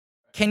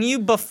Can you,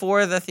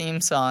 before the theme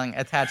song,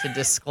 attach a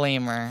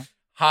disclaimer?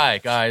 Hi,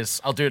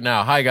 guys. I'll do it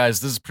now. Hi, guys.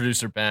 This is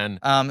producer Ben.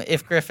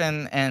 If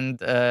Griffin and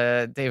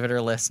David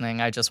are listening,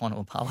 I just want to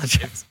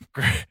apologize.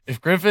 If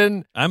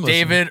Griffin, I'm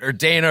David, or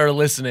Dana are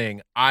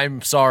listening,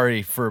 I'm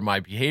sorry for my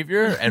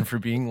behavior and for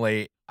being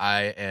late.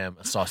 I am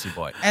a saucy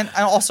boy. And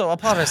I also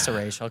apologize to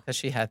Rachel because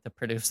she had to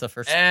produce the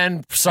first.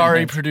 And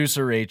sorry,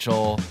 producer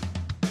Rachel.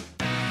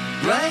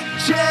 Blank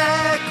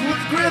check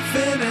with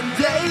Griffin and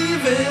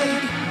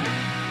David.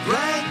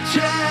 Blank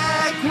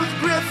check with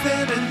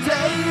Griffin and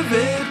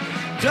David.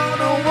 Don't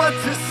know what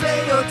to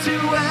say or to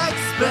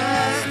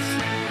expect.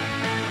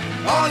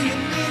 All you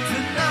need to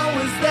know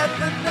is that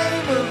the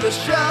name of the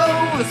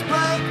show is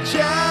Blank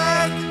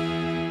Check.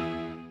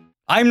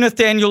 I'm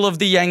Nathaniel of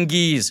the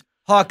Yengeese,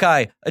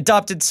 Hawkeye,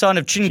 adopted son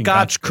of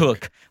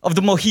Chingachgook of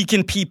the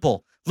Mohican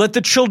people. Let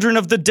the children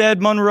of the dead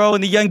Monroe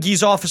and the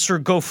Yengeese officer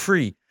go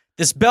free.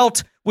 This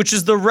belt, which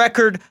is the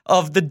record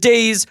of the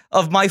days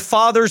of my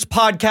father's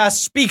podcast,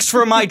 speaks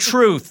for my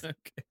truth.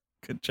 Okay,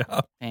 good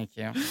job. Thank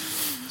you.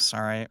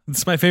 Sorry.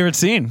 It's my favorite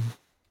scene.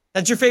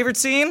 That's your favorite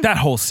scene? That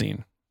whole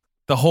scene.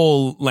 The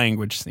whole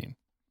language scene.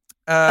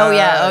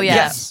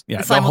 Yes. Yeah,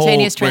 The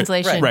simultaneous whole-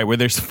 translation. Right, where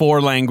there's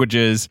 4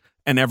 languages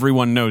and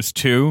everyone knows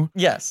 2,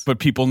 Yes. but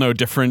people know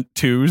different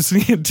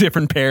 2s,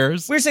 different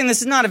pairs. We're saying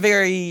this is not a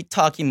very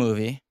talky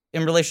movie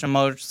in relation to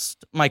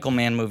most Michael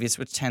Mann movies,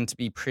 which tend to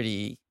be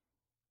pretty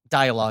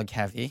dialogue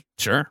heavy.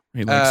 Sure.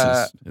 He likes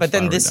his But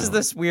then flower this down. is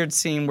this weird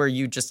scene where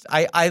you just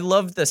I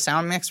love the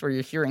sound mix where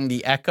you're hearing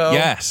the echo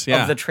Yes,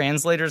 yeah. of the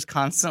translators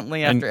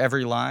constantly after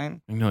every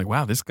line. And you're like,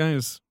 wow, this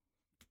guy's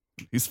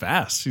he's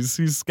fast.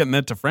 He's getting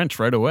that to French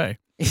right away.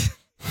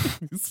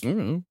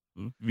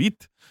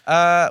 Vite.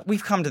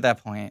 We've come to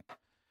that point.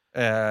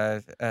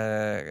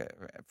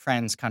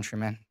 Friends,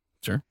 countrymen.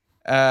 Sure.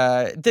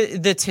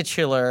 The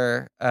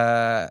titular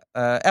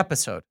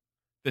episode.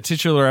 The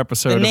titular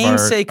episode The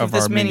namesake of of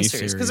this our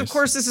miniseries. Because, of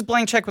course, this is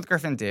Blank Check with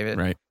Griffin and David.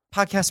 Right.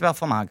 Podcast about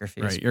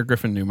filmographies. Right. You're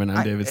Griffin Newman.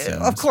 I'm David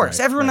Sims. Of course.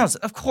 Right, Everyone right. knows.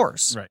 Of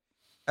course.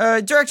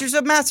 Right. Directors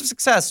have massive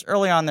success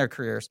early on in their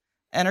careers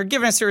and are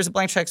given a series of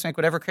blank checks to make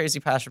whatever crazy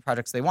passion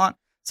projects they want.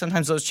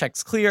 Sometimes those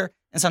checks clear,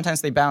 and sometimes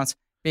they bounce.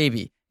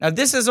 Baby. Now,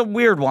 this is a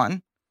weird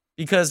one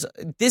because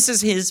this is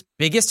his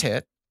biggest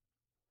hit.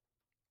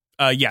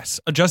 Yes.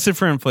 Adjusted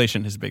for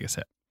inflation, his biggest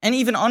hit. And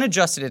even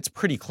unadjusted, it's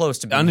pretty close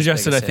to being his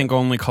Unadjusted, I biggest think hit.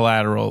 only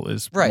Collateral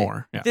is Right.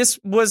 more. Yeah. This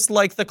was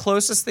like the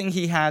closest thing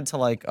he had to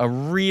like a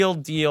real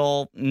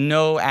deal,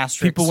 no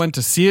asterisks. People went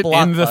to see it in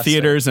the blockbuster.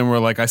 theaters and were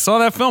like, I saw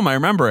that film. I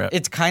remember it.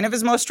 It's kind of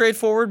his most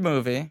straightforward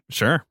movie,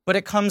 Sure. but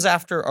it comes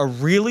after a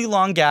really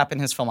long gap in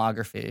his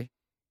filmography.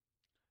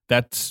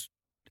 That's,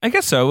 I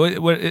guess so.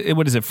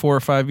 What is it, 4 or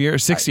 5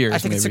 years? 6 years, I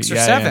think maybe. it's 6 or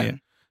Yeah,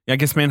 7. Yeah, I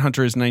guess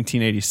Manhunter is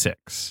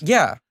 1986.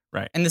 Yeah.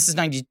 Right. And this is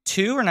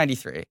 92 or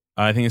 93?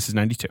 I think this is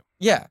 92.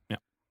 Yeah.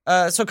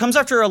 Yeah. So it comes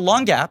after a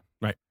long gap.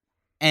 Right.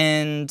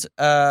 And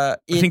I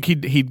think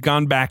he'd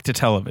gone back to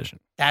television.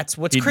 that's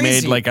what's He'd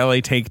crazy. made like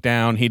LA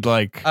Takedown. He'd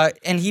like,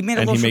 and he made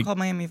a and little he show made- called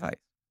Miami Vice.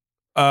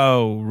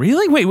 oh,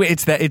 really? Wait,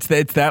 it's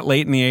that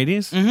late in the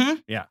 80s? Mm-hmm.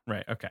 Yeah,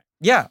 right. Okay.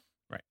 Yeah.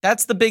 Right.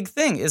 That's the big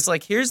thing is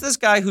like, here's this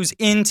guy who's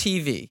in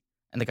TV.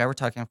 And the guy we're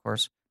talking, of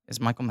course, is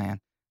Michael Mann.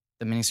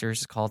 The miniseries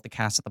is called The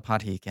Cast of the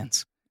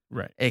Podhekins,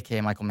 Right.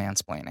 a.k.a. Michael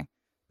Mansplaining.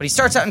 But he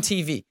starts out in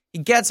TV. He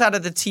gets out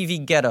of the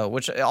TV ghetto,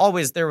 which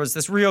always there was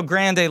this Rio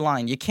Grande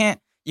line. You can't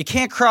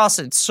cross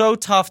it. It's so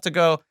tough to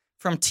go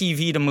from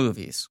TV to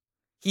movies.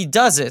 He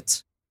does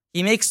it.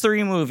 He makes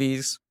 3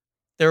 movies.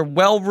 They're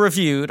well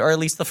reviewed, or at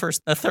least the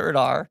first and the third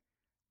are.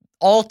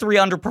 All 3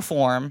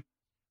 underperform.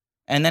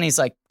 And then he's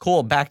like,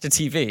 cool, back to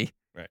TV.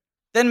 Right.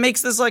 Then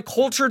makes this like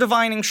culture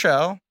divining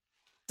show,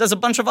 does a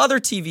bunch of other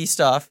TV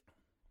stuff,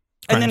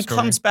 and Crime then Story.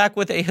 comes back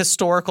with a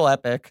historical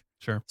epic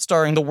Sure.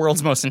 starring the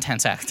world's most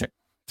intense actor.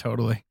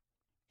 Totally.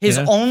 His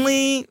Yeah.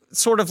 only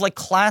sort of like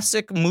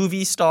classic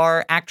movie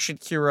star action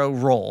hero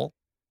role.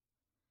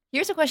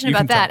 Here's a question You about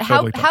can that. tell, How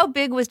totally tell. how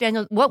big was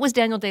Daniel? What was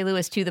Daniel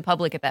Day-Lewis to the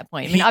public at that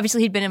point? I mean,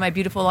 obviously he'd been in My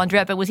Beautiful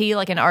Laundrette, but was he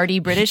like an arty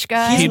British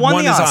guy? He's He'd won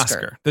won the his Oscar.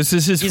 Oscar. This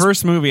is his He's-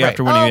 first movie right.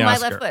 after winning the My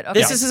Oscar. Left Foot. Okay.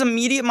 This is his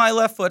immediate My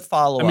Left Foot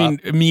follow-up. I mean,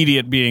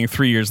 immediate being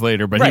 3 years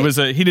later, but Right.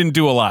 he didn't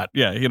do a lot.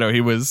 Yeah, he took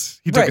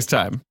Right. his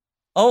time. did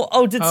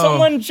Oh.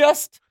 someone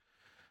just...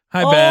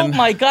 Hi, oh Ben.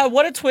 my God,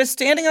 what a twist.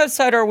 Standing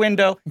outside our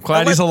window.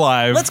 Glad he's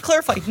alive. Let's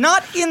clarify.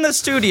 Not in the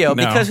studio,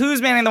 No. because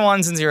who's manning the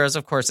ones and zeros,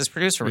 of course, is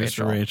producer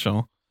Rachel.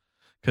 Rachel.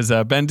 Because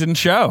Ben didn't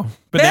show,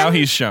 but Ben- now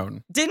he's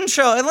shown. Didn't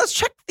show. And let's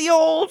check the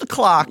old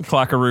clock.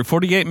 Clockaroo,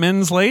 48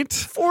 minutes late.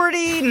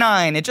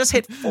 49. It just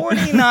hit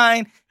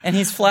 49, and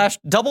he's flashed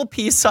double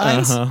peace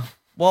signs Uh-huh.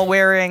 while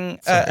wearing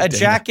a Dana.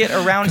 jacket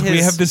around his... We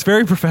have this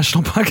very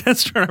professional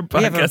podcast on our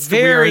We have a podcast. We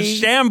are very, in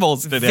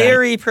shambles today.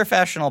 very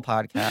professional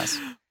podcast.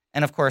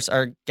 And of course,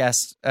 our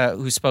guest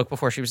who spoke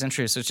before she was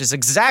introduced, which is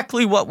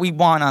exactly what we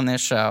want on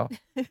this show,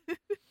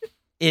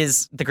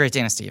 is the great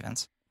Dana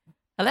Stevens.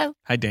 Hello.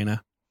 Hi,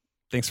 Dana.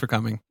 Thanks for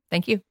coming.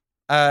 Thank you.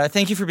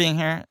 Thank you for being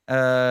here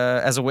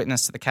as a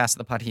witness to the cast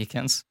of the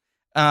Podhekins.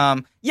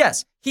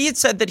 Yes, he had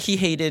said that he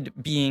hated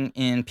being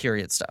in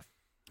period stuff.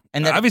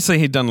 And then Obviously,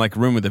 he'd done like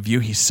Room with a View.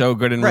 He's so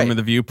good in Right. Room with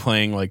a View,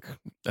 playing like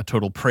a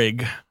total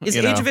prig. is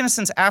you Age know? of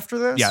Innocence after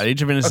this? Yeah,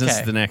 Age of Innocence Okay.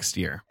 is the next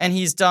year. And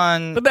he's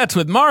done But that's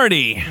with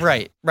Marty.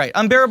 right.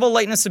 Unbearable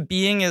Lightness of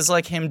Being is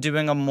like him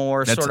doing a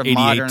more That's sort of 88.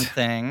 modern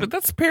thing. But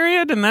that's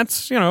period, and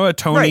that's a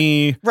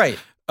Tony. Right.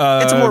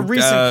 It's a more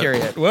recent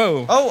period.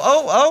 Whoa.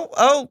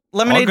 Oh,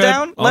 Lemonade All good.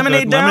 Down? All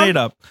Lemonade good. Down? Lemonade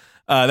Up.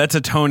 That's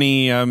a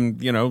Tony,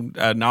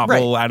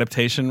 novel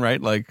adaptation, right?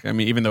 Like, I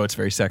mean, even though it's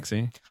very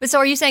sexy. But so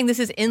are you saying this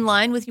is in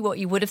line with what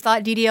you would have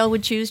thought DDL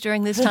would choose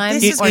during this time?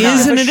 this It is or kind not? of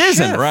is and a it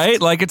isn't, shift.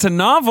 right? Like, it's a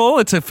novel.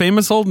 It's a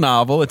famous old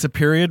novel. It's a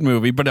period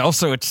movie, but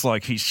also it's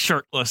like he's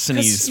shirtless and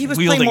 'Cause he's he was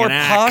wielding playing more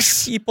an posh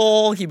axe.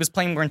 people. He was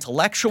playing more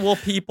intellectual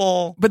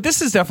people. But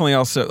this is definitely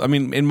also, I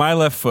mean, in My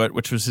Left Foot,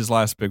 which was his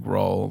last big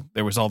role,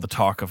 there was all the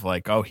talk of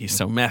like, oh, he's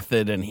so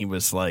method and he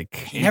was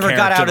like, in never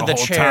got character out of the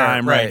whole chair,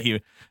 time,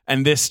 right.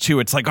 And this too,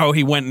 it's like, oh,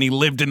 he went and he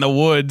lived in the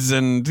woods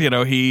and,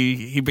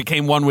 he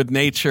became one with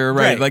nature,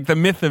 right? Right. Like the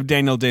myth of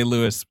Daniel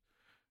Day-Lewis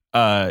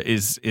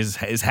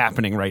is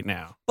happening right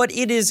now. But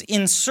it is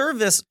in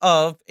service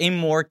of a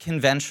more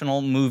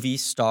conventional movie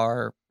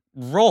star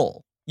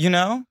role, you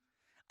know?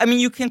 I mean,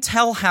 you can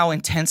tell how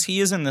intense he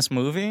is in this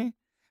movie,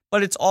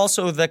 but it's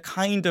also the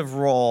kind of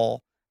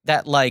role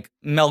that like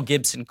Mel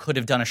Gibson could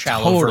have done a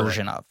shallow Totally.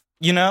 version of,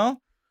 you know?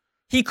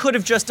 He could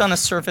have just done a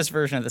surface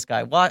version of this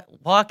guy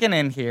walking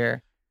in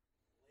here.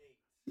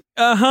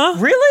 Uh-huh.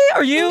 Really?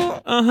 Are you?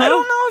 Uh-huh. I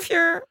don't know if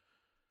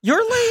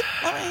you're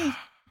late.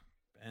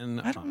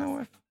 And I don't know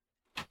if.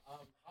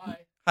 Hi,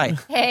 Hi.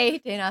 Hey,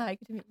 Dana. Hi,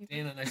 good to meet you.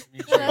 Dana. Nice to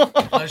meet you.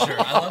 Pleasure.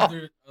 I love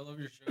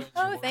your shows.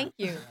 Oh, thank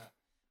you.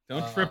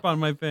 Don't trip on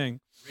my thing.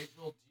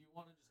 Rachel, do you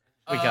want to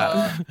just? We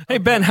got Hey,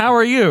 Ben, how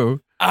are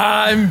you?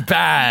 I'm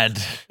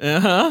bad.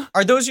 Uh-huh.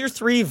 Are those your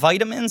 3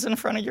 vitamins in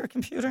front of your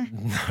computer?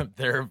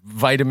 They're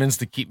vitamins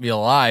to keep me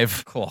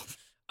alive. Cool.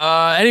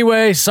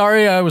 Anyway,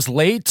 sorry I was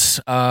late.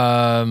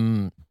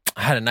 I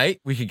had a night.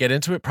 We could get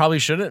into it. Probably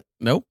shouldn't.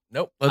 Nope.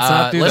 Nope. Let's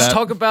not do Let's that.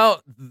 talk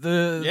about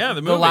the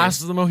movie.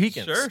 Last of the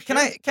Mohicans. Sure. Can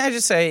I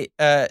just say,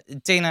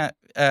 Dana,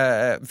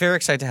 very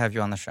excited to have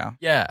you on the show.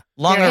 Yeah.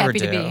 Long Very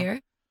overdue. happy to be here.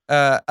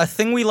 A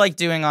thing we like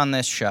doing on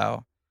this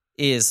show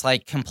is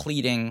like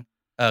completing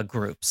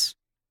groups,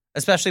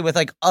 especially with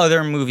like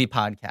other movie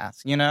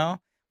podcasts. You know,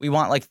 we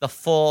want like the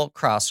full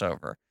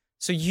crossover.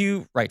 So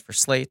you write for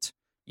Slate,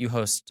 you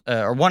host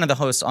or one of the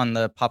hosts on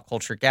the Pop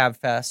Culture Gab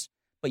Fest,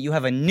 but you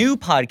have a new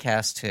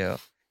podcast too.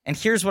 And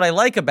here's what I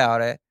like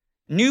about it: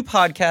 new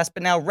podcast,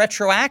 but now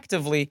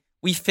retroactively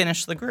we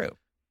finish the group.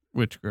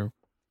 Which group?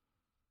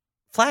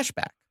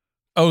 Flashback.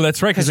 Oh,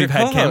 that's right, because you're we've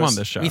had Cam co-host. on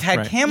this show. We've had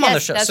right. Cam on the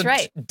Yes, show. that's So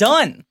right.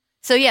 Done.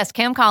 So yes,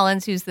 Cam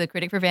Collins, who's the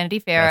critic for Vanity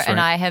Fair, That's and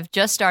right. I have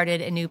just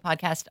started a new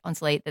podcast on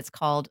Slate that's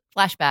called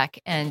Flashback,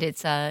 and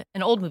it's an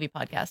old movie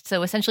podcast.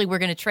 So essentially, we're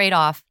going to trade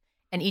off,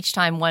 and each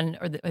time one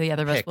or the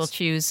other of us Picks. will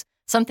choose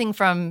something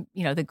from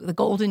the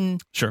golden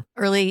Sure.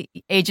 early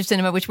age of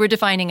cinema, which we're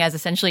defining as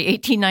essentially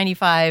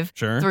 1895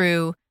 Sure.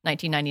 through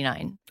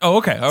 1999. Oh,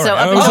 okay. All right. So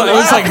I up was, until- I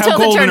was like, up how until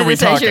the golden turn are of we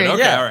the talking? century.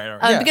 Okay, Yeah. all right. All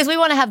right. Yeah. Because we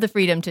want to have the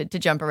freedom to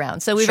jump around.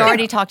 So we've Sure.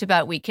 already talked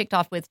about, we kicked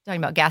off with talking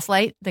about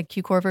Gaslight, the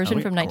Q-Core version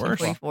Oh, from of course.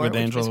 1944, With which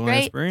Angela was great.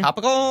 Lansbury.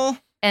 Topical.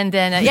 And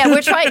then,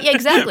 we're trying,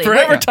 exactly.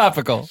 Forever We're-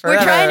 topical. We're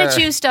trying to Forever.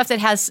 choose stuff that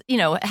has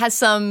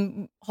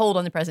some hold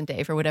on the present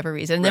day for whatever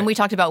reason. And then Right. we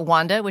talked about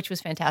Wanda, which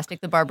was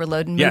fantastic, the Barbara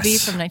Loden movie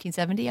Yes. from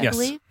 1970, I Yes.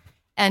 believe.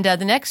 And the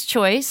next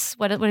choice,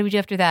 what did we do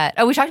after that?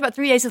 Oh, we talked about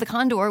 3 Days of the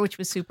Condor, which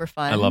was super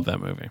fun. I love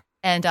that movie.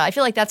 And I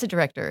feel like that's a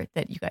director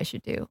that you guys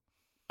should do.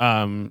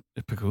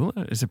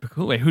 Pakula? Is it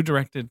Pakula? Wait, who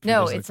directed?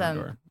 No, Three Days of it's, the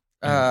Condor?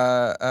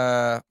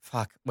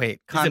 Fuck. Wait. Is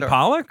Condor. it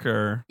Pollock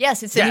or?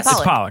 Yes, it's Sidney Yes, It's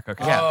Pollack. Pollock.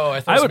 Okay. Yeah. Oh, I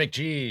thought I it was would-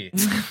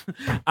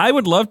 McGee. I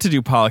would love to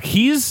do Pollock.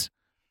 He's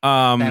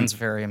Ben's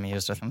very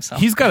amused with himself.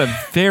 he's got a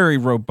very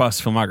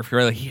robust filmography.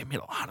 Right? Like he made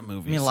a lot of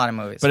movies. I mean, a lot of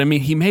movies. But I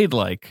mean, he made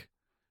like,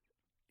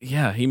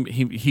 yeah,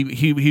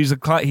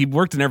 he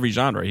worked in every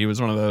genre. He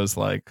was one of those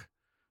like,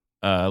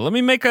 let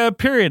me make a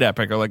period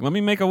epic, or like let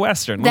me make a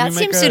western. Let That me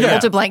make seems a- suitable yeah.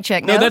 to Blank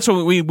Check. No, No, that's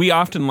what we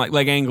often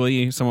like Ang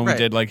Lee, someone we Right.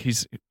 did like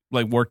he's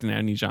like worked in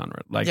any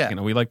genre. Like Yeah.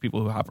 we like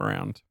people who hop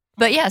around.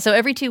 But yeah, so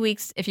every 2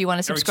 weeks, if you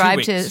want to Every 2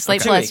 subscribe to weeks.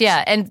 Slate Okay. Plus, 2 weeks.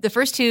 yeah. And the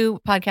first two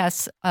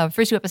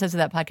episodes of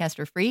that podcast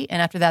are free,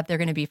 and after that, they're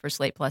going to be for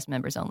Slate Plus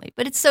members only.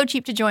 But it's so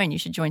cheap to join; you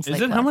should join Slate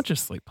Is it Plus. how much is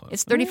Slate Plus?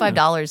 It's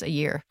 $35 a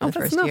year for Oh, the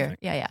that's first year. nothing.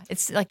 Yeah,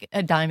 it's like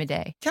a dime a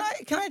day. Can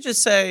I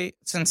just say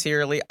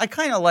sincerely, I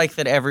kind of like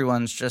that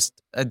everyone's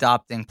just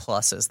adopting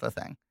plus as the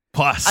thing.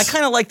 Plus. I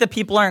kind of like that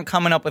people aren't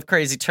coming up with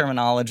crazy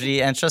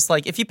terminology, and it's just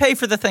like if you pay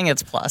for the thing,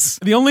 it's plus.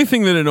 The only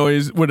thing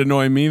that would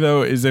annoy me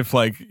though is if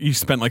like you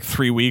spent like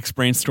 3 weeks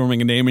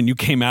brainstorming a name and you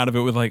came out of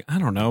it with like, I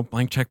don't know,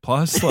 Blank Check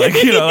Plus, like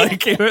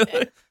like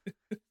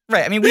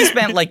Right. I mean, we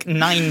spent like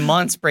 9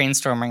 months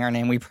brainstorming our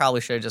name. We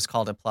probably should have just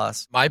called it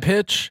plus. My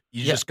pitch,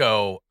 you Yeah. just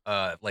go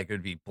like it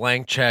would be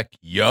blank check,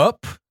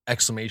 yup,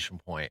 exclamation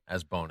point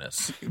as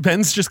bonus.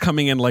 Ben's just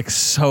coming in like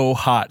so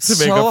hot to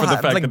make So up for the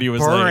hot, fact like that he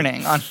was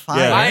burning on fire.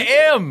 Yeah. I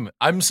am.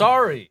 I'm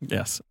sorry. Like,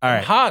 yes. All I'm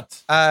right.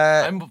 hot.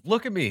 Uh,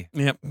 Look at me.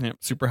 Yep.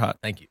 Super hot.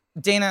 Thank you.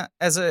 Dana,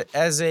 as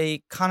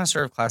a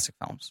connoisseur of classic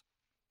films,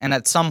 and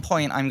at some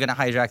point I'm going to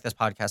hijack this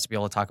podcast to be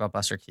able to talk about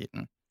Buster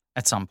Keaton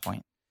at some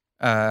point.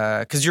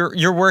 Because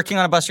you're working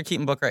on a Buster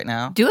Keaton book right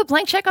now. Do a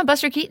blank check on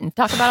Buster Keaton.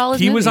 Talk about all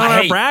his He movies. was on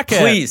our Hey, bracket.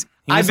 Please.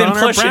 He I've was been on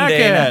our pushing bracket.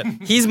 Dana.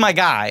 He's my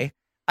guy.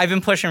 I've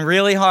been pushing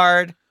really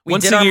hard. We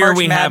Once did a our year, March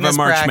we have a Madness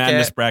March bracket.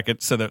 Madness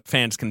bracket so that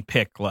fans can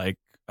pick like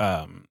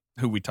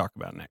who we talk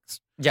about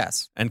next.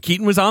 Yes. And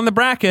Keaton was on the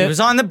bracket. He was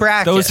on the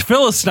bracket. Those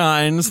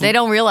Philistines. They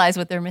don't realize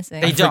what they're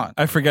missing. They don't.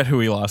 I forget who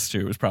he lost to.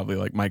 It was probably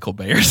like Michael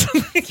Bay or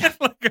something.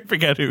 Like, I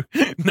forget who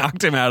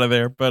knocked him out of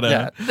there. But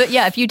Yeah. But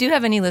yeah, if you do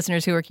have any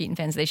listeners who are Keaton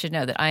fans, they should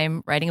know that I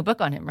am writing a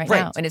book on him right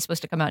Right. now, and it's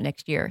supposed to come out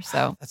next year.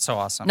 So That's so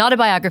awesome. not a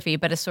biography,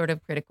 but a sort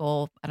of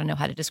critical. I don't know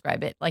how to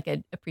describe it, like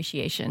an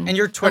appreciation. And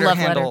your a Twitter love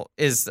letter. handle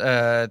is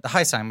the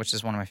High Sign, which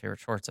is one of my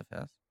favorite shorts of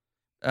his.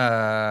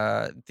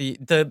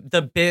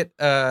 The bit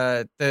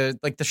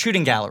the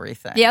shooting gallery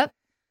thing. Yep.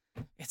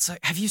 It's like,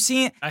 have you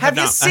seen? I Have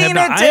you not. seen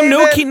I have it? I am no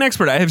David? Keaton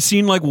expert. I have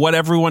seen like what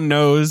everyone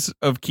knows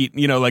of Keaton.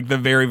 You know, like the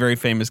very, very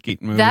famous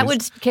Keaton movies. That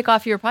would kick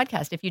off your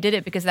podcast if you did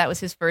it, because that was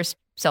his first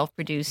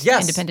self-produced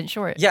Yes. independent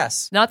short.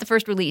 Yes. Not the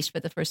first released,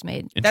 but the first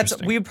made. That's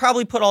Interesting. we would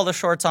probably put all the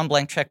shorts on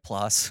Blank Check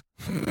Plus.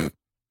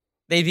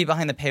 They'd be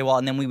behind the paywall,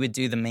 and then we would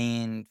do the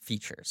main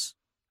features.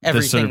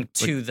 Everything sort of,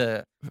 to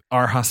the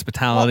Our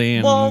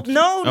hospitality. well, and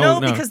no,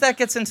 because that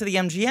gets into the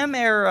MGM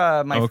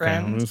era, my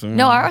friend.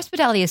 No, Our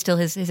Hospitality is still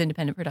his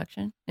independent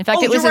production. In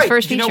fact, it was you're his right.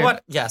 first You feature. know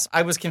what? Yes,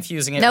 I was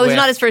confusing it. No, it was with,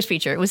 not his first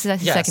feature. It was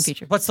his yes. second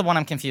feature. What's the one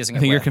I'm confusing I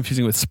it think you're with?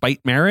 confusing with Spite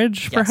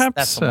Marriage, Yes, perhaps.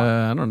 that's the one.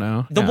 I don't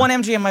know. The Yeah. one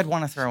MGM I'd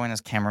want to throw in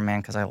is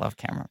Cameraman because I love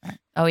Cameraman.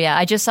 Oh yeah,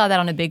 I just saw that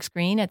on a big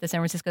screen at the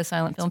San Francisco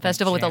Silent Film It's my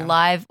Festival with a jam.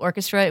 live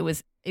orchestra. It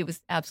was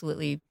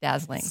absolutely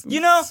dazzling. You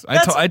know,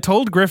 I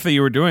told Griff that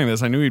you were doing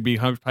this. I knew he'd be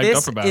hyped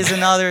this up about is it.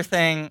 another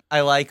thing I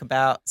like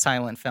about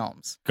silent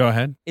films Go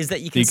ahead. is that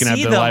you You can can have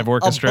see the them live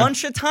orchestra? a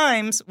bunch of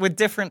times with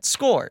different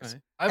scores.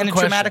 I have And a it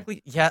question.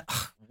 dramatically, yeah.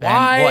 Ben,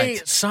 Why?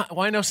 what?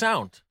 Why no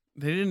sound?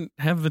 They didn't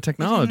have the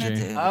technology.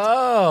 Dude.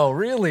 Oh,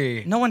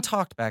 really? No one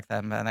talked back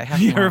then, man. I have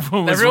Yeah, to learn.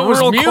 everyone was Everyone was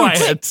real mute.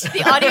 quiet.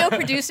 The audio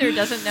producer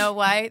doesn't know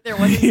why there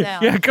wasn't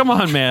sound. Yeah, come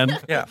on, man.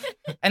 Yeah,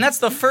 and that's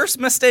the first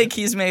mistake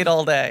he's made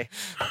all day.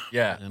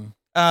 Yeah.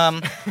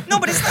 No,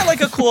 but it's not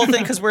like a cool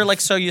thing because we're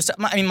like so used to.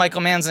 I mean,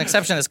 Michael Mann's an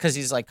exception to this because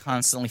he's like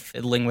constantly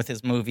fiddling with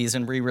his movies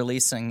and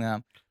re-releasing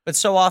them. But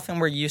so often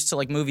we're used to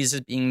like movies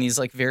as being these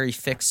like very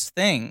fixed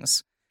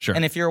things. Sure.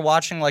 And if you're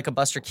watching like a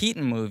Buster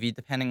Keaton movie,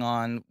 depending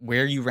on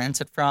where you rent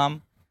it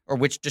from or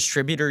which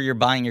distributor you're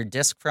buying your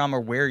disc from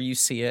or where you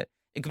see it,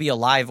 it could be a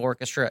live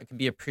orchestra, it could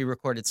be a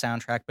pre-recorded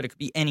soundtrack, but it could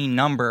be any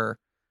number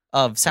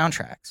of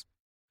soundtracks.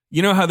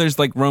 You know how there's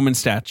like Roman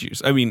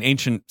statues? I mean,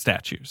 ancient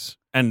statues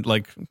and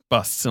like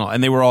busts and all,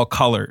 and they were all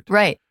colored,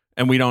 Right.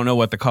 and we don't know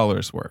what the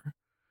colors were.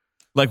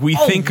 Like we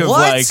Oh, think of what?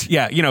 like,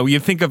 yeah, you know, you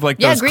think of like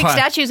Yeah, those Greek cla-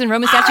 statues and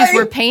Roman statues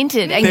were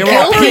painted and They were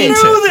gilded. painted.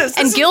 I knew this.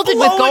 And This is gilded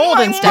with blowing gold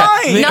my and stuff.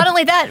 mind. Not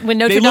only that, when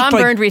Notre They look Dame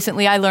like- burned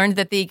recently, I learned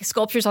that the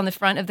sculptures on the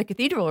front of the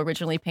cathedral were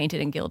originally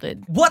painted and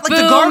gilded. What, like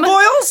the Boom.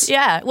 gargoyles?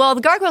 Yeah. Well,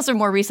 the gargoyles are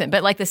more recent,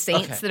 but like the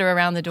saints Okay. that are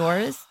around the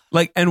doors.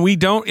 Like, and we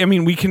don't, I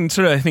mean, we can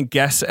sort of, I think,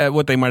 guess at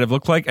what they might have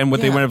looked like. And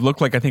what they Yeah. might have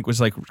looked like, I think,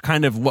 was like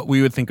kind of what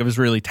we would think of as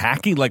really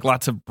tacky, like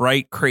lots of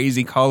bright,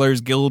 crazy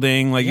colors,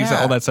 gilding, like you said,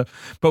 Yeah. all that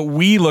stuff. But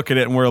we look at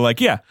it and we're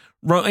like, yeah,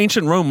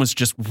 ancient Rome was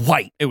just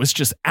white. It was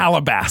just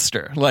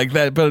alabaster like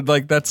that. But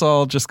like, that's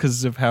all just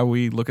because of how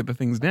we look at the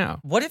things now.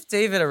 What if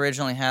David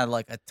originally had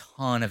like a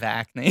ton of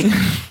acne?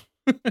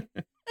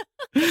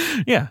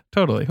 Yeah,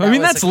 totally. I That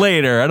mean, was that's a-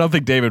 later. I don't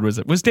think David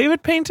was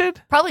David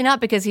painted? Probably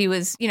not, because he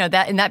was,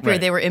 that in that period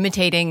Right. they were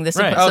imitating the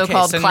Right. Okay,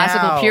 so-called so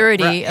classical now-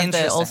 purity right, of the old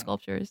interesting.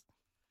 sculptures.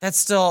 that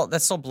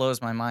still blows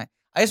my mind.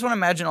 I just want to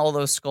imagine all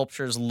those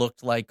sculptures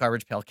looked like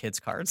Garbage Pail Kids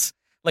cards.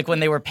 Like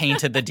when they were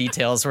painted, the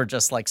details were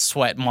just like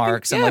sweat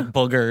marks and Yeah. like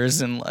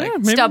boogers and like Yeah,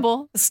 maybe.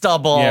 Stubble.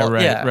 stubble. Yeah,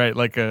 right, Yeah. right.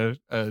 Like a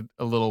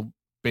little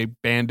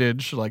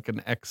bandage, like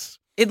an X,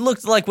 It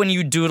looked like when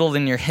you doodled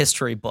in your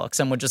history books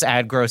and would just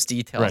add gross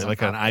details. right, on like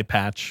top. an eye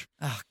patch.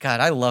 Oh God,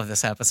 I love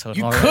this episode.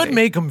 You already. could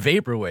make them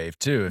vaporwave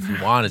too if you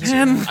wanted to.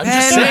 Ben, I'm just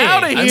Ben, saying.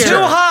 outta I'm here. just- Too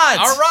hot.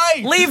 All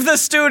right. Leave the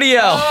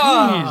studio.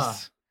 Ah.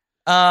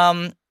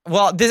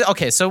 Well,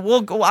 okay, so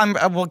we'll go.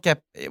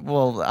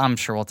 I'm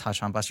sure we'll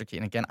touch on Buster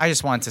Keaton again. I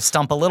just wanted to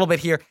stump a little bit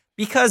here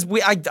because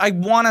I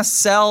want to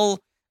sell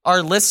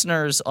our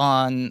listeners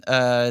on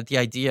the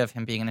idea of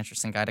him being an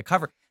interesting guy to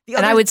cover.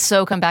 And I would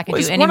so come back and Well,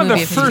 do he's any one of movie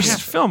the if he did first that.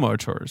 film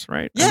auteurs,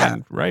 right? Yeah. I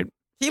mean, right.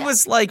 He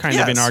was like Kind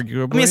yes. of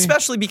inarguably. I mean,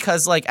 especially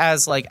because like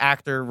as like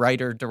actor,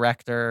 writer,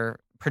 director,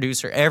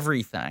 producer,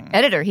 everything.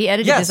 Editor. He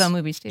edited Yes. his own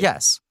movies too.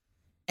 Yes,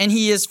 and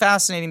he is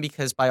fascinating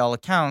because by all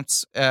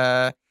accounts,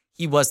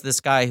 he was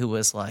this guy who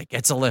was like,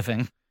 it's a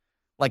living,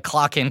 like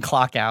clock in,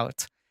 clock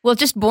out. Well,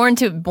 just born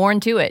to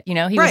it. He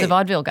was a Right.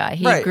 vaudeville guy.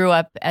 He Right. grew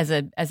up as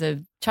a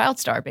child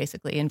star,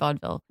 basically, in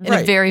vaudeville, in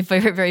Right. a very,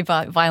 very, very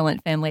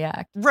violent family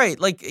act. Right.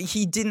 Like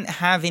he didn't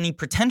have any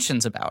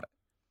pretensions about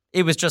it.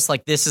 It was just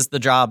like, this is the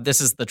job,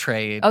 this is the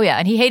trade. Oh yeah,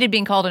 and he hated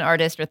being called an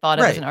artist or thought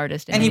of as an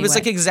artist. In and he any was way.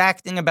 like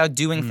exacting about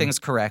doing things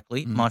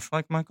correctly, much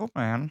like Michael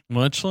Mann.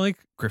 Much like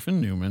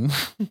Griffin Newman.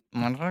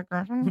 Much like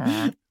Griffin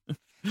Mann.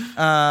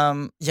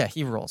 Yeah,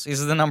 he rules.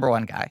 He's the number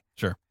one guy.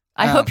 Sure.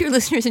 I hope your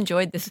listeners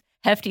enjoyed this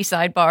hefty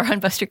sidebar on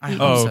Buster I Keaton.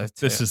 hope Oh, so, too.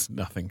 this is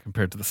nothing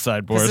compared to the This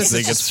sideboards is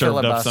they get just served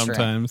up filibustering.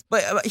 sometimes.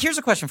 But here's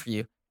a question for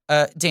you.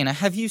 Dana,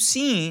 have you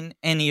seen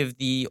any of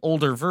the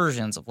older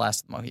versions of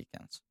Last of the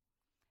Mohicans?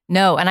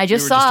 No, and I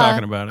just We were saw, just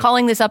talking about it.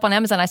 calling this up on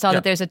Amazon, I saw Yeah.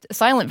 that there's a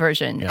silent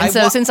version. Yeah. And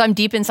so since I'm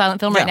deep in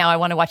silent film Yeah. right now, I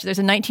want to watch it. There's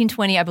a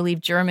 1920, I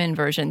believe, German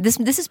version. This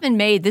has been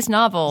made, this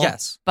novel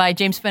Yes. by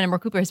James Fenimore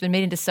Cooper has been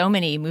made into so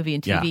many movie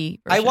and TV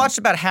I versions. watched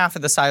about half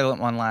of the silent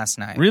one last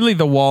night Really,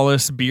 the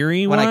Wallace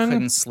Beery when one? I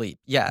couldn't sleep.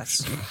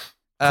 Yes.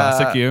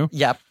 Classic you.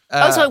 Yep.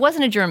 So it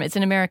wasn't a German, it's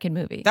an American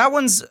movie. That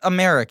one's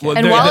American. Well,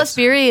 and there- Wallace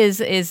Beery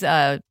is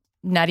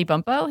Natty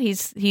Bumppo.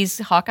 He's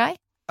Hawkeye.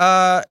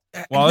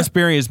 Wallace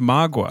Beery is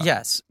Magua.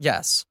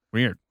 Yes.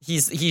 Weird.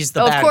 He's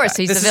the Oh, of bad course,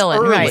 guy. he's This the is villain,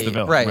 early, right. He's the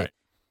villain,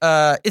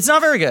 right. It's not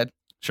very good.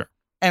 Sure.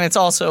 And it's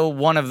also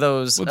one of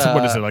those.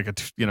 What is it, like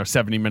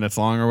 70 minutes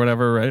long or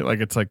whatever, right? Like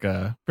it's like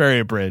a very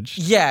abridged.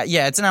 Yeah,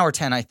 it's an hour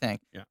 10, I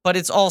think. Yeah. But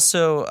it's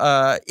also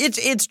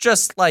it's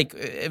just like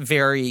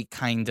very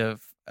kind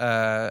of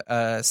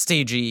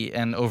stagey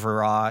and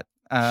overwrought.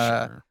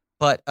 Sure.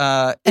 But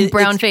And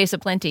brown face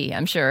aplenty,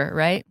 I'm sure,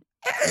 right?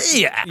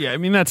 yeah, Yeah, I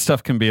mean, that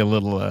stuff can be a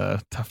little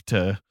tough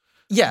to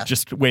yeah.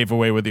 just wave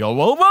away with the old,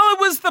 well, it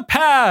was the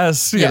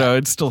past. You Yeah. know,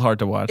 it's still hard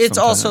to watch. It's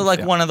also sometimes. like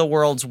Yeah. one of the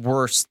world's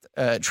worst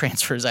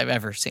transfers I've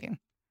ever seen.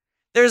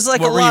 There's like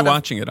What a were lot you of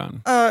watching it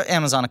on?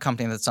 Amazon, a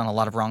company that's done a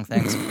lot of wrong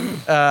things,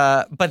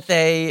 but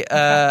they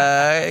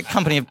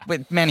company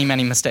with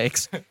many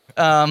mistakes.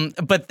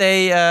 But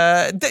they,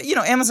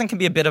 Amazon can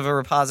be a bit of a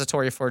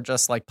repository for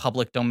just like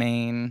public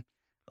domain,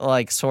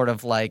 like sort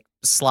of like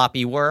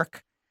sloppy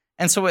work,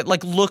 and so it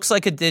like looks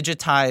like a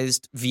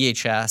digitized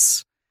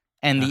VHS,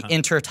 and the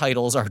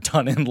intertitles are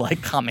done in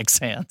like Comic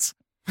Sans,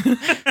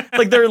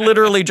 like they're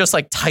literally just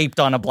like typed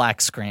on a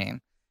black screen.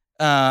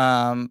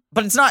 But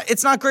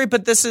it's not great.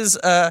 But this is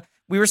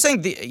we were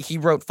saying he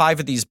wrote 5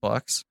 of these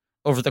books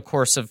over the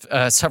course of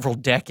several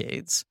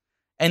decades,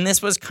 and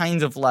this was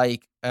kind of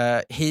like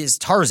his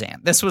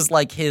Tarzan. This was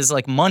like his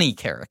like money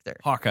character,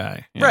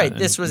 Hawkeye. Yeah, right?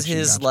 and This was Machine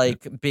his Gun.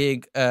 like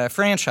big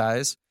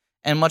franchise,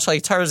 and much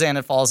like Tarzan,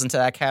 it falls into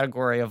that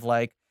category of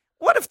like,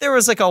 what if there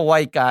was like a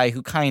white guy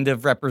who kind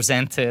of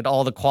represented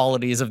all the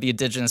qualities of the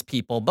indigenous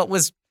people, but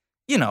was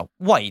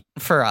white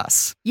for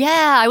us?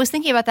 Yeah, I was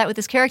thinking about that with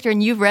this character,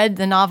 and you've read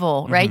the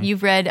novel, right? Mhm.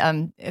 You've read. I have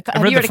read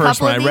you read the a first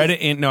couple one. of I read these?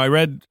 it in. No, I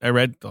read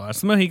The Last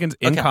of the Mohicans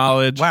in Okay.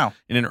 college. Wow.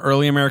 In an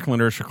early American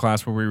literature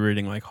class where we were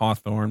reading like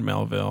Hawthorne,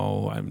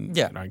 Melville.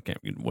 Yeah. I can't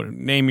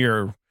name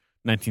your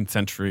 19th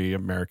century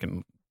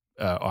American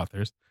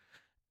authors.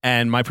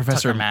 And my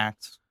professor, Tucker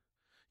Max.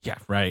 yeah,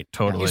 right,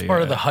 totally. He's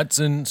part of the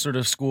Hudson sort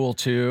of school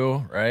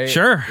too, right?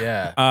 Sure.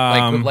 Yeah.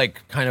 Um,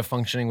 like kind of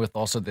functioning with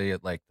also the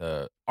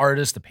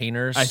artists, the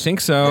painters. I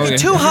think so. You're And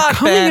too you're hot,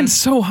 coming Ben. in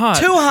so hot.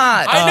 Too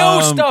hot. I know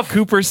stuff.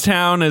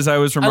 Cooperstown, as I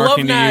was love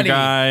remarking to you Natty.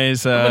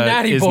 guys, I'm a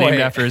Natty is boy. named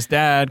after his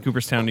dad,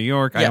 Cooperstown, New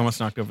York. I Yeah. almost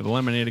knocked over the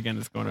lemonade again.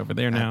 It's going over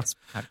there now. This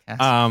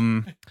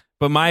podcast.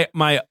 But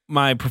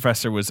my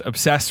professor was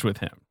obsessed with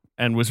him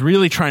and was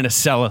really trying to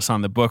sell us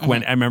on the book.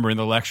 When I remember in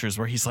the lectures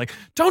where he's like,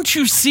 "Don't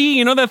you see?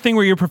 You know that thing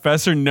where your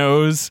professor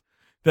knows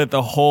that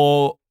the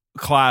whole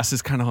class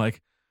is kind of like."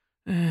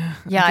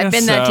 Yeah, I've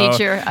been that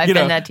teacher. I've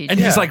been that teacher. And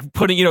he's like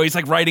putting, he's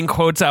like writing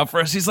quotes out for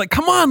us. He's like,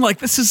 "Come on, like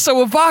this is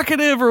so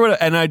evocative," or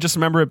whatever. And I just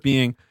remember it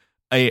being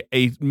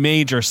a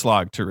major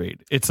slog to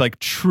read. It's like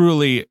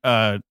truly,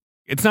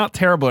 it's not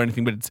terrible or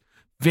anything, but it's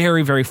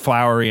very, very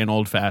flowery and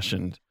old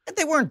fashioned.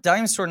 They weren't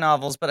dime store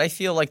novels, but I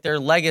feel like their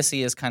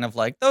legacy is kind of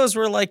like those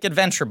were like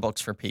adventure books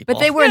for people. but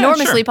they were Yeah,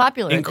 enormously sure.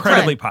 popular.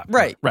 Incredibly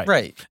popular.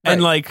 Right.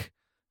 And like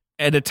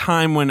at a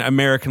time when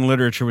American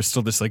literature was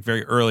still this like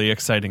very early,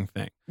 exciting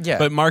thing. Yeah.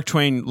 But Mark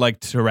Twain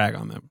liked to rag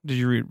on them. Did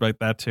you read like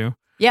that too?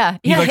 Yeah,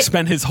 He like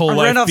spent his whole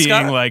life Randolph being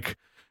Scott? like,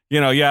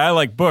 I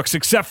like books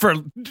except for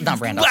Randolph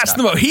Last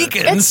of the Scott.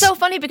 Mohicans. It's so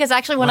funny because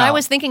actually, when I Wow.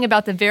 was thinking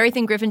about the very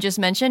thing Griffin just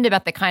mentioned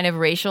about the kind of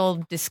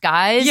racial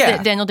disguise Yeah.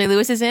 that Daniel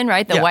Day-Lewis is in,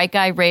 right? The Yeah. white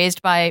guy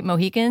raised by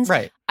Mohicans.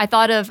 Right. I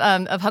thought of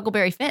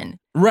Huckleberry Finn.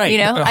 Right. You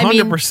know, 100%. I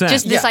mean,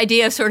 just this Yeah.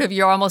 idea of sort of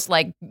you're almost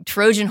like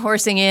Trojan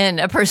horsing in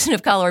a person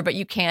of color, but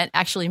you can't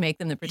actually make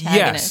them the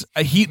protagonist.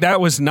 Yes, that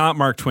was not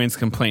Mark Twain's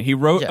complaint. He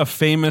wrote Yeah. a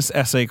famous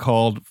essay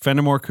called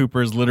Fenimore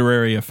Cooper's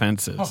Literary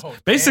Offenses.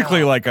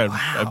 Basically like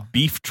a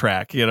beef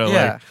track,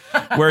 Yeah.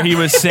 like where he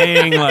was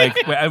saying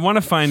like, I want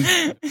to find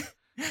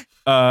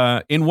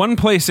in one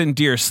place in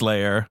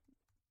Deerslayer,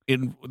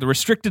 in the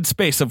restricted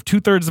space of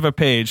 2/3 of a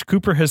page,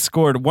 Cooper has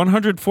scored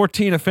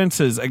 114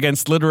 offenses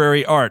against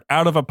literary art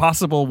out of a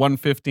possible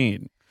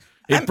 115.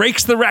 It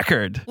breaks the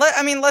record.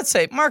 Let's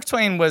say Mark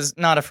Twain was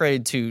not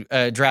afraid to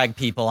drag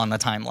people on the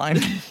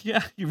timeline.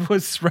 Yeah, he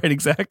was right,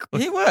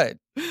 exactly. He would.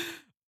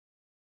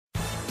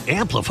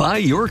 Amplify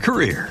your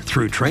career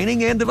through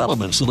training and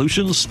development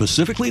solutions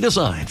specifically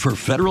designed for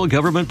federal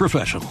government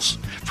professionals.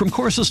 From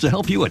courses to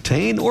help you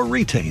attain or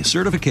retain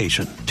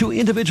certification, to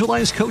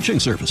individualized coaching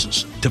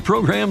services, to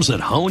programs that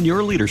hone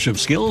your leadership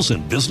skills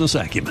and business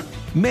acumen,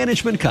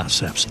 Management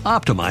Concepts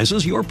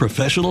optimizes your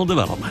professional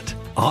development.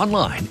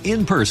 Online,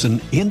 in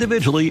person,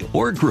 individually,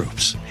 or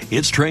groups,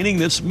 it's training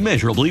that's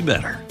measurably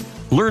better.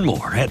 Learn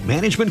more at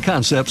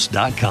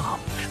managementconcepts.com.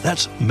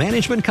 That's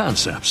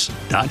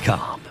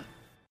managementconcepts.com.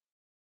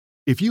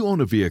 If you own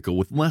a vehicle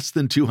with less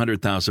than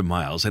 200,000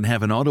 miles and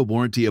have an auto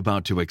warranty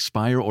about to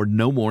expire or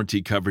no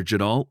warranty coverage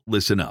at all,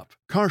 listen up.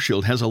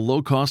 CarShield has a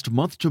low-cost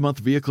month-to-month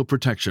vehicle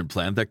protection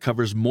plan that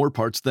covers more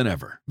parts than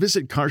ever.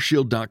 Visit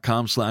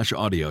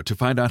carshield.com/audio to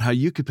find out how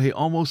you could pay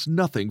almost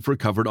nothing for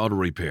covered auto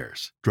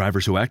repairs.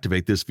 Drivers who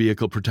activate this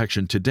vehicle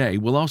protection today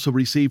will also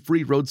receive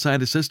free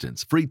roadside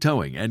assistance, free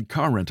towing, and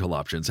car rental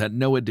options at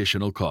no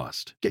additional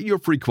cost. Get your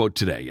free quote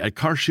today at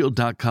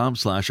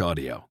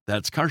carshield.com/audio.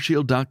 That's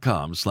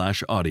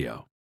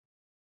carshield.com/audio.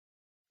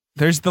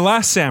 There's The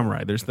Last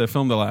Samurai. There's the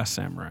film The Last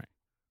Samurai,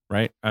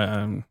 right?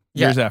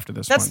 Years after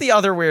this That's one. the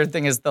other weird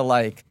thing is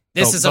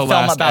this is a film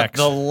last about X.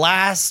 the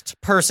last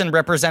person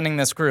representing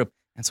this group.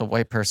 It's a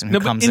white person who No,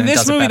 but comes in and this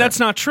does it movie, better. that's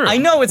not true. I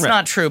know it's Right.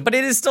 not true, but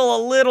it is still a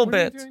little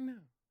bit.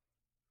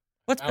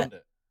 What's Found been,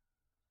 it.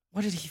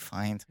 what did he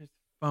find?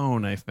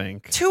 Phone, I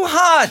think. Too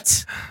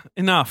hot.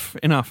 Enough.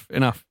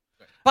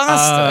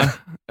 Basta.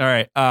 All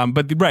right.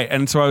 Right.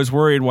 And so I was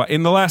worried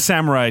in The Last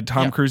Samurai,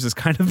 Tom Yeah. Cruise is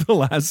kind of the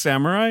last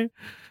samurai.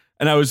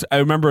 And I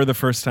remember the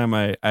first time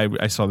I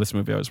saw this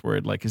movie, I was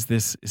worried, like, is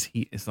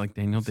like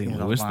Daniel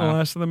Day-Lewis the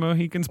last of the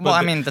Mohicans? But Well,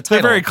 I mean, the they're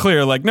title. very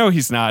clear, like, no,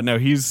 he's not. No,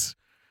 he's,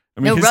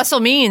 I mean, his- Russell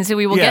Means, who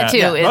we will get to.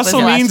 yeah. It was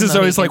Russell the last Means of is the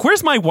always like, Mohicans.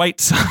 where's my white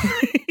son?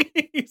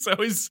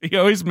 He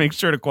always makes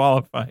sure to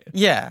qualify it.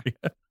 Yeah. If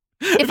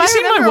Have you I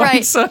seen my remember white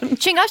right, son?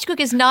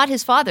 Chingachgook is not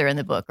his father in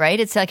the book, right?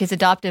 It's like his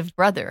adoptive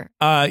brother.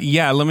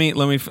 Yeah, let me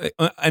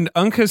and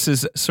Uncas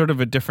is sort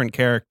of a different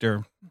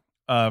character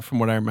from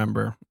what I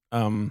remember.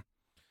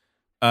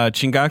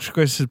 Chingachgook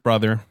is his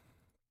brother.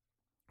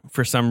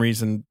 For some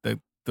reason, the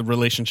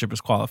relationship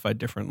is qualified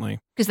differently.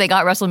 Because they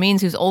got Russell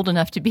Means, who's old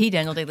enough to be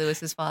Daniel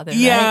Day-Lewis's father.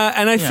 Yeah, right?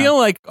 and I Yeah. feel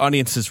like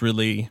audiences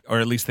really, or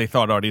at least they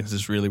thought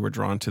audiences really were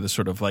drawn to the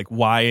sort of like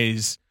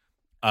wise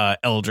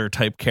elder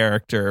type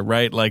character,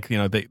 right? Like, you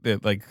know, they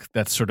like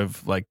that's sort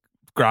of like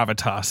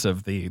gravitas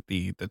of the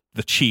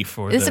chief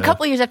or It's a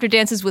couple of years after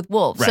Dances with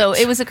Wolves. So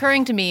Right. it was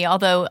occurring to me,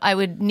 although I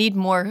would need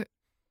more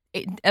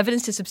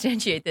evidence to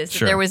substantiate this,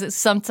 Sure. that there was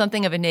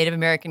something of a Native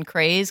American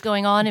craze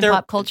going on in There-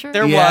 pop culture.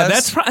 there yeah,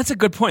 was. that's a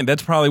good point.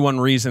 That's probably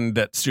one reason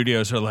that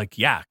studios are like,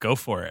 yeah, go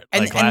for it.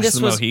 And, Like and Last this of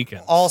the was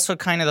Mohicans. also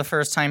kind of the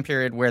first time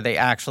period where they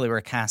actually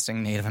were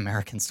casting Native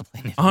Americans to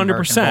play Native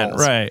 100%, American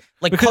roles. right?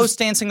 Like Because- post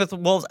Dancing with the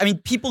Wolves. I mean,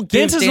 people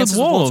give Dances with Dances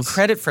with Wolves Wolves.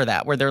 credit for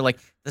that, where they're like,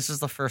 this is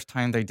the first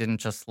time they didn't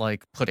just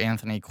like put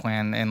Anthony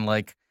Quinn in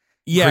like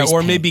Yeah, grease or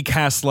paint. maybe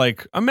cast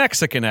like a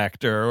Mexican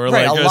actor or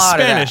right, like a lot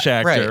Spanish of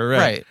that. actor.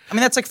 Right. I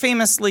mean, that's like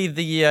famously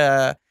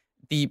the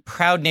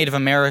proud Native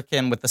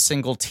American with the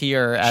single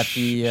tear at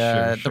the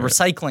Sure.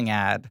 recycling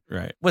ad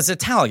Right. was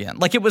Italian.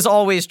 Like it was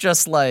always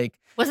just like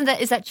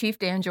Is that Chief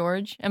Dan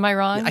George? Am I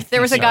wrong? I think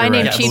There was a so. guy You're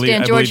named right. I Chief believe-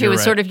 Dan I George believe who you're was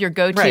right. sort of your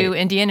go-to Right.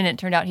 Indian, and it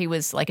turned out he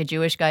was like a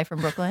Jewish guy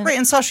from Brooklyn. right.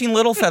 And Sasheen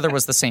Littlefeather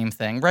was the same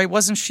thing, right?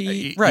 Wasn't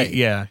she? Right.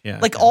 Yeah.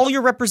 Like all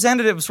your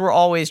representatives were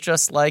always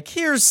just like,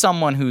 here's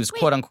someone who's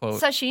quote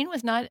unquote. Sasheen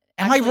was not.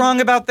 Am I actually-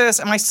 wrong about this?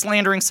 Am I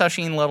slandering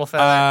Sasheen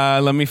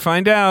Littlefeather? Let me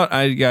find out.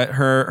 I got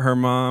her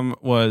mom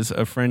was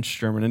of French,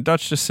 German, and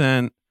Dutch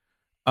descent.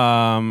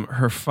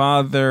 Her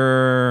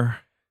father,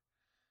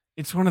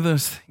 it's one of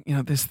those, you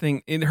know, this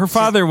thing. Her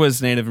father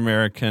was Native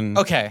American.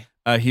 Okay.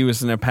 He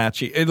was an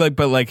Apache.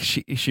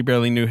 She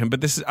barely knew him.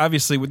 But this is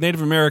obviously with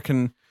Native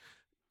American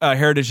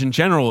heritage in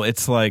general.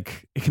 It's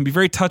like it can be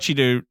very touchy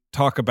to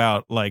talk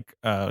about like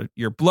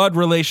your blood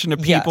relation to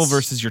people Yes.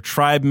 versus your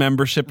tribe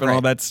membership and all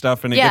Right. that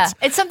stuff. And it Yeah, gets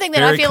it's something that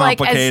very I feel like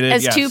complicated,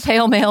 as yes. two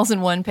pale males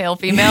and one pale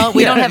female,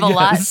 we Yeah, don't have a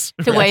lot yes,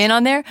 to weigh in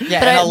on there.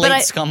 Yeah, but and I, a but late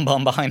I, scum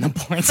bum behind the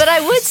points. But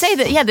I would say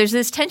that, yeah, there's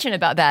this tension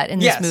about that in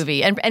this Yes.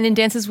 movie and in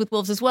Dances with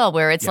Wolves as well,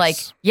 where it's like,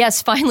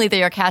 yes, finally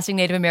they are casting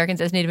Native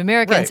Americans as Native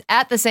Americans. Right.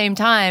 At the same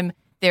time,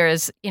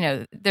 there's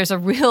a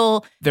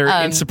real they're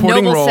in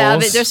supporting noble roles.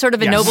 savage. There's sort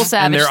of a Yes. noble and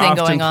savage they're thing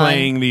often going on.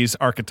 playing these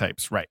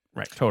archetypes. Right,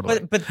 totally.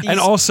 But these- and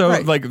also,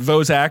 right. like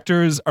those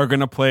actors are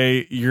going to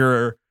play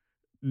your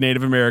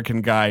Native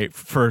American guy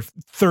for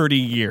 30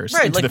 years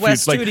Right, into like the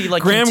Wes future. Studi,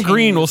 like, Graham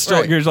Greene will continues- still.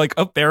 right. You're like,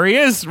 oh, there he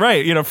is.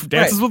 Right, you know,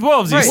 Dances Right. with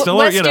Wolves. He's Right. still,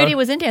 Wes you know, Studi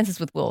was in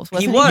Dances with Wolves,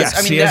 wasn't he? was. Yes,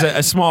 I mean, he has that-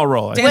 a small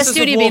role. Dances Wes with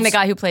Studi being the Wolves-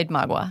 guy who played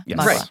Magua. Yes.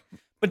 Magua. Right.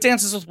 But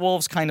Dances with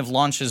Wolves kind of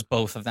launches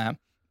both of them.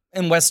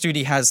 And Wes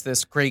Studi has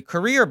this great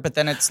career, but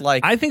then it's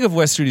like, I think of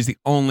Wes Studi as the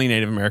only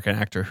Native American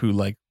actor who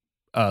like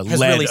led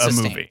really a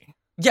sustained. movie.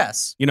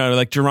 yes, You know,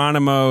 like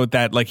Geronimo,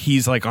 that like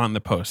he's like on the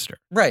poster.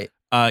 right.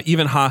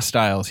 Even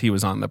Hostiles, he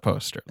was on the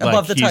poster. Above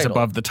Like, the he's title.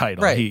 above the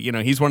title. Right.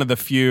 He's one of the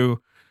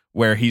few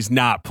where he's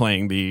not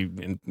playing the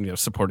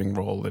supporting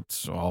role.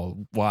 It's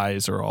all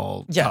wise or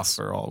all Yes.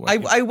 tough or all.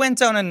 I went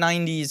down a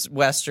 90s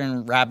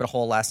Western rabbit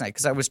hole last night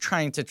because I was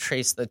trying to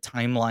trace the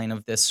timeline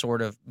of this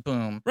sort of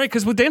boom. Right,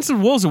 because with Dance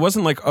with Wolves, it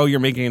wasn't like, oh, you're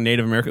making a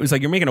Native American. It was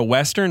like, you're making a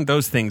Western.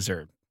 Those things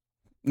are,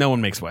 no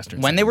one makes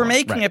Westerns. When they were anymore.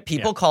 making Right, it,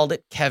 people called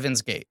it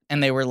Kevin's Gate.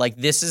 And they were like,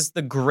 this is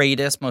the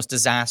greatest, most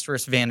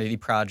disastrous vanity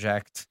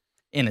project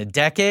in a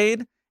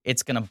decade.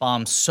 It's going to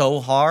bomb so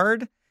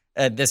hard.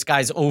 This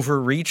guy's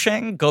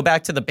overreaching. Go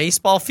back to the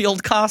baseball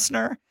field,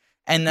 Costner.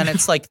 And then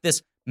it's like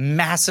this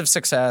massive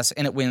success,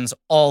 and it wins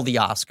all the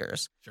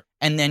Oscars. Sure.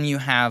 And then you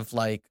have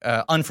like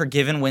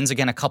Unforgiven wins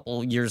again a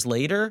couple years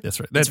later. That's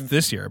right. That's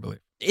this year, I believe.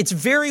 It's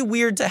very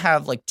weird to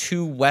have like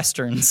two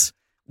Westerns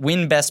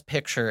win Best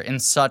Picture in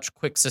such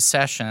quick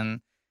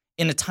succession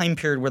in a time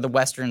period where the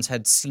Westerns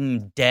had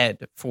seemed dead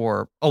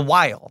for a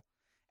while.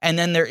 And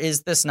then there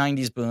is this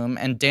 90s boom,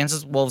 and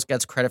Dances with Wolves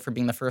gets credit for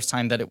being the first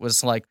time that it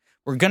was like,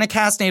 we're going to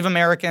cast Native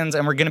Americans,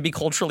 and we're going to be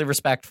culturally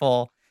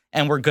respectful,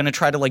 and we're going to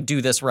try to like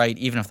do this right,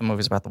 even if the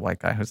movie's about the white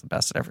guy who's the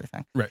best at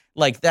everything. Right.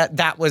 Like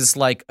that was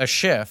like a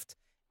shift.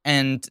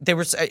 And there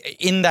was,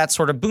 in that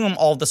sort of boom,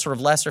 all the sort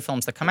of lesser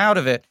films that come out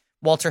of it,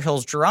 Walter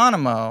Hill's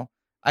Geronimo,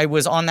 I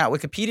was on that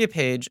Wikipedia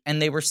page, and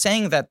they were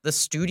saying that the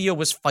studio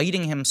was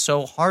fighting him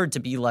so hard to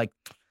be like,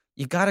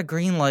 you got a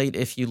green light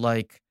if you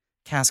like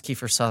cast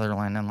Kiefer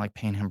Sutherland and like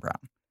paint him brown.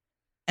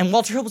 And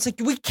Walter Hill was like,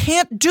 we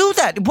can't do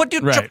that. What do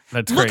Right,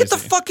 that's look crazy. at the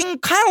fucking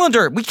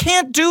calendar. We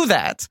can't do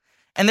that.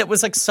 And it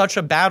was like such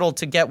a battle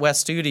to get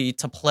Wes Studi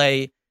to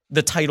play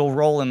the title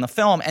role in the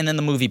film, and then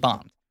the movie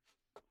bombed.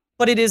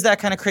 But it is that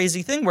kind of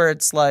crazy thing where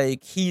it's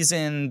like he's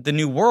in the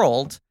New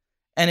World,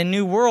 and in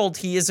New World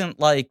he isn't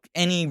like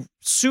any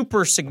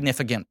super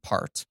significant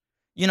part.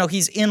 You know,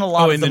 he's in a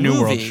lot of in the New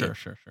movie, World,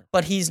 sure.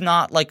 but he's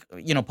not like,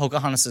 you know,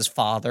 Pocahontas'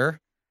 father.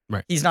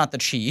 Right. He's not the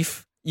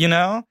chief, you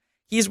know?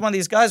 He's one of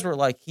these guys where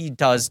like he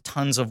does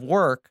tons of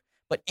work,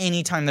 but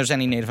anytime there's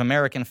any Native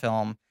American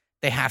film,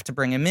 they have to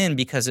bring him in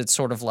because it's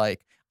sort of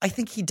like, I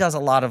think he does a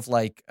lot of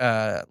like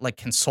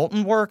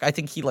consultant work. I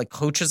think he like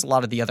coaches a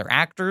lot of the other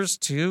actors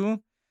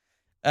too.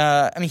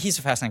 I mean, he's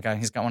a fascinating guy.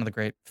 He's got one of the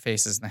great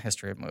faces in the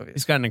history of movies.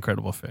 He's got an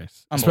incredible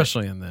face, Unbelievable.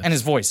 especially in this. And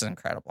his voice is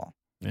incredible.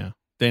 Yeah.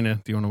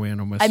 Dana, do you want to weigh in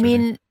on Wes I Studi?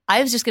 mean,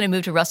 I was just going to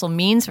move to Russell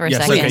Means for a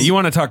Yes, second. okay. You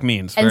want to talk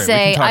means. And All right, we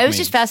say, can talk I was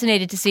just means.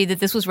 fascinated to see that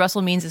this was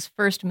Russell Means'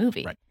 first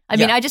movie. Right. I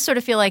mean, Yeah. I just sort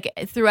of feel like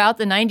throughout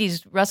the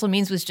 90s, Russell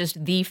Means was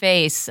just the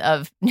face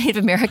of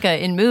Native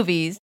America in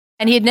movies.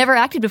 And he had never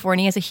acted before, and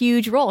he has a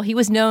huge role. He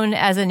was known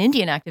as an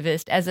Indian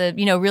activist, as a,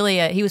 you know, really,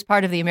 he was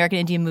part of the American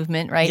Indian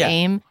movement, right? Yeah.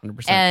 AIM.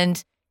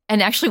 100%.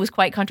 And actually was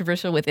quite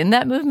controversial within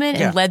that movement and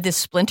Yeah. led this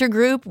splinter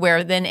group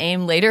where then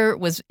AIM later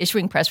was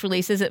issuing press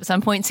releases at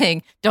some point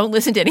saying, don't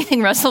listen to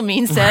anything Russell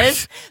Means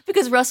says,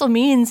 because Russell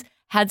Means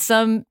had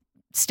some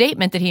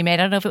statement that he made. I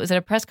don't know if it was at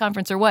a press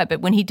conference or what,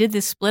 but when he did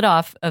this split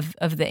off of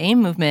the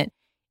AIM movement,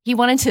 he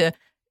wanted to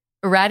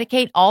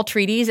eradicate all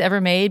treaties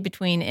ever made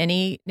between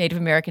any Native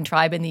American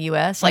tribe in the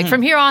U.S. Like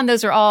from here on,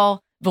 those are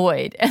all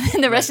void. And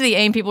then the rest of the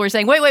AIM people were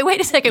saying, wait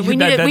a second. We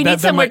need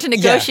somewhere to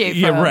negotiate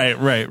from.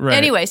 Right.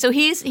 Anyway, so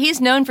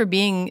he's known for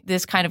being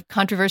this kind of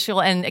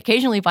controversial and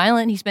occasionally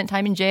violent. He spent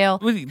time in jail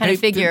kind of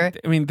figure.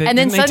 And then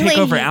didn't they suddenly take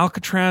over he-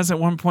 Alcatraz at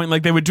one point?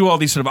 Like they would do all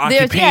these sort of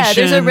There's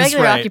occupations. a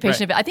regular right,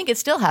 occupation right. of it. I think it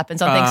still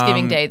happens on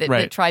Thanksgiving Day that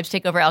right. tribes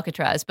take over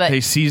Alcatraz. But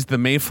They seized the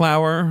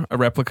Mayflower, a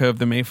replica of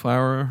the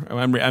Mayflower.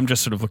 I'm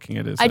just sort of looking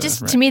at his.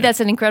 to me, that's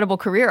an incredible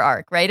career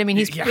arc, right? I mean,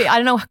 I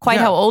don't know quite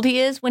how old he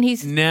is when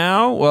he's.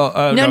 now.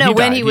 Well, No,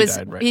 when died. he was,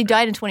 died, right, he right.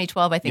 died in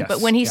 2012, I think. Yes,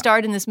 But when he yeah.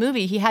 starred in this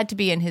movie, he had to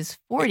be in his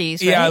 40s,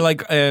 right? Yeah,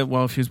 like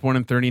if he was born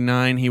in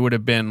 39, he would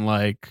have been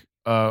like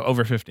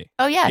over 50.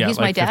 Oh yeah, yeah, he's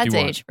like my dad's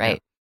 51, age,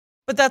 right?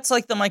 But that's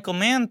like the Michael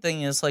Mann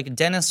thing is like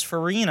Dennis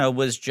Farina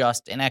was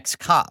just an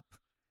ex-cop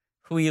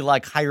who he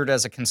like hired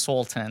as a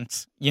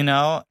consultant, you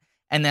know,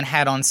 and then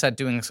had on set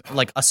doing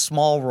like a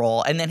small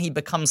role. And then he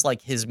becomes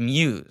like his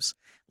muse.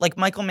 Like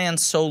Michael Mann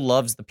so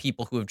loves the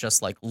people who have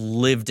just like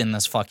lived in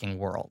this fucking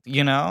world,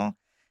 you know?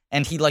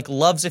 And he like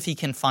loves if he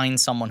can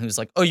find someone who's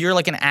like, oh, you're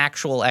like an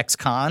actual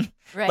ex-con.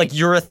 Right. Like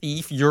you're a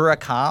thief, you're a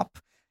cop,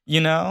 you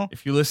know?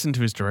 If you listen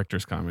to his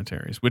director's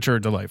commentaries, which are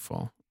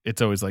delightful,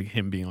 it's always like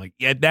him being like,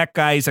 yeah, that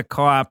guy's a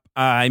cop.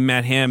 I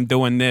met him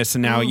doing this.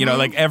 And now, you know,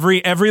 like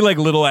every like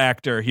little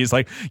actor, he's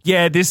like,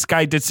 yeah, this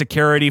guy did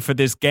security for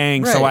this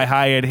gang. So Right. I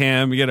hired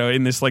him, you know,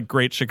 in this like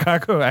great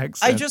Chicago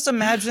accent. I just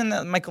imagine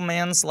that Michael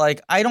Mann's like,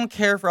 I don't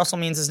care if Russell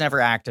Means has never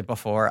acted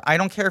before. I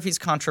don't care if he's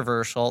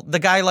controversial. The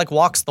guy like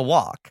walks the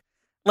walk.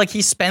 Like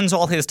he spends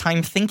all his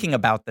time thinking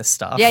about this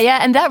stuff. Yeah,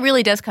 and that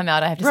really does come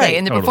out, I have to Right, say,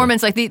 in the totally.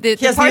 performance. Like the has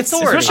the parts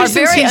authority. are Especially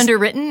very since he's-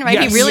 underwritten, right?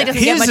 Yes, he really yeah.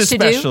 doesn't get His much to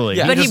do, especially.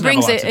 Yeah. but he doesn't have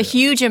brings lot to a do.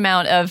 huge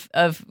amount of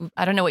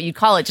I don't know what you'd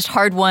call it, just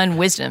hard-won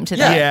wisdom to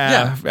that.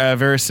 Yeah,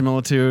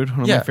 verisimilitude,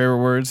 one of Yeah. my favorite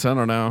words. I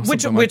don't know.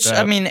 Which something like that.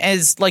 I mean,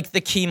 is like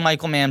the key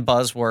Michael Mann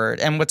buzzword.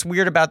 And what's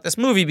weird about this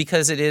movie,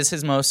 because it is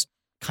his most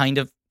kind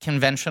of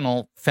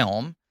conventional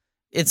film,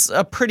 it's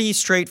a pretty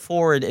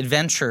straightforward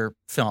adventure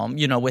film,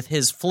 you know, with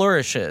his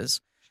flourishes.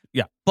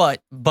 Yeah.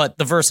 But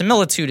the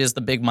verisimilitude is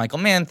the big Michael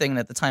Mann thing. And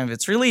at the time of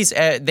its release,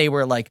 they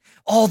were like,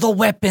 all the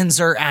weapons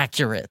are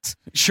accurate.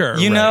 Sure.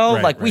 You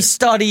know, right, we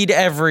studied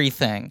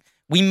everything.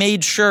 We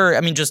made sure,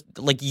 just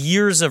like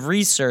years of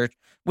research,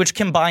 which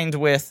combined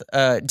with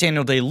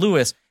Daniel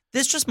Day-Lewis,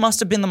 this just must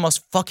have been the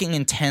most fucking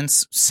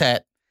intense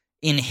set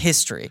in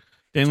history.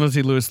 Daniel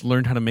Day-Lewis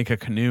learned how to make a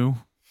canoe.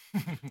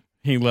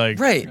 He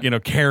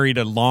carried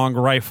a long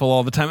rifle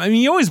all the time. I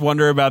mean, you always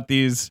wonder about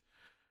these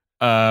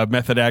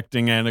method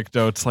acting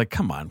anecdotes. Like,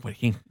 come on,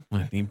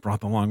 he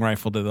brought the long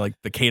rifle to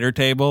the cater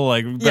table.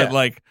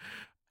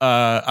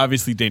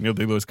 Obviously Daniel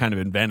Day-Lewis kind of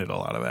invented a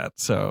lot of that.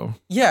 So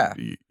yeah,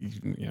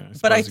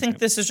 but I think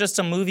this this is just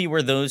a movie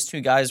where those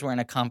two guys were in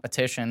a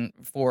competition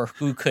for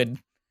who could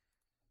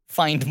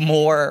find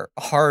more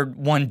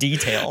hard-won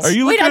details. Are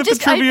you looking at the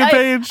trivia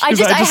page? I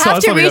have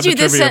to read you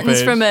this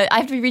sentence from a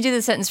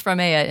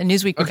a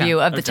Newsweek review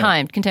of the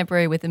time,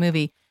 contemporary with the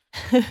movie.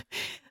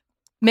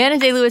 Mann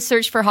and Day-Lewis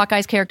searched for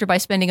Hawkeye's character by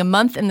spending a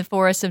month in the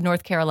forests of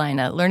North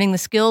Carolina, learning the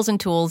skills and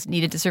tools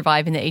needed to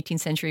survive in the 18th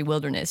century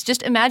wilderness.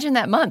 Just imagine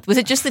that month. Was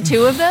it just the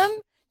two of them?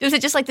 Was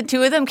it just like the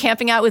two of them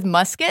camping out with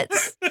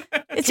muskets?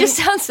 It just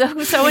sounds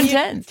so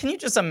intense. Can you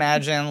just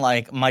imagine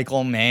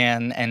Michael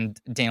Mann and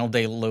Daniel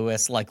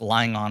Day-Lewis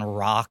lying on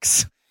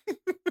rocks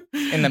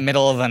in the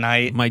middle of the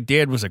night? My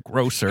dad was a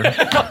grocer.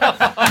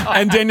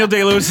 And Daniel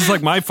Day-Lewis is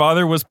like, my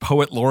father was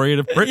poet laureate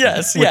of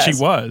Britain, which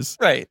he was.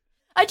 Right.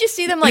 I just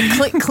see them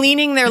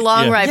cleaning their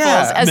long rifles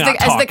as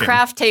the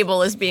craft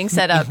table is being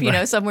set up,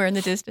 somewhere in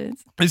the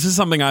distance. This is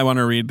something I want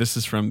to read. This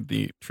is from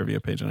the trivia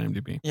page on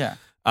IMDb. Yeah.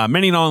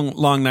 Many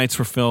long nights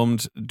were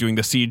filmed doing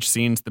the siege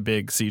scenes, the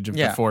big siege of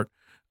the fort.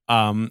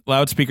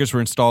 Loudspeakers were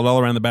installed all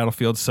around the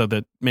battlefield so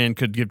that Mann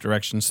could give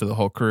directions to the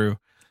whole crew.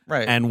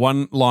 Right. And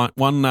one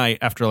night,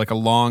 after a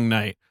long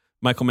night,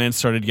 Michael Mann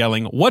started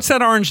yelling, "What's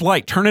that orange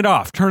light? Turn it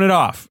off! Turn it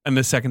off!" And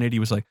the second AD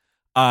was like,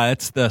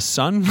 "It's the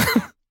sun.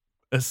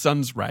 The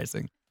sun's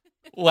rising."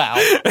 Wow.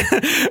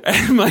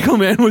 And Michael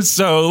Mann was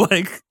so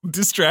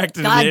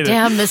distracted. God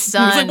damn the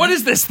sun. He was like, what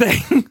is this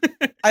thing?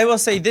 I will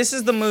say this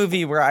is the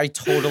movie where I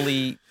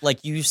totally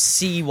you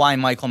see why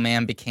Michael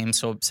Mann became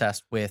so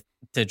obsessed with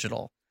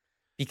digital.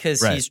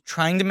 Because he's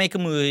trying to make a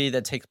movie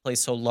that takes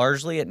place so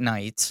largely at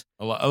night.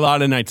 A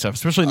lot of night stuff,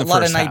 especially in the first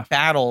half. A lot of night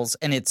battles,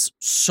 and it's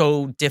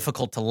so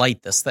difficult to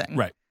light this thing.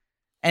 Right.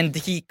 And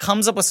he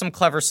comes up with some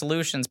clever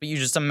solutions, but you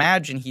just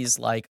imagine he's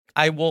like,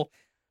 I will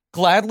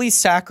gladly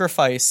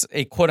sacrifice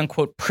a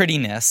quote-unquote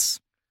prettiness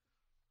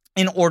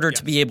in order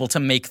to be able to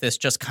make this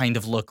just kind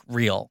of look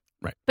real.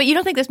 Right. But you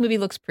don't think this movie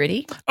looks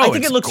pretty? I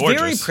think it looks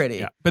gorgeous. very pretty.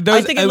 Yeah. But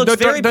I think it looks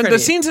very pretty. The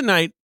scenes at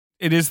night,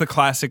 it is the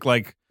classic,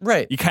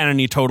 right. You kind of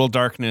need total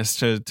darkness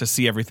to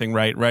see everything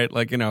right? Right.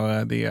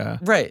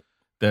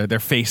 Their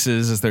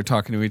faces as they're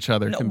talking to each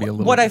other can be a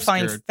little What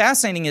obscured. I find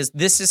fascinating is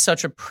this is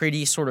such a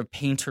pretty sort of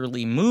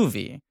painterly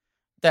movie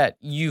that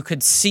you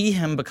could see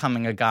him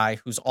becoming a guy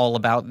who's all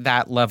about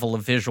that level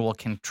of visual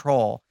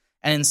control.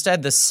 And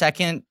instead, the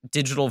second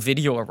digital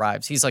video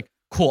arrives, he's like,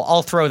 cool,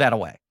 I'll throw that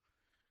away.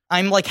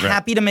 I'm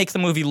happy to make the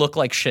movie look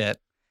like shit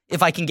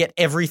if I can get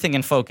everything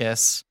in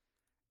focus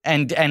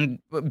and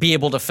be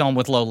able to film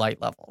with low light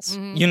levels,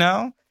 you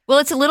know? Well,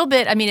 it's a little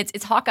bit,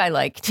 it's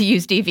Hawkeye-like, to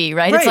use DV,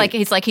 right?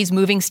 It's like he's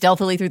moving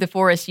stealthily through the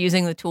forest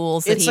using the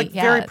tools that it's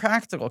very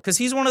practical, because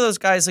he's one of those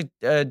guys,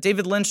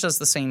 David Lynch does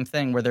the same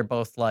thing where they're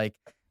both like,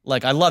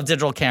 I love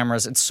digital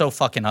cameras, it's so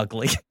fucking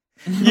ugly.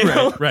 You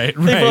know? Right.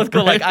 They both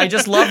go I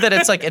just love that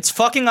it's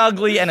fucking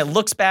ugly and it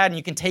looks bad and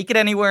you can take it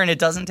anywhere and it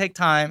doesn't take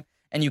time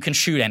and you can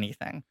shoot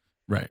anything.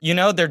 Right. You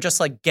know, they're just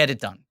get it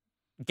done.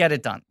 Get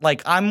it done.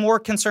 I'm more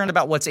concerned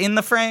about what's in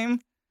the frame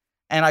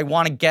and I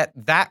want to get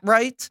that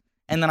right.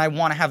 And then I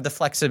want to have the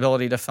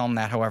flexibility to film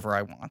that however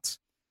I want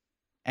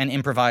and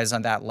improvise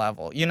on that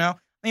level. You know,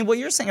 what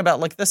you're saying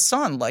about the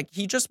sun,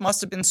 he just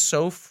must have been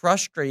so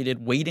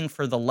frustrated waiting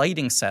for the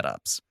lighting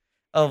setups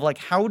of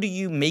how do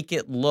you make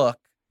it look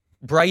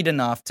bright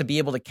enough to be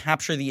able to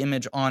capture the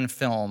image on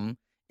film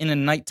in a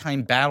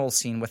nighttime battle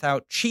scene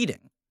without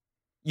cheating,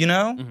 you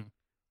know? Mm-hmm.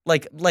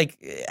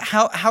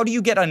 How do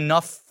you get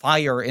enough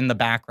fire in the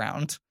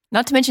background?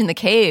 Not to mention the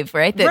cave,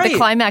 right? The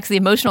climax, the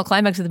emotional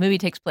climax of the movie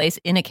takes place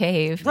in a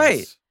cave.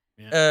 Right.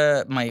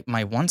 Yeah.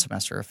 My one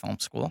semester of film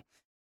school,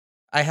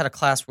 I had a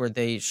class where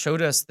they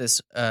showed us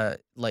this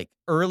early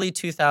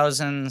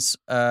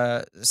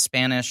 2000s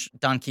Spanish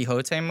Don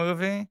Quixote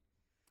movie.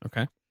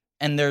 Okay.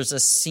 And there's a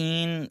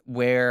scene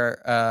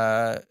where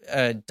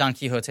Don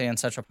Quixote and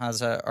Sancho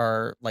Panza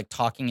are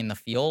talking in the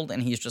field,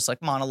 and he's just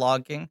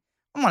monologuing.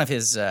 One of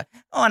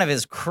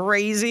his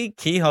crazy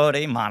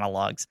Quixote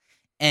monologues.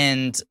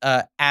 And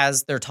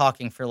as they're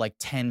talking for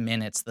 10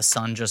 minutes, the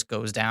sun just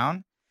goes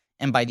down.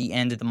 And by the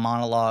end of the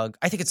monologue,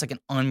 I think it's an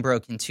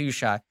unbroken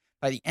 2-shot.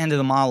 By the end of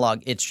the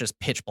monologue, it's just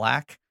pitch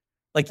black.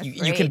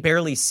 You can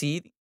barely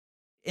see.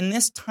 In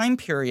this time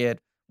period,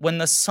 when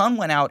the sun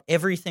went out,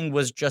 everything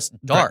was just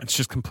dark. Right, it's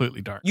just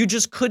completely dark. You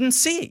just couldn't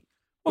see.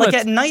 Well, like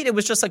that's- at night, it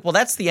was just like, well,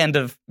 that's the end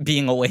of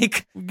being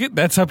awake.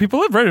 That's how people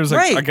live, right? It was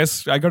like, Right. I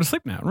guess I go to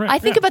sleep now, right? I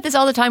think about this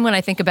all the time when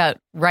I think about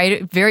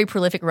very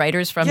prolific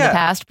writers from the Yeah.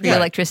 past, Yeah.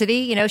 pre-electricity,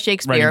 you know,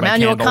 Shakespeare, Writing by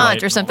Immanuel candlelight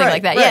Kant, or and something all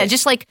like that. that. Yeah, Right.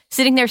 just like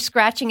sitting there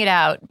scratching it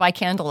out by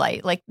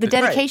candlelight, like the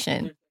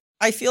dedication.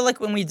 I feel like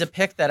when we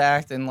depict that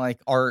act in like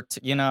art,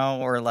 you know,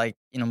 or like,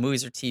 you know,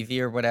 movies or TV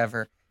or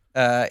whatever,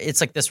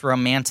 it's like this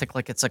romantic,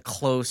 like it's a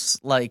close,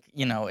 like,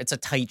 you know, it's a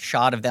tight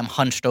shot of them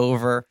hunched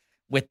over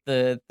with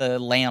the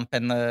lamp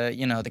and the,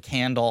 you know, the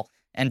candle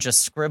and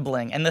just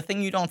scribbling. And the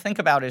thing you don't think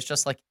about is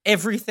just like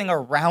everything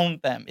around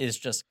them is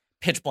just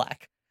pitch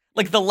black.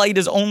 Like the light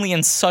is only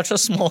in such a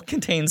small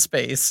contained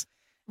space.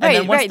 And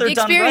then once Right. they're The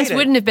done experience writing-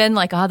 wouldn't have been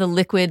like, the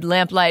liquid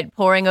lamplight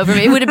pouring over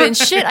me. It would have been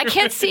shit. I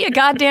can't see a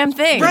goddamn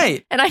thing.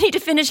 Right. And I need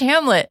to finish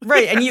Hamlet.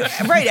 Right,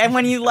 and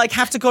when you like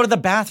have to go to the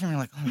bathroom, you're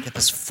like, let me get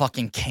this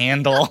fucking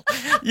candle,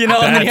 you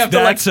know, and then you have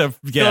to like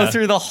go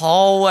through the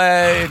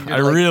hallway. And I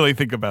you're, like, really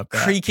think about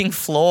that. creaking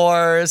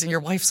floors, and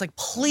your wife's like,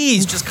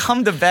 please just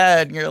come to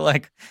bed. And you're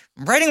like,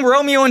 I'm writing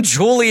Romeo and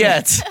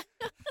Juliet.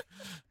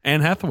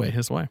 Anne Hathaway,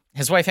 his wife.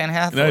 His wife Anne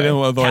Hathaway,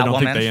 Although I don't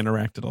think Catwoman. they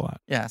interacted a lot.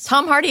 Yes,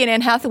 Tom Hardy and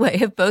Anne Hathaway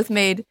have both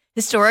made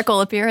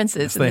historical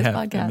appearances in They this have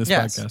podcast. in this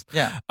yes, podcast.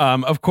 yeah.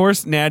 Of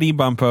course, Natty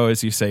Bumppo,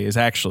 as you say, is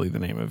actually the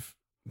name of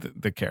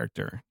the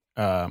character.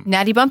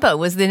 Natty Bumppo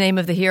was the name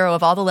of the hero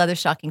of all the Leather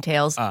Stocking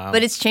Tales,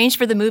 but it's changed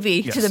for the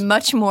movie yes. to the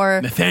much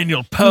more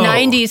Nathaniel Poe.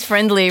 90s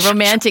friendly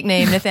romantic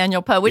name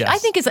Nathaniel Poe, which Yes. I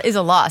think is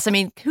a loss. I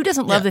mean, who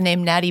doesn't love Yeah. the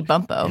name Natty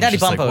Bumppo? Natty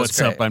Just like, Bumppo is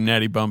what's up? great. I'm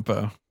Natty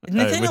Bumppo.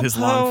 Nathaniel with his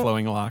Poe- long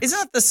flowing locks. Isn't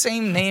that the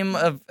same name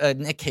of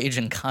Nick Cage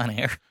and Con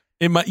Air?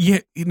 It might, yeah,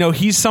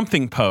 he's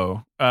something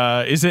Poe.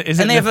 Is it?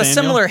 And they have a Nathaniel?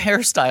 similar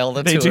hairstyle.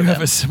 The They two do of have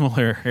them. a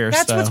similar hairstyle.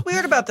 That's what's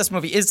weird about this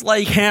movie. Is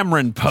like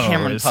Cameron Poe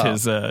Cameron is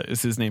Poe.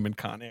 his name in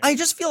Con Air. I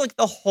just feel like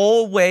the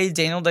whole way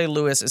Daniel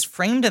Day-Lewis is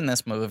framed in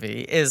this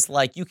movie is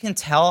like you can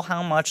tell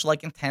how much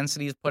like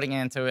intensity he's putting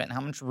into it and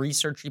how much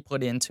research he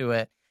put into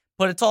it.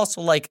 But it's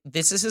also like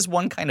this is his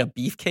one kind of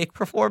beefcake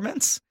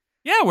performance.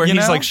 Yeah, where You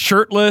he's know? like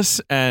shirtless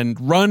and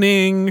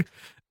running.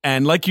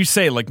 And like you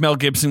say, like Mel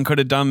Gibson could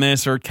have done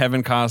this, or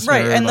Kevin Costner.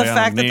 Right, and the like,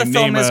 fact that the name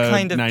film is a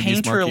kind of 90s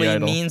marquee painterly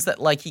idol. means that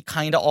like he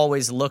kind of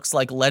always looks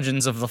like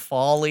Legends of the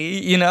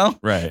Folly, you know?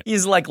 Right.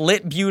 He's like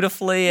lit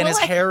beautifully and Well, his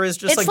like, hair is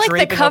just it's like the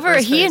draping cover. over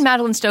his He face. and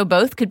Madeline Stowe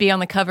both could be on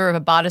the cover of a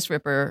Bodice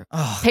Ripper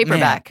Oh,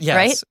 paperback, man. Yes,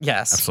 right?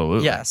 Yes.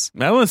 Absolutely. Yes.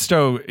 Madeline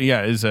Stowe,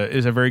 is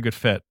a very good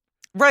fit.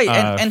 Right,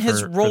 and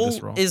his for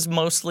this role. is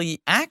mostly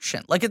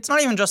action. Like it's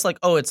not even just like,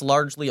 oh, it's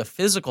largely a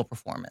physical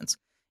performance.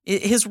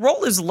 His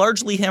role is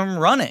largely him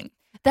running.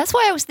 That's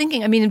why I was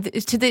thinking. I mean,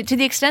 to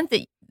the extent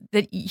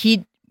that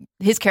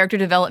his character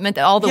development,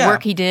 all the Yeah.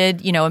 work he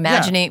did, you know,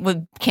 imagining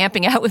with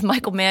camping out with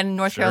Michael Mann in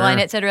North Sure.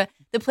 Carolina, etc.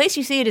 The place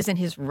you see it is in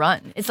his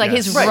run. It's like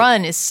Yes. his Right.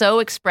 run is so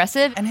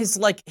expressive. And his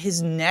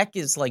neck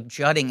is like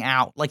jutting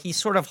out. Like he's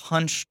sort of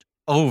hunched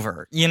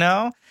over, you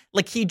know?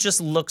 Like he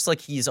just looks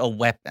like he's a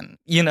weapon,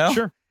 you know?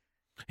 Sure.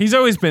 He's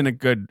always been a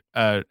good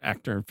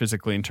actor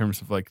physically in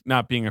terms of like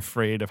not being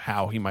afraid of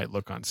how he might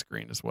look on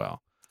screen as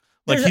well.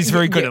 Like There's a- he's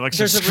very good yeah, at like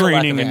there's just a real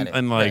lack of screening editing,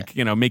 and like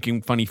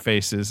making funny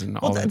faces and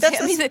all Well, that.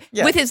 that's I mean,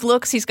 yeah. with his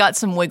looks, he's got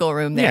some wiggle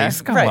room there. Yeah,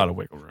 he's got Right. a lot of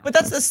wiggle room. But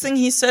that's this thing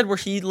he said where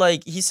he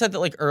said that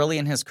like early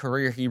in his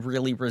career he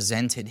really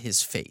resented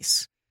his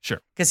face.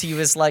 Sure. Because he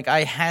was like,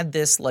 I had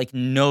this like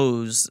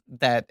nose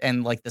that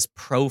and like this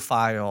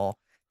profile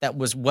that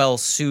was well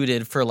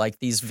suited for like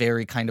these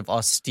very kind of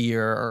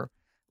austere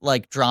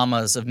like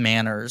dramas of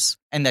manners,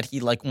 and that he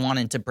like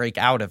wanted to break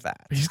out of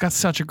that. But he's got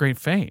such a great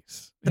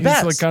face. The He's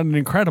best. like got an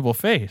incredible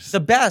face. The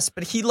best,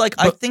 but he like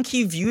I But- think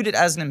he viewed it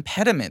as an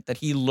impediment that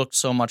he looked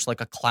so much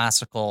like a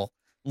classical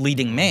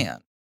leading man.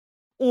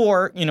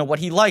 Or, you know, what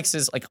he likes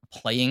is like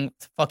playing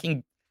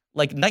fucking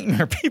like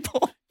nightmare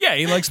people. Yeah,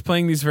 he likes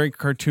playing these very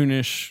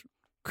cartoonish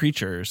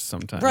creatures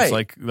sometimes. Right.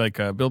 Like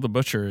Bill the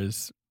Butcher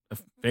is a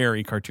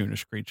very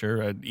cartoonish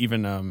creature.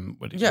 Even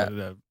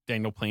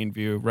Daniel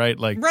Plainview, right?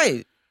 Like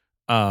Right.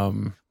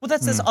 um Well,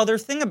 that's this other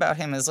thing about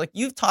him is like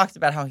you've talked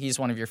about how he's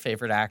one of your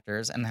favorite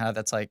actors and how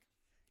that's like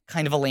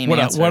kind of a lame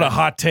answer. what a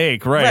hot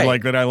take, right? Right.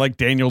 Like that I like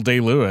Daniel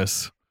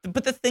Day-Lewis.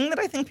 But the thing that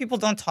I think people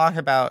don't talk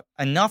about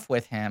enough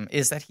with him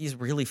is that he's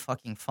really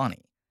fucking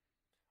funny.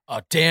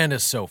 Dan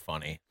is so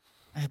funny.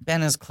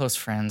 Ben is close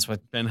friends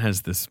with. Ben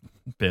has this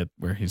bit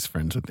where he's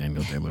friends with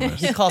Daniel Day-Lewis.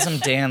 He calls him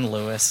Dan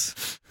Lewis.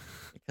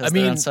 I because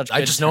they're mean, on such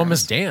I good just know him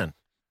as terms. Dan.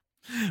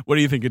 What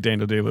do you think of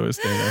Daniel Day-Lewis,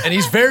 Dana? And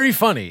he's very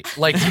funny.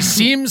 Like he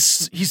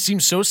seems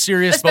so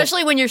serious.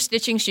 Especially when you're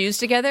stitching shoes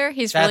together,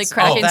 he's really That's-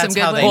 cracking that's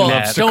some how good they ones. met. Well,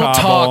 Loves to don't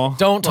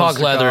cobble. talk Loves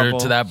to leather cobble.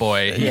 to that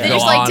boy. He Yeah. They go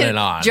just like on to and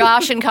on.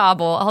 Josh and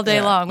Cobble all day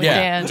Yeah. long with Yeah.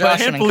 Dan. But I Josh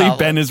can't and believe Cobble.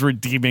 Ben is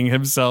redeeming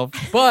himself.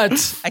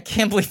 But I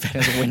can't believe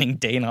Ben is winning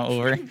Dana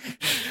over.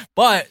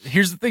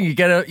 here's the thing: you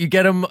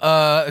get him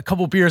a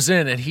couple beers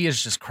in, and he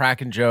is just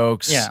cracking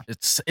jokes. Yeah.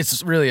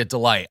 it's really a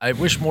delight. I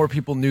wish more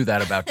people knew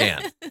that about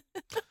Dan.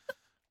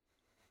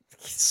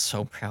 He's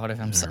so proud of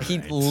himself. He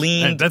Right.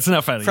 leaned That's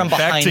enough out of from you. Back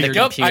behind to the your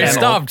Yep, computer. I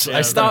stopped. I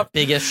Yeah, stopped.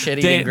 Biggest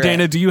shit-eating grin.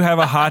 Dana, do you have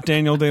a hot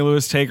Daniel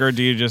Day-Lewis take, or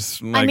do you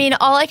just? I mean,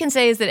 all I can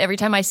say is that every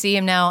time I see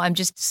him now, I'm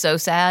just so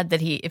sad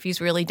that if he's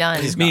really done.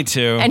 me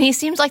too. And he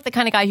seems like the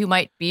kind of guy who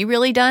might be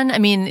really done. I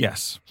mean,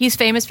 yes, he's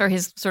famous for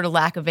his sort of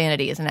lack of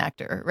vanity as an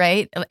actor,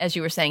 right? As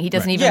you were saying, he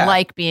doesn't Right. even Yeah.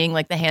 like being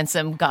like the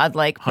handsome,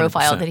 godlike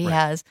profile 100%, that he right.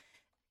 has.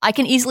 I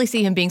can easily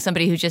see him being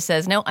somebody who just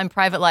says, "No, I'm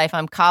private life.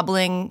 I'm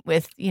cobbling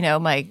with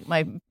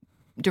my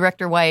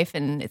director wife,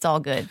 and it's all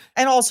good."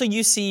 And also,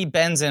 you see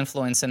Ben's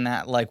influence in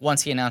that. Like,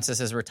 once he announces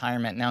his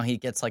retirement, now he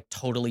gets like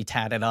totally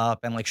tatted up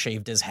and like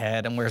shaved his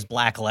head and wears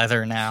black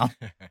leather now.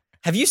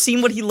 Have you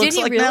seen what he looks Did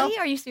he like really?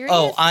 now? Are you serious?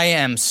 Oh, I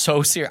am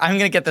so serious. I'm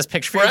gonna get this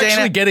picture for We're you, Dana.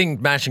 actually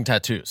getting matching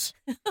tattoos.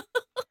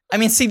 I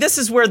mean, see, this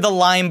is where the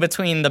line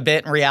between the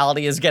bit and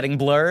reality is getting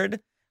blurred.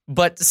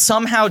 But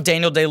somehow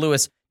Daniel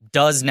Day-Lewis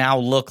does now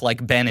look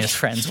like Ben is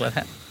friends with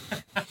him.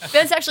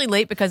 Ben's actually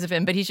late because of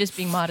him, but he's just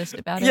being modest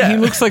about it. Yeah. he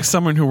looks like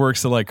someone who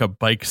works at like a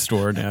bike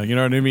store now. You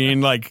know what I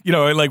mean? Like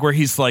like where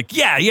he's like,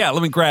 yeah,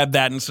 let me grab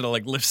that, and sort of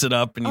like lifts it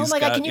up. And Oh he's my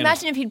God, got, can you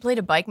imagine if he'd played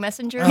a bike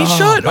messenger? He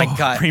should. my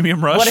God.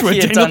 Premium Rush What if with he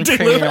had Daniel done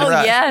Day-Lewis. Premium Oh,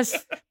 Rush?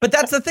 yes. But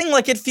that's the thing.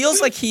 Like, it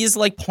feels like he's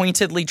like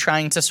pointedly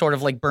trying to sort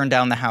of like burn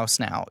down the house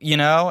now,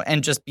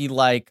 and just be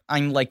like,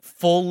 I'm like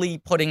fully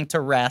putting to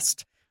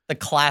rest the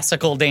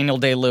classical Daniel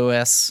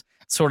Day-Lewis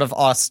sort of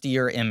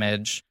austere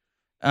image.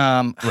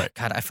 Right.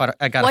 God,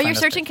 I got. While you're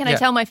searching, can I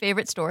tell my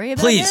favorite story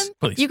about Please, him?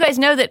 please. You guys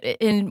know that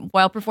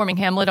while performing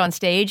Hamlet on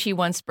stage, he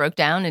once broke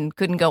down and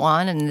couldn't go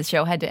on, and the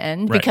show had to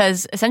end Right.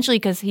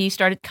 because he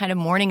started kind of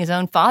mourning his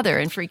own father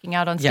and freaking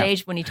out on Yeah.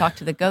 stage when he talked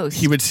to the ghost.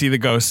 He would see the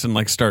ghost and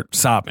like start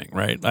sobbing.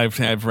 Right.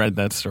 I've read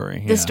that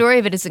story. The story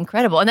of it is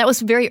incredible, and that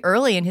was very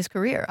early in his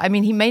career. I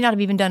mean, he may not have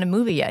even done a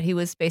movie yet. He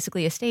was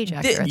basically a stage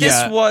actor. This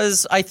Yeah.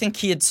 was, I think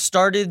he had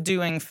started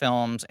doing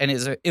films, and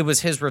it was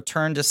his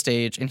return to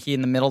stage, and he,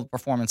 in the middle of the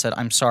performance, said,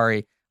 "I'm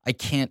sorry, I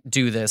can't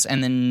do this,"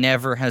 and then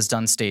never has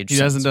done stage. He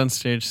hasn't done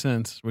stage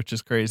since, which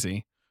is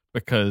crazy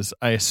because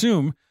I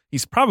assume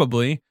he's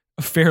probably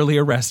a fairly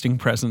arresting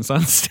presence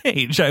on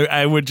stage.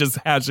 I would just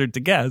hazard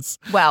to guess.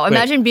 Wow! But-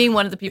 Imagine being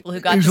one of the people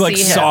who got Who to like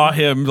see him. saw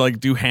him like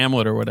do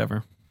Hamlet or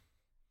whatever.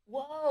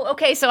 Whoa!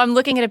 Okay, so I'm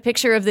looking at a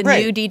picture of the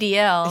Right. new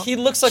DDL. He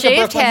looks like Shaved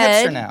a Brooklyn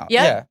head. hipster now.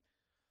 Yep. Yeah,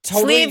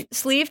 totally.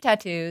 Sleeve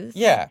tattoos.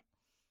 Yeah,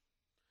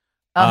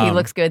 Oh, he Um,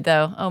 looks good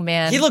though. Oh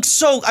man. he looks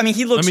so. I mean,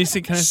 he looks Let me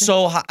see. Can I see?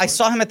 so hot. I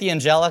saw him at the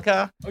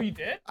Angelica. Oh, you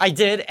did? I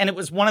did, and it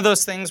was one of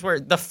those things where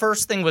the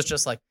first thing was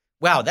just like,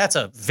 "Wow, that's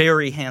a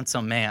very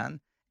handsome man,"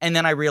 and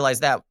then I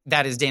realized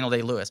that is Daniel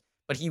Day-Lewis,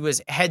 but he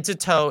was head to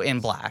toe in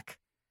black.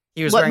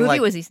 He was what wearing movie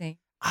like, was he seeing?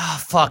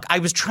 fuck. I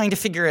was trying to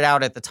figure it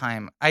out at the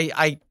time.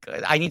 I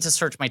need to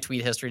search my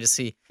tweet history to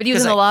see. But he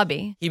was in 'cause the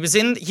lobby. He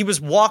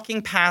was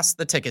walking past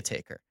the ticket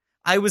taker.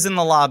 I was in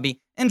the lobby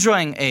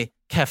enjoying a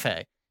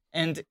cafe,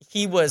 and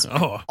he was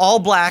Oh, all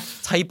black,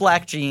 tight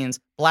black jeans,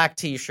 black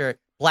t-shirt,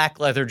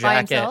 black leather By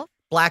jacket, himself?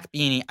 black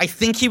beanie. I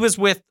think he was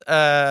with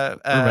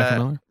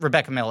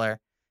Rebecca Miller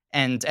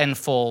and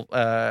full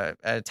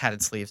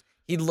tatted sleeves.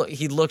 He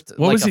looked.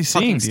 what like was a he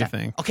seeing? fucking Do you star.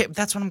 think? Okay,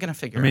 that's what I'm gonna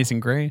figure. out.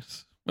 Amazing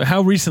Grace. But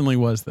how recently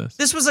was this?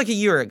 This was like a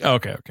year ago.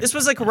 Okay. This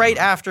was like right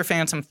after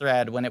Phantom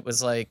Thread when it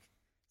was like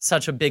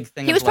such a big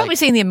thing. He was of, probably like,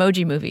 seeing the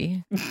Emoji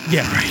Movie,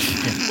 Yeah.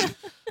 Right.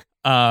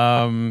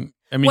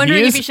 I mean, wondering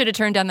he if is, he should have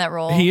turned down that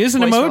role. he is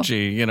an voice role.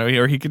 emoji,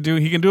 or he can do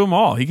them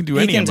all. He can do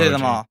he any can emoji. do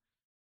them all.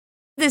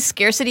 This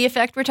scarcity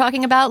effect we're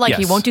talking about, like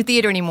he Yes. won't do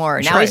theater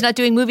anymore. Now Right. he's not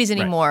doing movies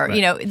anymore. right.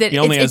 You know that He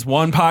only it's- has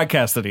one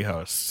podcast that he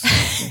hosts.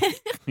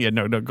 Yeah,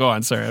 no, go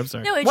on. Sorry, I'm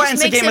sorry. No, it Well, just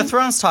it's the makes Game him. of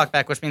Thrones talk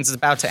back, which means it's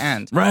about to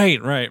end. Right.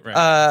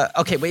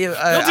 Okay, wait.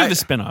 Don't do the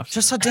spinoffs.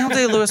 Just saw Daniel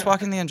Day-Lewis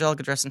walking the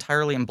Angelica dressed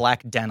entirely in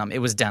black denim. It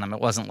was denim.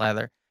 It wasn't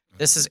leather.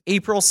 This is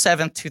April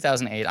 7th,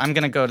 2008. I'm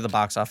going to go to the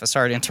box office.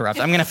 Sorry to interrupt.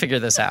 I'm going to figure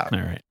this out. All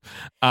right.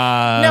 No,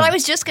 I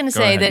was just going to go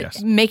say ahead, that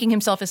yes. making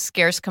himself a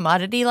scarce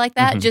commodity like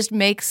that Mhm. just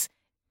makes,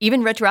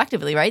 even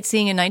retroactively, right?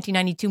 Seeing a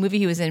 1992 movie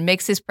he was in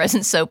makes his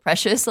presence so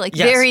precious. Like,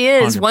 Yes, there he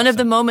is, one of 100%.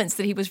 the moments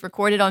that he was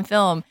recorded on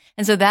film.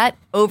 And so that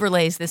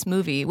overlays this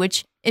movie,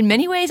 which in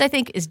many ways I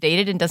think is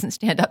dated and doesn't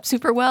stand up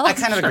super well. I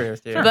kind of agree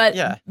with you. But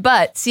yeah.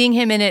 but seeing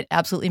him in it,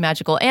 absolutely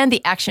magical. And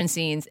the action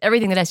scenes,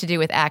 everything that has to do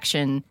with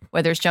action,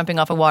 whether it's jumping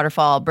off a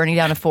waterfall, burning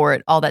down a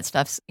fort, all that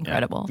stuff's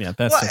incredible. Yeah,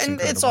 that's Well, just and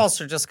incredible. it's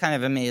also just kind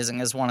of amazing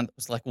as one of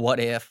those, like, what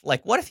if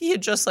he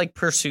had just like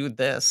pursued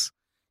this?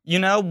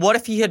 What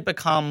if he had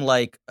become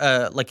like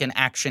an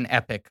action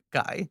epic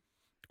guy?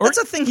 That's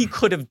a thing he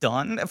could have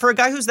done. For a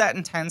guy who's that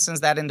intense and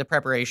is that into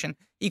preparation,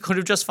 he could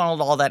have just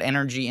funneled all that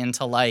energy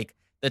into like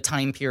the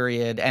time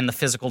period and the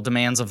physical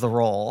demands of the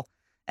role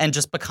and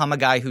just become a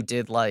guy who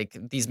did like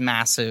these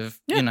massive,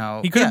 He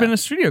could have been a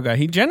studio guy.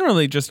 He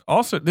generally just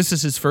also, this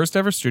is his first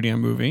ever studio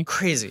movie.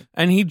 crazy.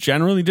 And he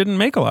generally didn't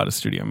make a lot of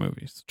studio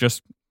movies,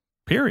 just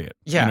period.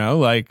 Yeah.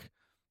 Like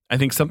I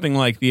think something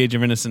like The Age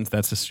of Innocence,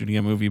 that's a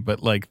studio movie,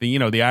 but like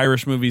the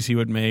Irish movies he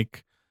would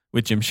make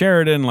with Jim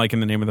Sheridan, like In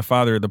the Name of the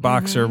Father, The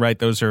Boxer, right?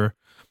 Those are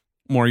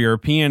more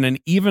European. And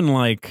even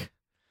like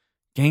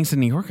Gangs of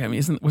New York, I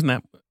mean,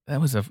 wasn't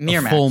That was a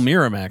Miramax. full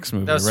Miramax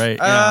movie, That was- right?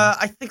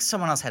 I think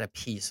someone else had a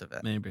piece of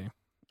it. Maybe.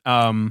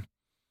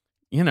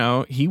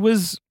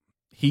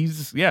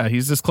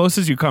 He's as close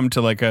as you come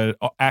to like a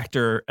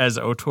actor as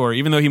auteur,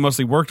 even though he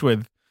mostly worked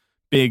with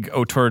big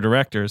auteur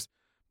directors,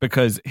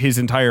 because his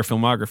entire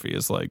filmography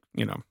is like,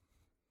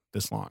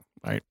 this long,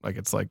 right? Like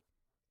it's like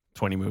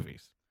 20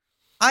 movies.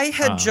 I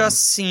had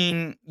just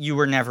seen You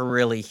Were Never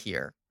Really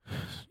Here.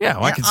 Yeah,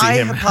 well, I And can see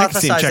him. I can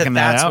see him hypothesized checking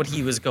that that's out. what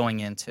he was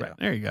going into. Right,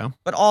 there you go.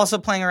 But also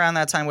playing around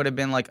that time would have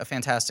been like A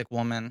Fantastic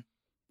Woman,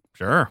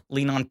 Sure.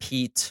 Lean on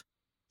Pete.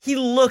 He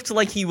looked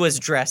like he was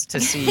dressed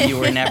to see You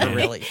Were Never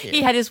Really Here.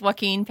 He had his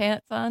Joaquin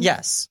pants on.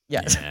 Yes.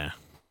 Yeah.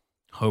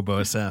 Hobo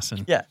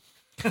assassin. Yeah.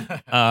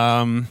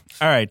 All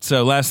right.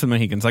 So Last of the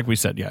Mohicans, like we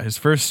said, his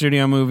first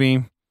studio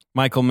movie,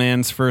 Michael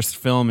Mann's first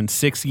film in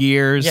 6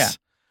 years.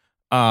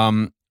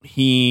 Yeah.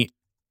 He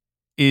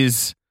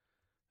is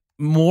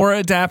more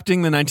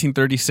adapting the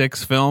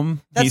 1936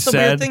 film. That's he the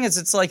said. weird thing is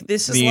it's like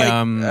this is The,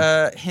 him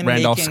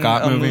Randolph making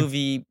Scott a movie.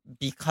 movie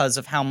because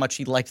of how much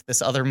he liked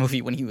this other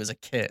movie when he was a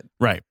kid.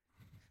 Right.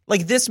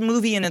 Like this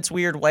movie in its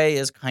weird way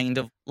is kind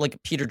of like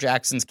Peter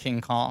Jackson's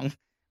King Kong,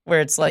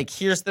 where it's like,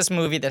 here's this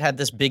movie that had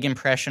this big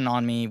impression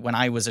on me when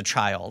I was a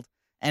child,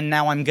 and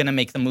now I'm going to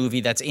make the movie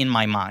that's in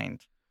my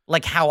mind,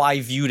 like how I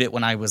viewed it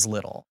when I was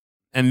little.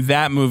 And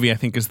that movie, I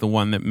think, is the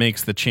one that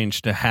makes the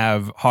change to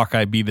have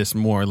Hawkeye be this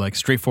more like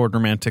straightforward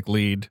romantic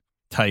lead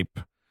type.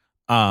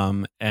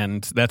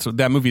 And that's what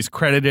that movie's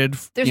credited.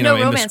 There's in no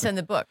the romance in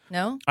the book,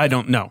 no? I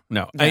don't know.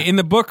 No. Yeah. In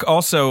the book,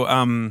 also,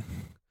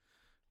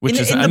 which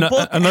is in the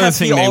book, another has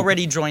thing. he they-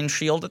 already joined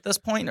S.H.I.E.L.D. at this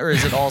point, or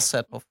is it all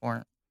set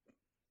before?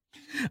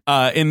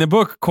 in the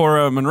book,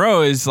 Cora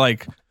Monroe is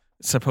like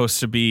supposed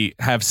to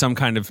have some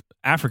kind of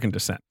African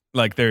descent.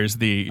 Like there's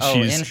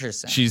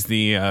Interesting. she's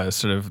the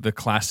sort of the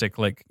classic,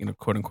 like,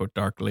 quote unquote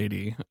dark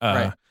lady.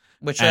 Right.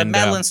 Which and,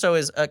 Madeline Stowe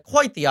is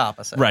quite the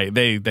opposite. Right.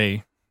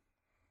 They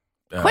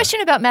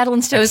Question about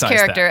Madeline Stowe's excise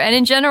character and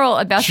in general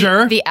about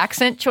Sure. the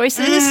accent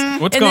choices.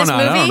 What's in going this on?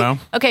 movie. I don't know.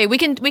 Okay, we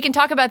can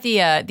talk about the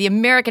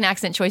American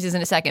accent choices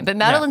in a second. But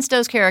Madeline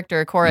Stowe's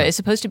character, Cora, is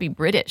supposed to be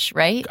British,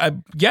 right?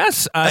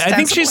 Yes, I think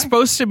Ostensibly. she's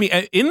supposed to be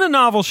in the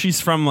novel. She's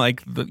from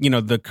like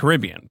the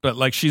Caribbean, but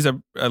like she's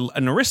an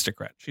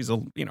aristocrat. She's a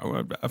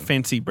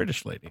fancy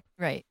British lady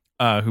Right.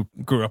 who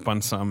grew up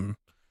on some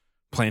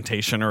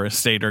plantation or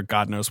estate or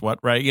God knows what.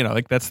 Right?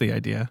 Like that's the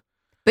idea.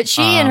 But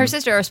she and her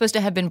sister are supposed to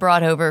have been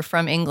brought over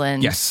from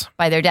England Yes.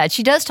 by their dad.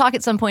 She does talk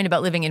at some point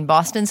about living in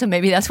Boston, so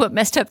maybe that's what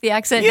messed up the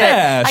accent.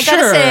 Yeah, but I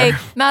gotta sure. say,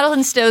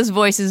 Madeline Stowe's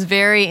voice is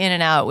very in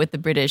and out with the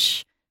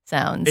British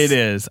sounds. It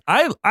is.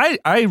 I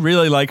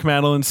really like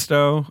Madeline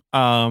Stowe.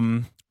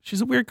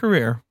 She's a weird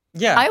career.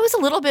 Yeah. I was a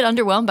little bit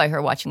underwhelmed by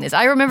her watching this.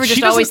 I remember She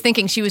just always doesn't-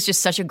 thinking she was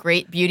just such a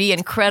great beauty,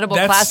 incredible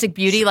That's- classic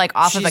beauty, like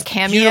off of a She's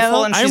cameo.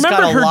 beautiful and I she's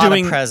remember got a her lot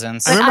doing- of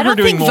presence. I remember I don't her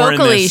doing think more in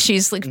vocally this.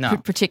 she's like No.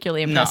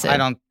 particularly No, impressive. I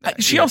don't.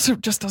 She also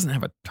just doesn't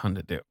have a ton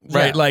to do,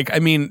 right? Yeah. Like, I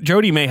mean,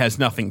 Jodie May has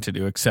nothing to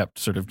do except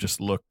sort of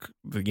just look,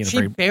 She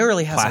very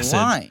barely has placid, a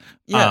line.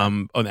 Yeah.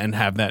 and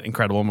have that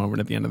incredible moment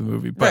at the end of the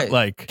movie. But Right.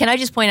 like, Can I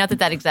just point out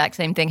that exact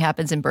same thing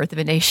happens in Birth of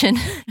a Nation?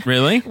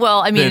 really?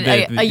 Well, I mean,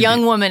 The- a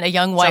young woman, a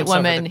young white Jumps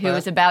over the woman who cliff.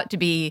 is about to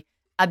be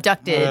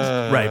abducted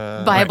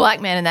Right. by a right. black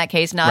man in that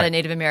case, not a Right.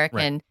 Native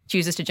American,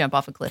 chooses to jump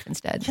off a cliff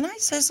instead. Can I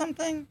say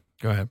something?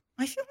 Go ahead.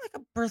 I feel like A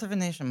Birth of a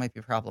Nation might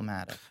be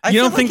problematic. You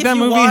don't think that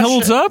movie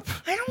holds up?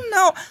 I don't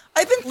know.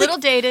 I've been Little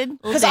dated.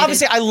 because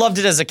obviously I loved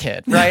it as a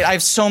kid, right? I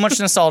have so much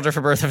nostalgia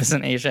for Birth of a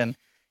Nation.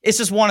 It's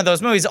just one of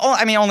those movies. Oh,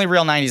 I mean, only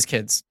real '90s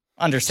kids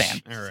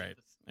understand. All right.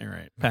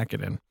 Pack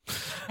it in.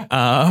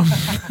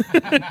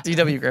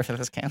 D.W. Griffith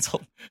is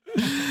canceled,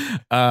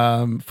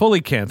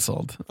 Fully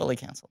canceled. fully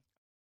canceled.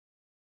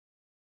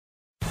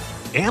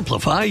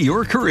 Amplify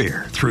your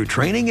career through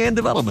training and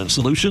development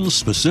solutions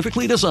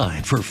specifically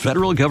designed for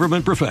federal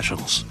government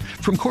professionals.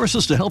 From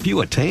courses to help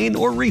you attain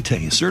or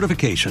retain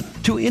certification,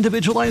 to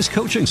individualized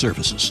coaching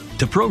services,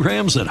 to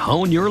programs that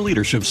hone your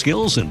leadership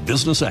skills and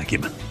business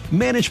acumen,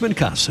 Management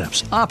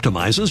Concepts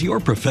optimizes your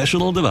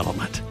professional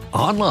development.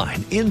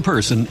 Online, in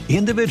person,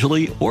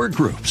 individually, or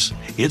groups,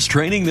 it's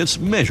training that's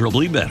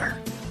measurably better.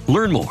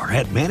 Learn more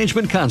at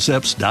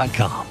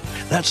managementconcepts.com.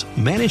 That's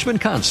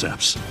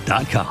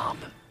managementconcepts.com.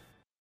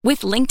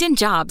 With LinkedIn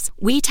Jobs,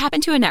 we tap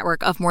into a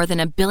network of more than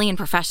 1 billion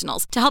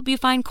professionals to help you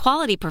find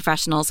quality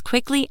professionals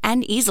quickly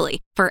and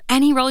easily for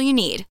any role you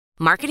need.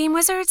 Marketing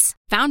wizards?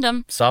 Found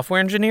them. Software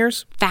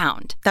engineers?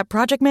 Found. That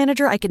project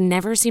manager I could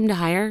never seem to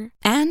hire?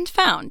 And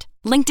found.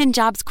 LinkedIn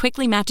Jobs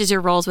quickly matches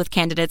your roles with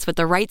candidates with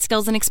the right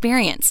skills and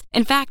experience.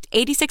 In fact,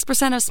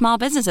 86% of small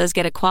businesses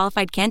get a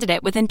qualified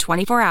candidate within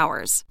 24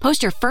 hours.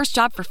 Post your first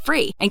job for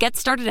free and get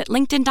started at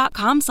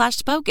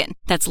linkedin.com/spoken.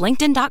 That's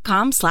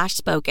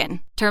linkedin.com/spoken.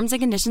 Terms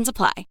and conditions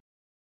apply.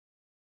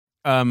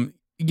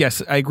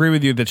 Yes, I agree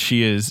with you that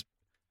she is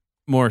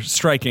more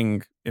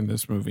striking in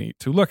this movie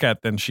to look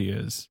at than she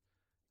is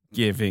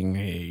giving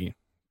a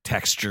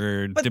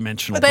textured,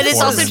 dimensional But it's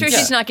also performance. true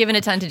she's not given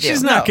a ton to do.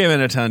 She's not given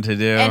a ton to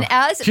do. And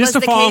as she has was to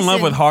the fall case in love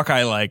in- with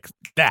Hawkeye like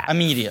that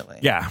immediately.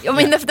 Yeah. I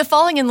mean, the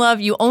falling in love,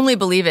 you only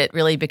believe it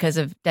really because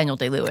of Daniel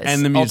Day-Lewis.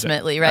 And the music.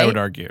 Ultimately, right? I would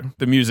argue.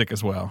 The music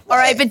as well. All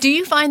right, but do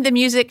you find the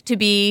music to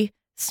be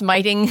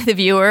smiting the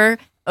viewer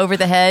over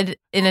the head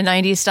in a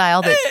 90s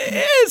style? That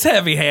It's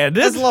heavy-handed.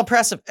 It's a little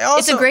oppressive.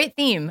 it's a great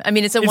theme. I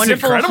mean, it's a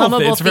wonderful, incredible.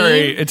 hummable It's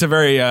very, theme. it's a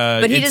very,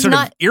 But he it's does sort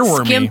not of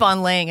earwormy. skimp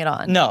on laying it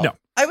on. No. No.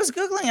 I was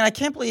Googling and I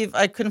can't believe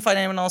I couldn't find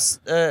anyone else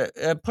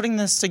putting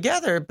this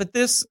together, but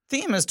this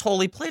theme is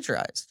totally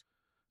plagiarized.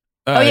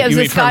 Oh yeah, it you was,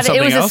 mean from it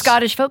something was a else?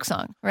 Scottish folk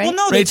song, right? Well,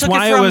 no, they It's took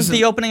why it it from wasn't-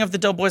 the opening of the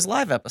Doughboys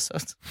Live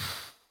episodes.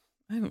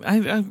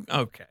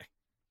 Okay.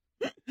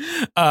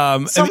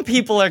 Some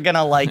people are going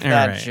to like All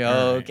that right, joke.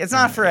 all right, It's all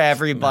not right. for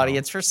everybody. No.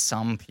 It's for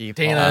some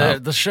people. Dana,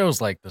 the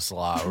show's like this a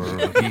lot.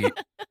 Where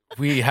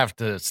we have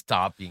to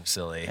stop being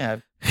silly. Yeah,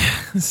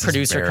 This is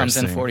producer comes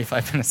in embarrassing.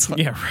 45 minutes late.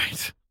 Yeah,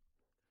 right.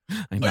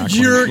 I knocked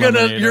You're one gonna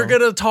lemonade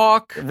over.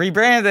 talk.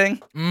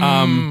 Rebranding.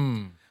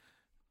 Um,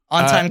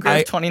 On Time Growth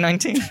I-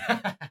 2019.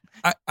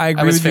 I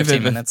agree was with you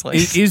 15 that minutes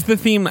late. is the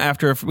theme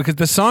after because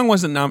the song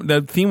wasn't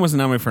the theme wasn't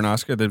nominated for an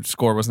Oscar, the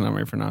score wasn't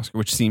nominated for an Oscar,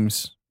 which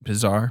seems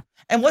bizarre.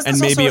 And was this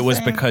And maybe also it a was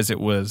thing? because it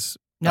was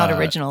Not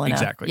original enough.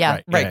 Exactly. Yeah.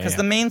 Right. Right, Yeah, because yeah.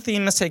 the main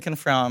theme is taken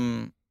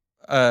from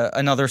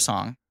another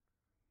song.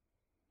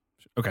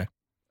 Okay.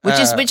 Which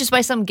Uh, is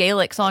by some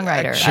Gaelic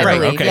songwriter, sure. I Right,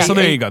 believe. okay, Yeah. so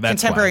there you go.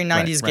 That's contemporary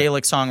why. 90s Right,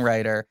 Gaelic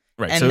songwriter.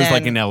 Right. And So it was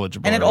like then-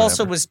 ineligible. And it or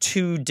also whatever. was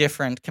two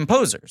different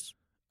composers.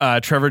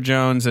 Trevor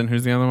Jones and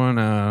who's the other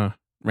one?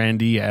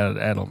 Randy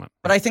Edelman.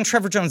 But I think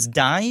Trevor Jones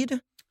died.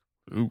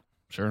 Ooh,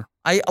 sure.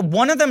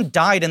 One of them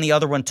died and the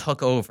other one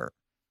took over.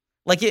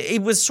 Like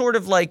it was sort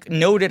of like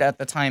noted at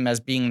the time as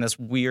being this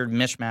weird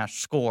mishmash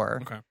score.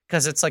 Okay.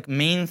 Because it's like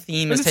main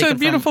theme But is it's taken a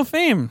beautiful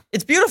theme. from.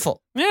 It's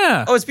beautiful.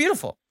 Yeah. Oh, it's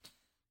beautiful.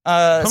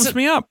 Pumps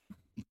me up.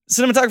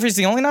 Cinematography is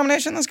the only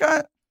nomination this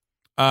got?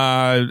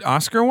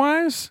 Oscar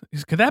wise,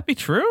 could that be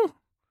true?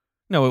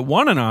 No, it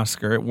won an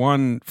Oscar. It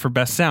won for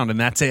best sound, and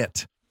that's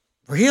it.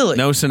 Really?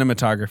 No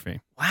cinematography.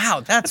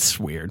 Wow, that's That's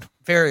weird.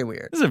 very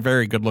weird. This is a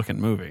very good looking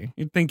movie.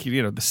 You'd think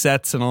the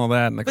sets and all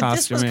that and the But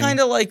this costuming. was kind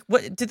of like,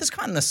 what did this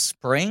come out in the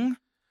spring?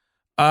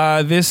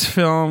 This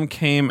film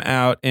came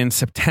out in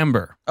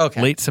September. Okay.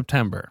 Late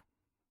September.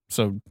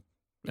 So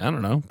I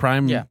don't know.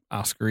 Prime Yeah.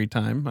 Oscar-y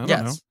time. I don't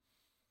Yes. know.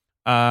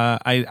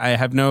 I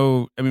have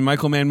no. I mean,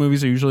 Michael Mann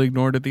movies are usually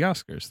ignored at the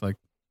Oscars. Like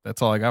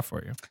that's all I got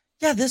for you.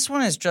 Yeah, this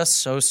one is just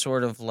so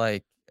sort of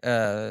like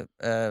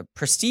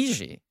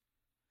prestige-y.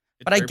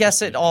 But I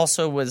guess it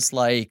also was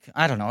like,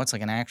 I don't know, it's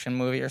like an action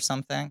movie or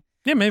something.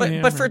 Yeah, maybe. But,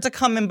 yeah, but for right. it to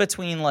come in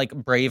between like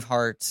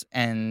Braveheart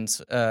and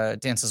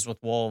Dances with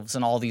Wolves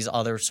and all these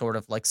other sort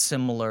of like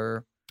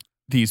similar.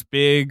 These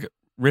big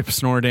rip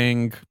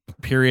snorting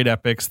period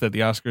epics that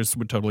the Oscars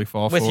would totally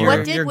fall With for. your-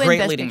 What did win great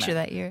Best leading Picture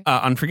man. that year?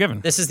 Unforgiven.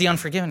 This is the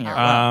Unforgiven year.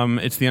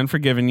 It's the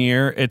Unforgiven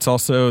year. It's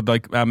also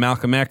like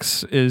Malcolm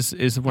X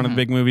is one of the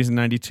big movies in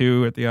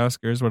 '92 at the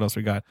Oscars. What else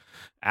we got?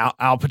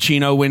 Al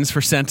Pacino wins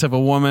for Scent of a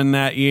Woman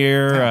that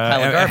year.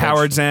 Pile of garbage.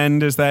 Howard's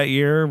End is that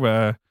year.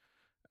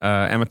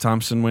 Emma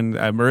Thompson wins.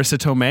 Marissa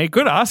Tomei.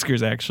 Good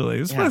Oscars actually.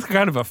 This was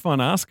kind of a fun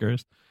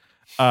Oscars.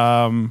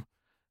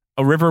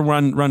 A River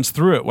Runs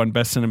Through It won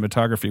Best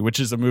Cinematography, which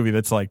is a movie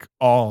that's like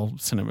all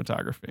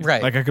cinematography.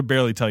 Right. Like I could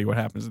barely tell you what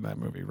happens in that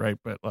movie, right?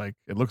 But like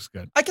it looks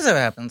good. I guess that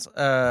happens.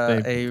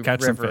 They A catch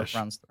some river fish.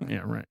 runs through.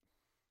 Yeah, right.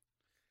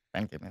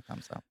 Ben, give me a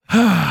thumbs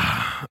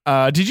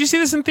up. Did you see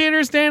this in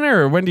theaters, Dana,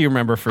 or when do you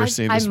remember first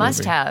seeing this I must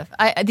movie? have.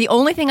 The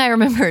only thing I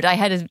remembered, I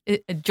had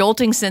a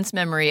jolting sense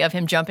memory of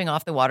him jumping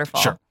off the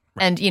waterfall. Sure.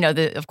 And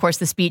of course,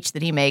 the speech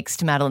that he makes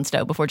to Madeline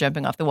Stowe before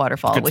jumping off the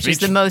waterfall, Good which is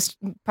speech.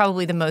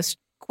 probably the most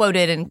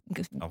quoted and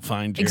I'll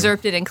find you.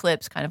 excerpted in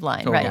clips kind of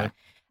line, Totally. right?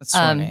 That's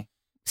funny.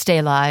 Stay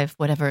alive,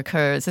 whatever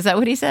occurs. Is that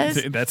what he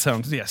says? That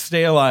sounds, yeah,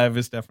 Stay Alive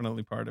is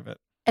definitely part of it.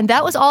 And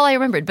that was all I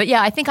remembered. But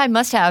yeah, I think I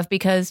must have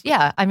because,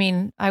 I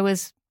mean, I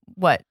was,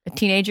 a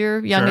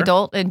teenager, young Sure.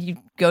 adult, and you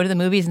go to the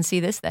movies and see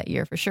this that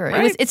year for sure.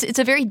 Right. It's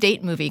a very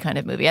date movie kind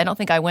of movie. I don't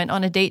think I went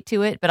on a date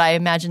to it, but I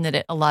imagine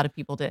that a lot of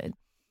people did.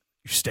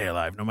 You stay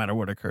alive no matter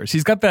what occurs.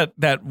 He's got that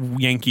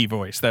Yankee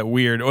voice, that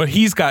weird, or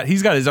he's got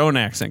his own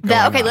accent going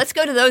on. Let's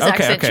go to those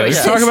accent okay,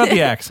 choices. let's talk about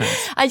the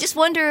accents. I just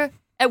wonder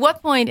at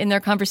what point in their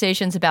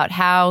conversations about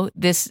how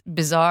this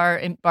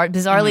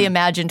bizarrely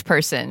imagined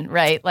person,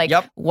 right? Like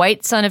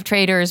white son of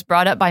traders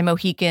brought up by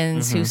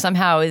Mohicans who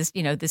somehow is,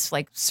 this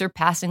like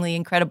surpassingly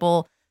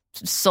incredible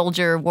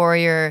soldier,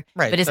 warrior,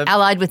 but is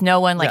allied with no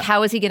one. Like,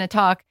 how is he going to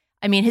talk?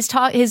 I mean,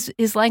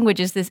 his language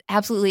is this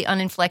absolutely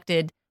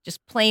uninflected, just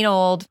plain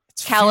old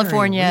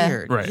California,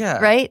 weird. Right. Yeah.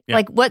 right? Yeah.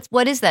 Like,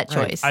 what is that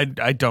Right. choice? I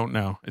don't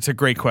know. It's a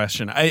great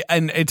question.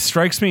 And it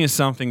strikes me as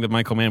something that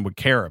Michael Mann would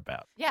care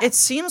about. Yeah. It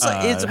seems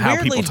like it's how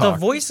weirdly people the talk.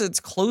 voice it's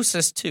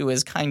closest to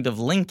is kind of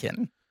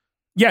Lincoln.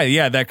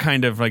 Yeah, that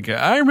kind of like,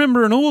 I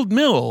remember an old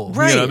mill.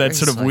 Right. You know, that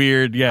sort It's of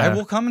weird, I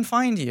will come and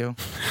find you.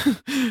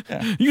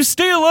 You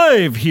stay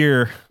alive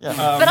here.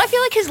 But I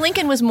feel like his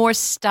Lincoln was more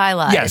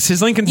stylized. Yes,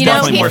 his Lincoln's You know,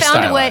 definitely he more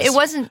found a way. stylized. It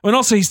wasn't And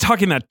also, he's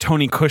talking that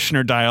Tony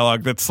Kushner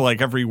dialogue that's like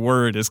every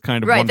word is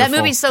kind of right. wonderful. That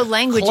movie's so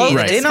languagey. Clothed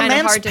that it's in kind of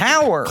immense hard to.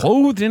 power.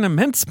 Clothed in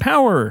immense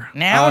power.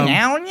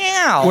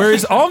 Now.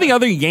 Whereas all the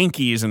other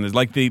Yankees and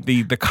like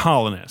the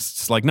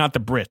colonists, like not the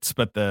Brits,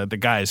 but the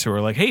guys who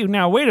are like, hey,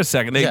 now wait a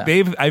second.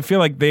 I feel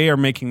like they are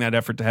making that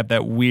effort to have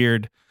that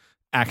weird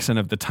accent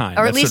of the time,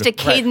 Or that at least sort a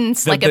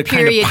cadence, like the a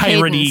period kind of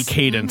piratey cadence.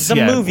 cadence. The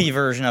yeah. movie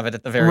version of it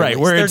at the very Right,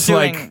 least. where They're it's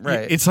doing, like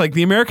right. it's like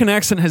the American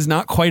accent has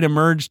not quite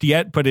emerged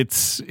yet, but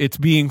it's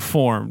being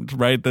formed,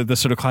 right? The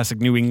sort of classic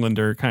New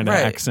Englander kind of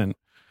Right. accent.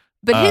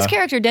 But his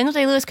character, Daniel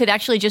Day-Lewis, could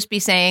actually just be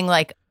saying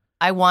like,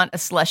 "I want a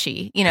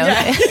slushie," you know.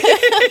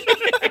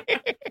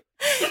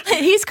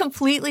 He's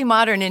completely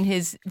modern in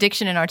his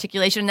diction and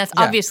articulation, and that's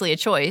obviously a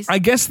choice. I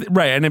guess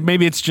right, and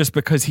maybe it's just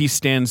because he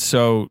stands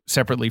so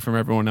separately from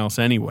everyone else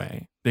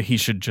anyway that he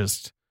should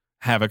just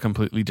have a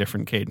completely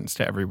different cadence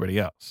to everybody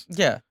else.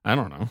 Yeah. I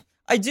don't know.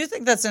 I do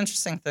think that's an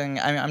interesting thing.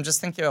 I mean, I'm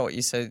just thinking about what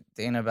you said,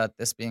 Dana, about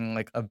this being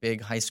like a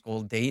big high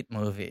school date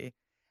movie.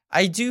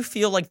 I do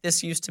feel like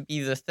this used to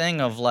be the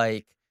thing of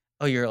like,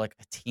 oh, you're like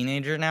a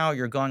teenager now,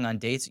 you're going on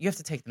dates. You have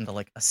to take them to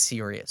like a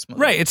serious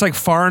movie. Right. It's like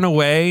Far and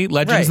Away,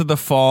 Legends of the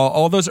Fall,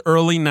 all those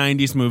early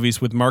 90s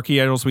movies with marquee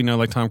idols we know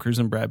like Tom Cruise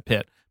and Brad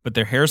Pitt. But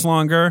their hair's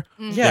longer.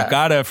 Yeah. They've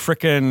got a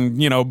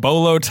freaking,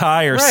 bolo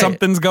tie or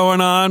something's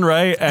going on,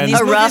 right? And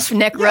a rough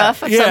neck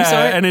ruff of some sort.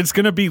 and it's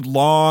going to be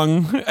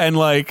long and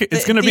like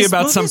it's going to be These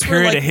about some movies were,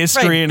 period like, of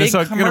history and it's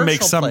big going to make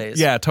commercial some plays.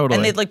 yeah, totally.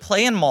 And they'd like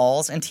play in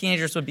malls, and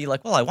teenagers would be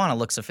like, "Well, I want to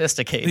look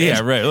sophisticated.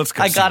 Yeah, right. Let's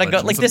go. I see gotta go."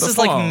 Legends Like of this the is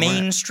like Fall, right.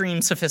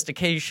 mainstream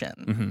sophistication.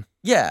 Mm-hmm.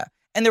 Yeah,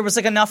 and there was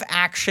like enough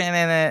action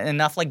in it,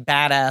 enough like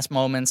badass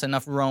moments,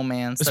 enough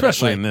romance, that it,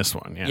 Especially like- in this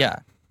one. Yeah,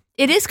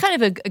 It is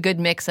kind of a good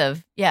mix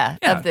of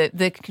of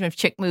the kind of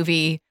chick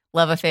movie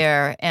love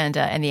affair and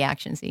the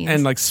action scenes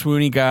And like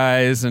swoony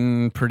guys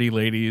and pretty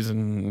ladies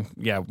and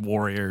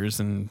warriors,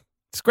 and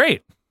it's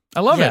great. I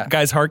love Yeah. it.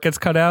 Guy's heart gets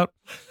cut out.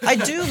 I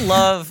do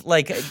love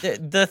like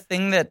the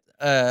thing that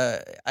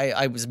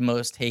I was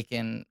most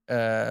taken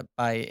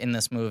by in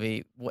this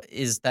movie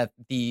is that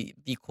the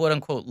quote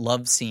unquote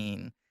love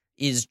scene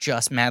is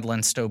just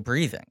Madeleine Stowe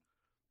breathing.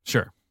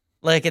 Sure.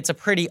 Like it's a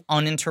pretty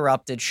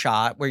uninterrupted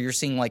shot where you're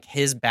seeing like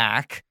his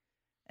back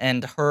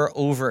and her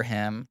over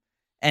him,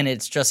 and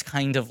it's just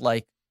kind of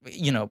like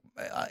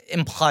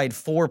implied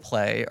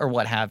foreplay or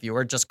what have you,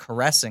 or just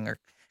caressing or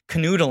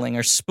canoodling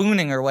or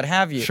spooning or what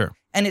have you. Sure.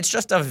 And it's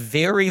just a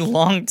very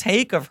long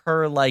take of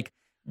her like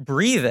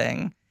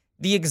breathing,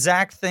 the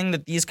exact thing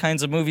that these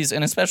kinds of movies,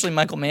 and especially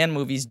Michael Mann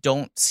movies,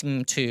 don't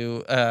seem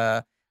to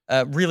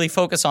really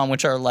focus on,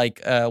 which are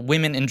like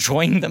women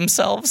enjoying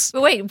themselves.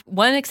 But wait,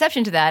 one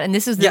exception to that, and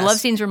this is the Yes. love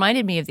scenes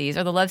reminded me of these,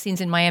 are the love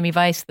scenes in Miami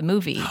Vice, the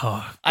movie.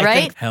 Oh, I right?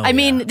 think- hell I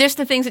mean, yeah. there's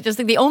the things that just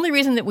the only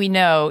reason that we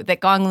know that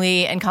Gong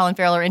Li and Colin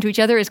Farrell are into each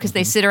other is because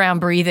they sit around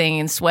breathing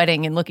and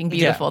sweating and looking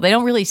beautiful. They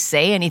don't really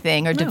say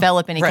anything or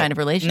develop any Right. kind of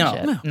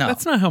relationship. No,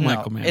 That's not how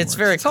Michael Mann It's works.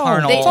 very It's all-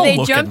 carnal. it's all They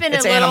looking. jump in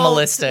It's a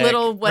animalistic.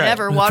 little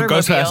whatever Right.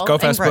 watermobile. Go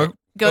fast and boat.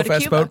 Go to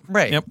fast Cuba. boat.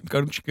 Right. Yep.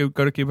 Go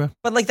to Cuba.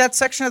 But like that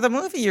section of the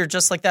movie, you're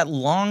just like that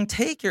long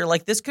take. You're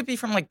like, this could be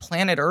from like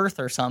Planet Earth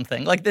or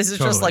something. Like this is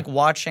just Totally. like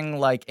watching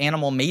like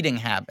animal mating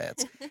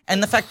habits.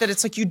 And the fact that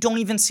it's like you don't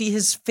even see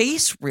his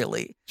face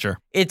really. Sure.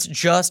 It's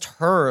just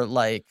her.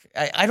 Like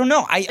I don't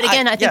know. But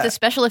again, I think yeah. the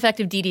special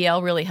effect of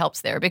DDL really helps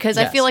there because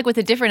I Yes. feel like with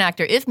a different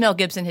actor, if Mel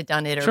Gibson had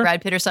done it or Sure.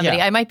 Brad Pitt or somebody,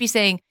 Yeah. I might be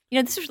saying,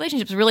 this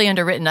relationship is really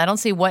underwritten. I don't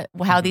see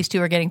how these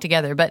two are getting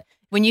together. But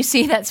when you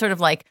see that sort of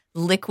like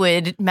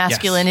liquid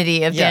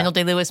masculinity of Yeah. Daniel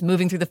Day-Lewis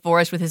moving through the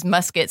forest with his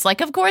muskets,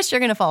 like of course you're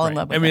going to fall in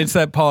love with I mean, him. it's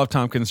that Paul F.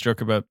 Tompkins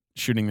joke about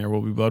shooting There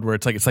Will Be Blood, where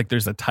it's like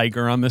there's a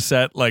tiger on the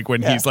set. Like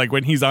when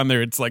he's on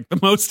there, it's like the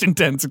most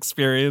intense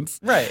experience.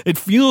 Right. He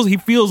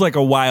feels like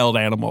a wild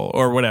animal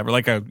or whatever.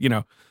 Like like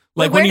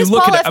Where when you does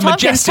look Paul at F. a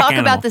Tompkins majestic talk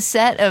animal. about the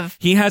set of?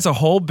 He has a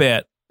whole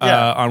bit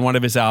Yeah. on one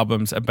of his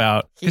albums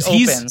about He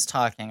opens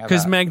talking about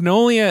because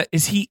Magnolia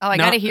is he. Oh, I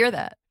got to hear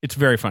that. It's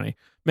very funny.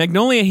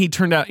 Magnolia, he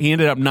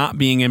ended up not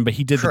being in, but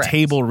he did Correct. the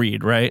table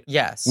read, right?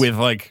 Yes. With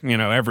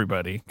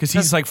everybody. Because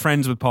he's like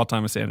friends with Paul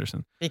Thomas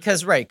Anderson.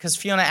 Because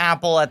Fiona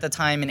Apple at the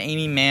time and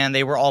Amy Mann,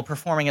 they were all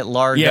performing at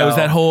Largo. Yeah, it was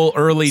that whole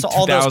early So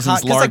all those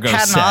 2000s Largo like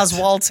Patton set.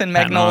 Oswalt and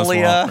Patton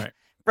Magnolia. Oswalt, right.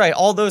 Right,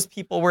 all those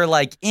people were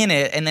like in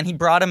it, and then he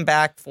brought him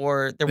back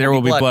for There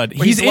Will Be Blood. But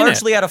He's he's in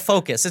largely out of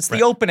focus. It's Right.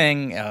 the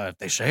opening. If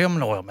they say I'm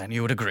an oil man,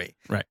 you would agree.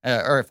 Right.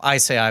 Or if I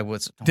say I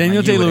was.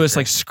 Daniel Day Day-Lewis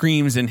like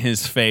screams in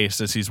his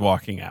face as he's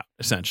walking out.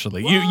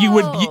 Essentially, you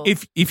would Whoa.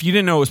 if you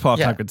didn't know it was Paul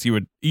Yeah. Tompkins,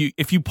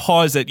 if you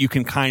pause it, you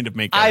can kind of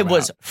make. I it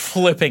was out.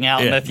 flipping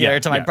out in Yeah, the theater yeah,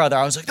 to my yeah. brother.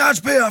 I was like, "That's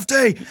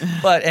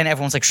BFD," and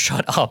everyone's like,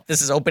 "Shut up!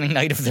 This is opening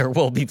night of There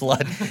Will Be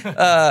Blood."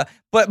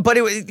 But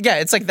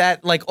it's like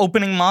that like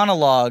opening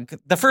monologue.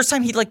 The first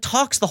time he like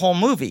talks the whole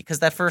movie because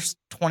that first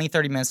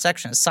 20-30-minute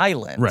section is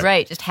silent.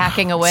 Right, just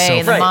hacking away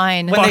in the Right.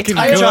 mind. When they Fucking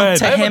time jump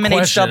to I have a him and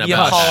question HW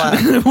about call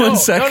that. out. One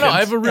second. No, I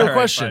have a real All right,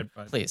 question.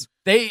 fine. Please.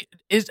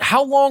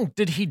 How long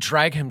did he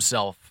drag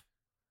himself?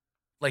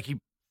 Like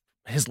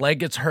his leg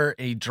gets hurt,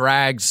 he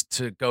drags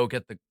to go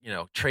get the,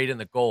 trade in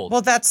the gold.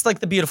 Well, that's like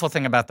the beautiful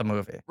thing about the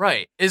movie.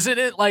 Right. Isn't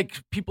it like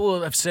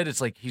people have said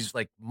it's like he's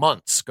like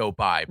months go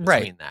by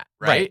between that,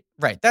 right?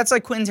 Right. That's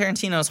like Quentin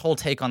Tarantino's whole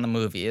take on the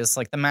movie is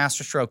like the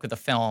masterstroke of the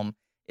film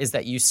is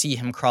that you see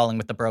him crawling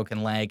with the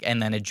broken leg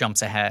and then it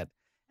jumps ahead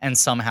and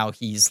somehow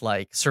he's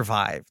like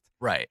survived.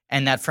 Right.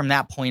 And that from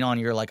that point on,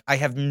 you're like, I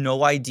have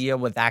no idea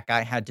what that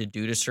guy had to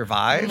do to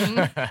survive,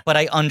 but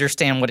I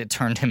understand what it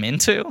turned him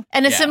into.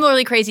 And a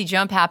similarly crazy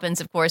jump happens,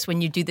 of course,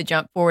 when you do the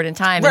jump forward in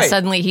time, Right. and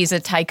suddenly he's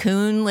a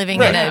tycoon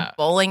living in a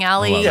bowling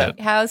alley love it.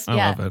 house. I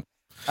love it.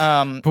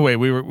 But wait,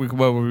 what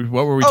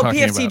were we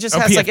talking PFT about? just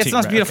has like it's the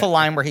most right, beautiful okay.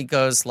 line where he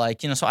goes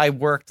like, so I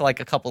worked like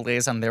a couple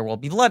days on There Will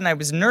Be Blood, and I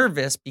was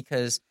nervous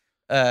because,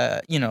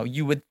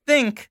 you would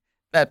think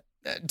that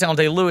Daniel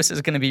Day-Lewis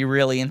is going to be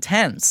really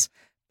intense.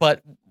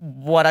 But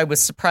what I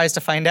was surprised to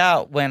find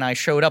out when I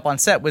showed up on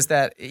set was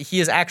that he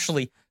is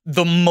actually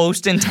the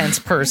most intense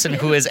person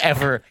who has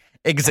ever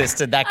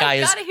existed. That guy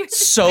is gotta hear this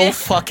so bit.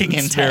 It's fucking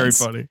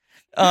intense. very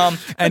funny.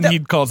 And he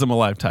calls him a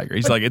live tiger.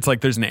 He's like, it's like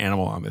there's an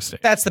animal on this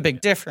stage. That's the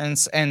big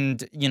difference.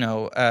 And,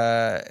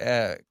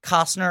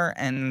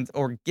 Costner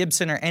or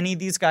Gibson or any of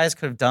these guys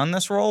could have done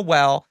this role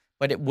well,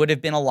 but it would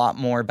have been a lot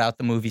more about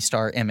the movie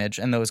star image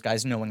and those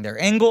guys knowing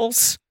their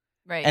angles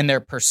Right. and their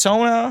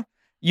persona.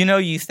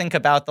 You think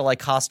about the like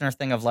Costner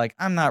thing of like,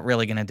 I'm not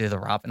really going to do the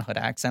Robin Hood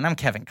accent. I'm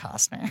Kevin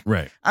Costner.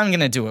 Right. I'm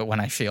going to do it when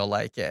I feel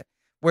like it.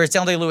 Whereas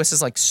Daniel Day-Lewis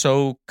is like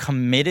so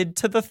committed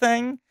to the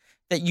thing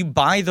that you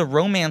buy the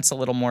romance a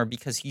little more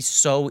because he's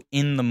so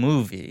in the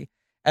movie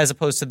as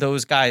opposed to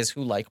those guys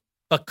who like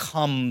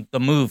become the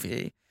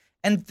movie.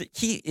 And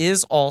he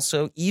is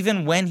also,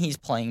 even when he's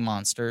playing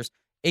monsters,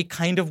 a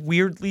kind of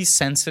weirdly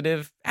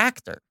sensitive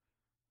actor.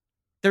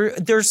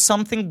 There's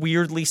something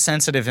weirdly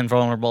sensitive and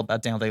vulnerable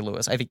about Daniel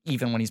Day-Lewis, I think,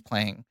 even when he's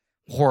playing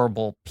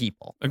horrible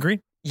people.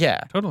 Agreed. Yeah.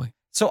 Totally.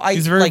 So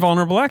He's a very like,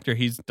 vulnerable actor.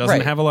 He doesn't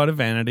Right. have a lot of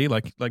vanity,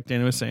 like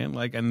Dana was saying,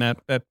 and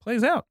that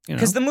plays out.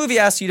 Because the movie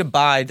asks you to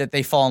buy that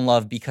they fall in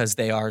love because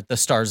they are the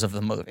stars of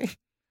the movie.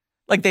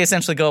 Like they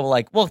essentially go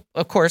like, well,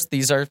 of course,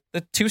 these are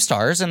the two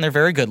stars and they're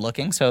very good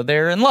looking, so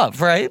they're in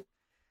love, right?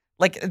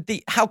 Like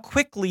how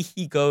quickly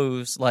he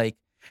goes, like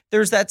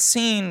there's that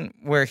scene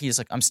where he's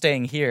like, I'm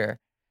staying here.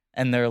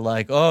 And they're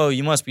like, oh,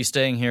 you must be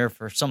staying here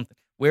for something.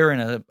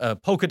 Wearing a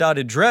polka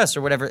dotted dress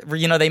or whatever.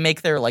 They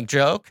make their like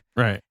joke.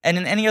 Right. And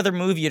in any other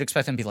movie, you'd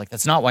expect them to be like,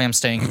 that's not why I'm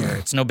staying here.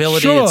 It's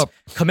nobility. Shut it's up.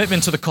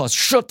 commitment to the cause.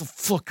 Shut the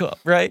fuck up.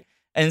 Right.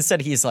 And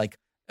instead, he's like,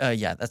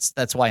 yeah,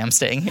 that's why I'm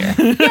staying here.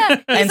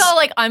 Yeah, And it's all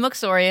like, I'm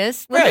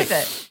uxorious. Look Right.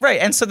 at it.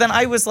 Right. And so then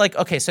I was like,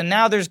 okay, so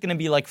now there's going to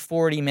be like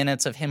 40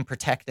 minutes of him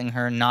protecting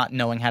her, not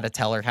knowing how to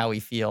tell her how he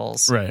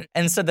feels. Right.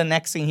 And so the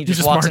next thing he just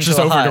just walks marches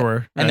into a over hut, to her,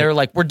 right. and they're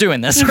like, we're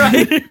doing this,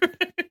 right?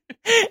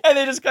 And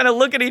they just kind of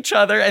look at each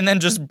other and then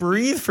just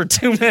breathe for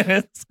 2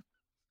 minutes.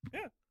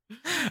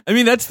 I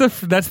mean, that's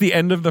the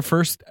end of the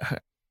first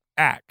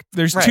act.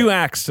 There's Right. two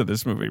acts to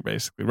this movie,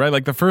 basically, right?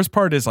 Like the first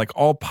part is like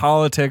all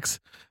politics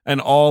and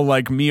all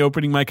like me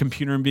opening my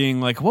computer and being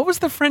like, what was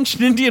the French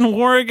and Indian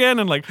War again?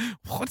 And like,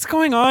 what's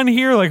going on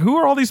here? Like, who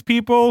are all these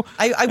people?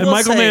 I And will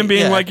Michael say, Mann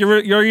being yeah. like,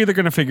 you're either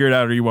going to figure it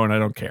out or you won't. I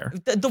don't care.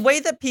 The way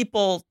that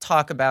people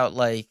talk about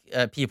like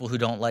people who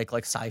don't like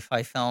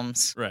sci-fi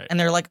films, Right. and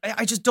they're like,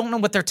 I just don't know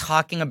what they're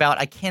talking about.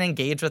 I can't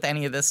engage with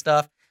any of this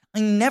stuff. I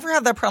never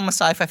have that problem with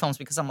sci-fi films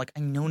because I'm like, I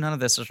know none of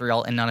this is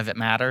real and none of it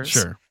matters.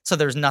 Sure. So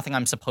there's nothing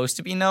I'm supposed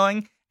to be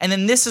knowing. And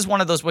then this is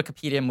one of those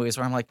Wikipedia movies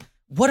where I'm like,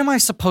 what am I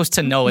supposed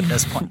to know at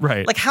this point?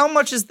 Right. Like, how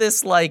much is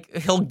this like,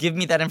 he'll give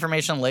me that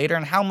information later,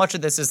 and how much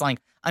of this is like,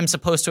 I'm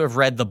supposed to have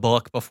read the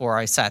book before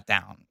I sat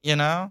down,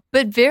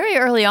 But very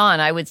early on,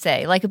 I would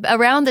say, like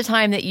around the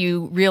time that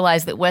you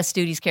realize that Wes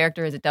Studi's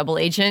character is a double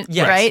agent,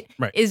 Yes.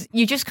 right? Is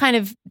you just kind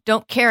of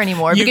don't care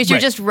anymore because you're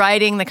just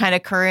riding the kind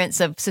of currents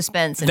of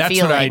suspense and That's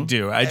feeling. what I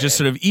do. I just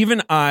sort of,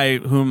 even I,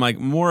 who am like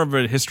more of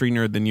a history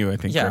nerd than you, I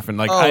think, Yeah. Griffin,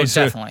 like Oh, I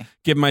sort definitely. of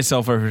give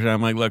myself over to,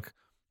 I'm like, look,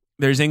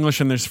 there's English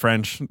and there's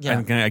French. Yeah.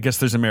 And I guess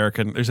there's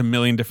American. There's a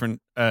million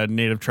different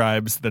native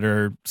tribes that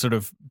are sort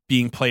of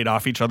being played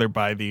off each other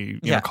by the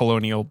you know,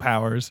 colonial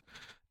powers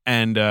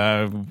and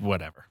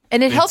whatever.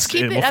 And it helps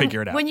keep We'll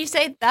figure it out. When you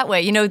say it that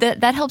way,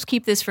 that helps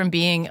keep this from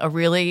being a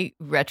really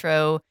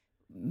retro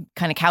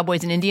kind of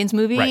cowboys and Indians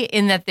movie, Right.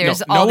 in that there's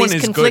No all one these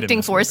is good in conflicting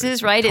this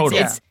forces, movie. right?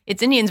 Totally.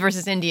 It's Indians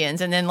versus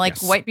Indians, and then like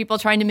white people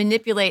trying to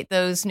manipulate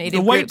those native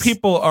The white groups.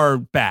 people are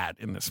bad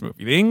in this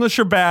movie. The English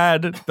are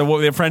bad.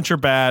 The French are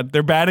bad.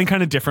 They're bad in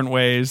kind of different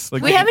ways.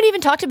 Like We haven't even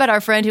talked about our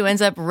friend who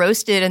ends up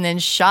roasted and then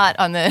shot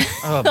on the,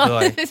 Oh,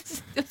 boy.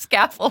 the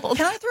scaffold.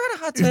 Can I throw out a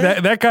hot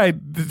take? That guy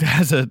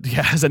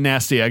has a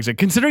nasty exit.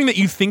 Considering that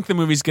you think the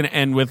movie's going to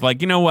end with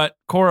like, you know what,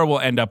 Cora will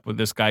end up with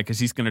this guy because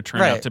he's going to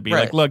turn Right, out to be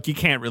right. like, look, you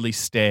can't really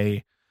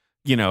stay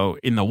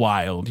in the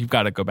wild. You've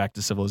got to go back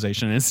to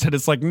civilization. And instead,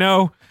 it's like,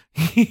 no,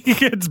 he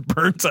gets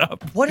burnt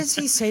up. What does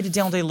he say to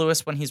Daniel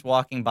Day-Lewis when he's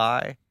walking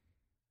by?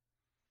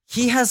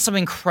 He has some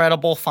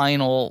incredible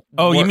final.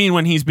 Oh, you mean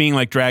when he's being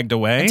like dragged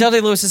away? Daniel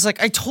Day-Lewis is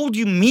like, I told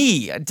you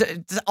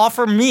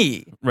offer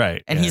me.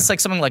 Right. And he's like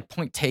something like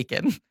point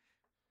taken.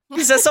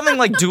 He says something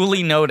like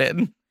duly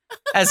noted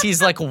as he's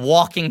like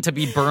walking to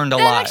be burned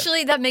alive.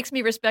 That makes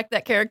me respect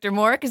that character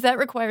more because that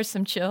requires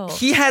some chill.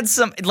 He had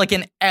some like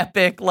an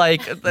epic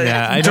like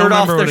I don't dirt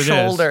off remember the what it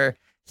shoulder.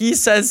 He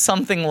says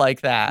something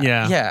like that.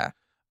 Yeah.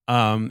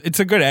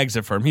 It's a good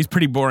exit for him. He's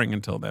pretty boring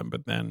until then,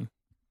 but then,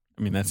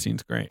 I mean, that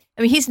scene's great.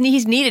 I mean, he's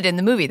needed in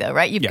the movie, though,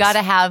 right? You've Yes. got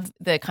to have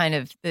the kind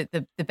of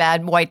the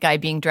bad white guy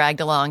being dragged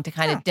along to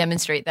kind of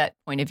demonstrate that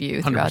point of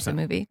view throughout the 100%.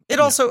 movie. It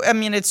also, I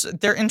mean, it's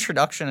their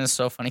introduction is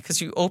so funny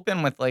because you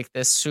open with like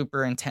this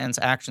super intense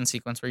action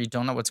sequence where you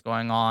don't know what's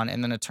going on,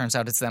 and then it turns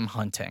out it's them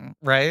hunting,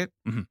 right?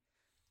 Mhm.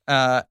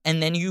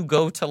 And then you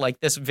go to like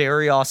this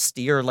very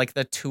austere, like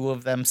the two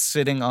of them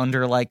sitting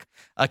under like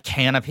a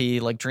canopy,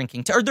 like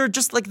drinking tea, or they're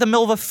just like the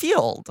middle of a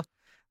field,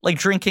 like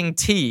drinking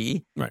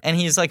tea, Right. and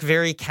he's like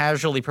very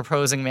casually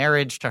proposing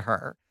marriage to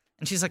her,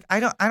 and she's like, I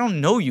don't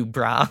know you,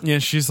 brah. Yeah,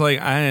 she's like,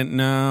 I didn't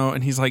know.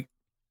 And he's like,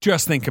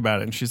 just think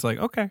about it. And she's like,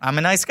 okay. I'm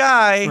a nice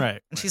guy.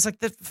 Right. And she's like,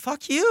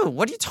 fuck you.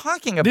 What are you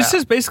talking about? This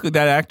is basically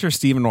that actor,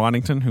 Stephen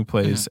Waddington, who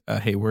plays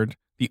Hayward.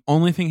 The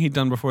only thing he'd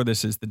done before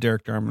this is the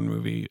Derek Jarman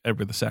movie,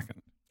 Edward II.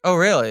 Oh,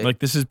 really? Like,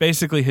 this is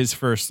basically his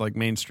first, like,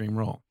 mainstream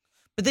role.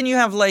 But then you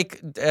have like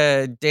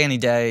Danny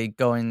Day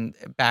going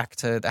back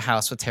to the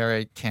house with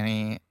Tara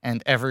Kinney,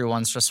 and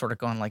everyone's just sort of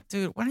going like,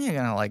 dude, when are you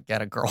gonna like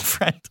get a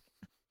girlfriend?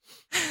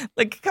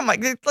 Like, come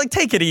on, like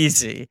take it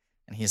easy.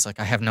 And he's like,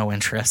 I have no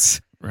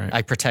interest. Right.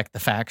 I protect the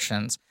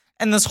factions.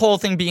 And this whole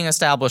thing being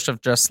established of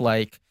just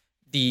like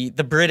the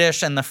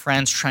British and the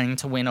French trying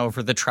to win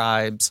over the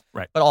tribes,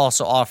 Right. but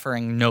also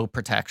offering no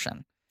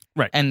protection.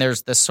 Right. And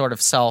there's this sort of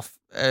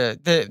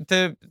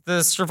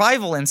the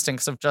survival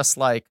instincts of just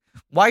like,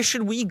 why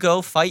should we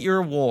go fight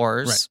your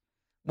wars Right.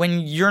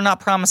 when you're not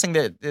promising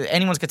that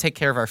anyone's going to take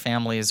care of our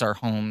families, our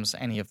homes,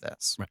 any of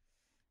this? Right.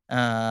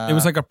 It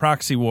was like a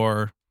proxy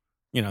war.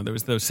 There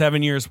was the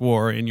 7 Years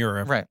War in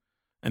Europe. Right.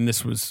 And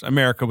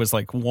America was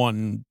like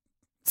one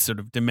sort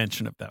of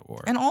dimension of that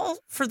war. And all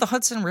for the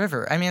Hudson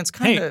River. I mean, it's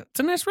kind Hey, of, it's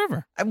a nice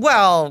river.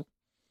 well,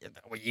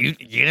 you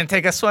didn't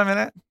take a swim in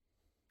it?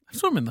 I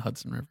swim in the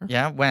Hudson River.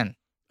 Yeah, when?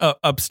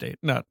 Upstate,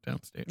 not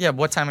downstate. Yeah,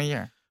 what time of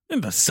year?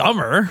 In the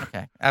summer.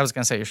 Okay, I was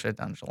going to say you should have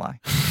done July.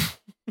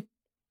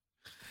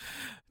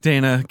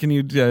 Dana, can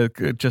you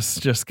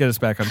just get us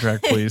back on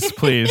track, please?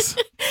 Please.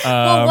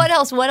 Well, what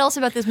else? What else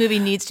about this movie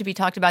needs to be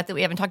talked about that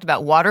we haven't talked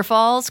about?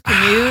 Waterfalls,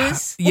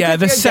 canoes. Yeah,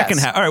 the second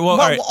half. All right. Well, all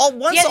right.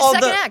 Once the all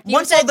second the act. You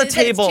once said all the that it's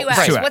table, 2 acts.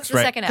 Right. 2 acts, What's the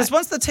right. second act? Because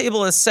once the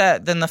table is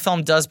set, then the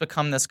film does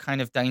become this kind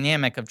of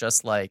dynamic of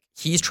just like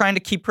he's trying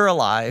to keep her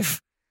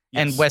alive,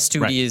 and Yes, Wes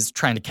Studi right. is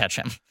trying to catch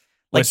him.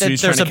 Like Wes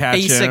Studi's there's a trying to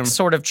catch basic him.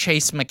 sort of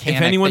chase mechanic.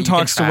 If anyone that you can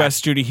talks to track. Wes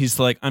Studi, he's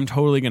like, I'm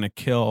totally going to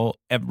kill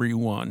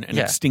everyone and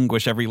Yeah.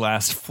 extinguish every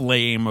last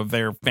flame of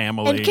their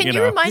family. And can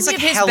you remind He's me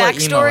like of his hella emo in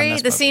backstory?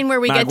 this The movie. scene where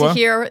we get to Magua?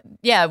 hear,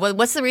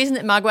 what's the reason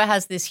that Magua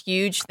has this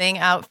huge thing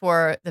out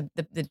for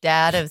the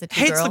dad of the two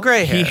hates girls? the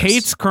gray He hairs.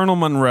 hates Colonel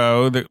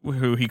Monroe,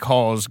 who he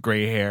calls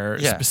gray hair,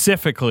 Yeah.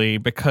 specifically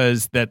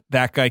because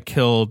that guy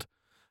killed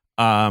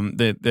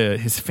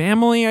his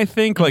family. I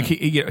think like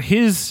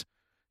his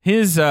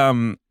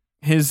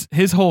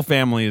whole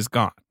family is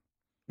gone.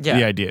 Yeah,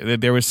 The idea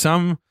that there was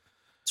some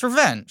it's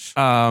revenge.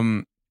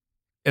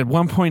 at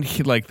one point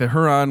he like the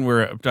Huron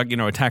were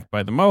attacked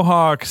by the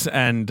Mohawks,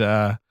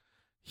 and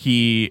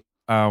he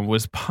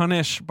was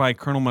punished by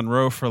Colonel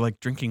Monroe for like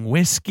drinking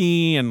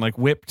whiskey and like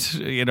whipped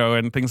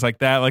and things like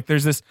that. Like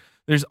there's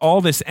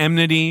all this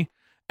enmity,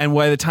 and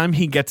by the time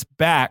he gets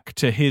back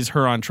to his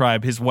Huron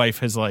tribe, his wife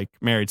has like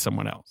married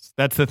someone else.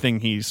 That's the thing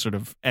he sort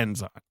of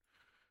ends on.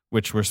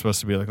 Which we're supposed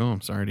to be like, oh,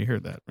 I'm sorry to hear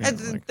that. And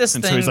So this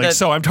he's thing like, that-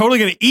 so I'm totally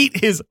going to eat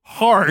his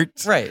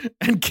heart Right.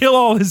 and kill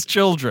all his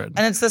children.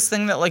 And it's this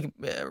thing that like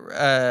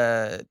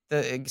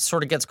it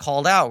sort of gets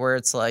called out where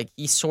it's like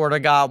he sort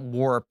of got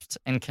warped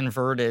and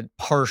converted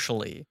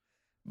partially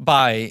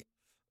by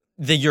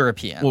the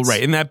Europeans. Well,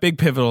 right. In that big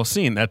pivotal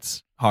scene,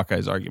 that's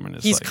Hawkeye's argument.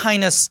 Is He's like,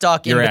 kind of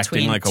stuck in you're acting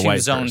between like a two white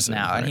zones person,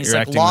 now. And right? he's You're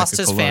like acting like lost a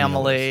his colonialist.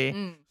 family.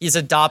 Mm. He's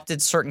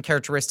adopted certain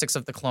characteristics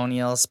of the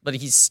colonials, but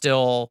he's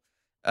still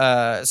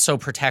so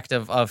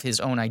protective of his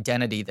own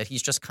identity that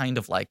he's just kind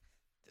of like,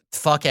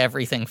 fuck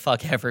everything,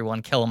 fuck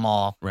everyone, kill them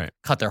all, Right.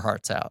 cut their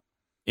hearts out.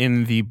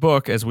 In the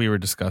book, as we were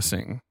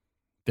discussing,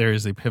 there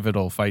is a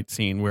pivotal fight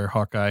scene where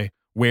Hawkeye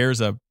wears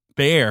a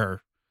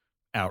bear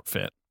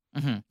outfit,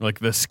 Mhm. like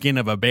the skin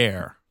of a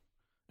bear,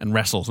 and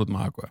wrestles with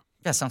Magua.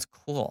 Yeah, sounds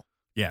cool.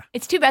 Yeah.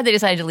 It's too bad they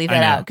decided to leave I that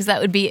know. out because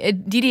that would be a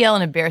DDL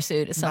in a bear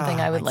suit is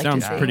something I would like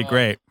Sounds to see. pretty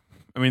great.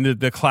 I mean,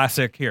 the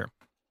classic here.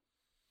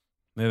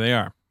 There they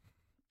are.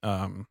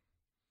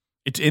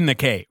 It's in the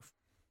cave.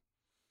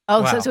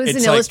 Oh, Wow. so it's an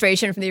like-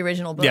 illustration from the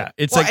original book. Yeah,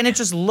 it's Well, like and it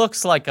just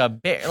looks like a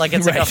bear. Like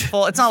it's like a Right.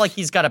 full. It's not like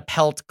he's got a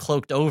pelt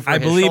cloaked over. I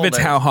his believe it's shoulders.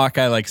 how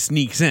Hawkeye like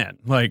sneaks in.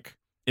 Like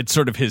it's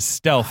sort of his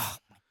stealth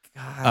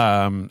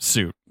God.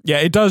 suit. Yeah,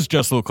 it does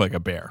just look like a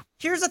bear.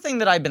 Here's the thing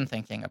that I've been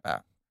thinking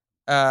about.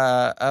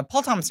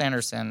 Paul Thomas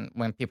Anderson,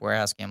 when people were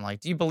asking him, like,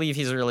 do you believe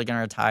he's really going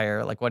to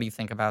retire? Like, what do you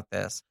think about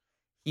this?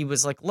 He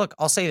was like, look,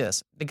 I'll say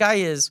this. The guy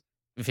is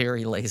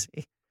very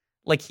lazy.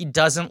 Like, he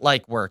doesn't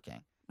like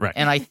working. Right.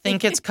 And I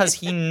think it's because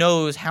he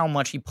knows how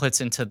much he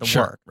puts into the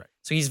Sure, work. right.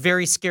 So he's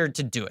very scared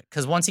to do it.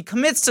 Because once he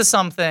commits to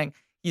something,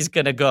 he's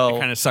going to It go.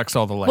 kind of sucks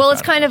all the life. Well,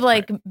 it's out kind of it.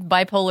 like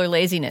Right. bipolar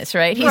laziness,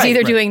 right? He's Right, either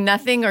right. doing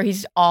nothing or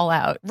he's all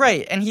out.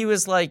 Right. And he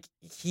was like,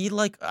 he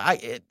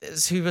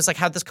was like,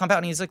 how'd this come out?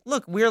 And he's like,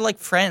 look, we're like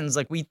friends.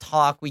 Like, we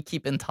talk, we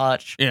keep in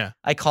touch. Yeah.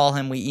 I call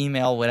him, we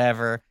email,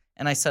 whatever.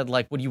 And I said,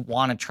 like, would you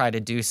want to try to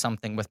do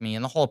something with me?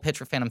 And the whole pitch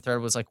for Phantom Thread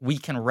was like, we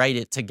can write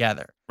it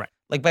together. Right.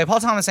 Like, by Paul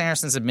Thomas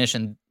Anderson's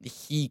admission,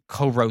 he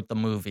co-wrote the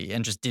movie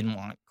and just didn't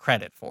want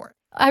credit for it.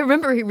 I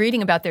remember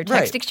reading about their text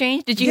Right.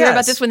 exchange. Did you hear about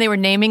Yes. this when they were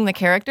naming the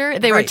character?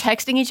 They Right. were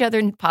texting each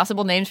other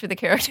possible names for the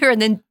character,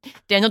 and then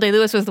Daniel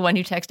Day-Lewis was the one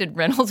who texted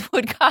Reynolds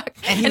Woodcock.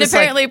 And he And was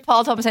apparently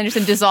Paul Thomas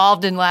Anderson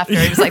dissolved in laughter.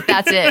 He was like,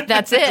 that's it.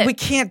 That's it. We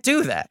can't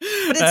do that.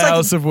 But it's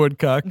House like of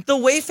Woodcock. the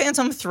way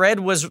Phantom Thread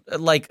was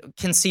like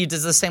conceived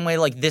is the same way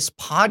like this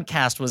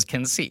podcast was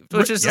conceived,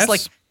 which is just Yes.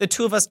 like the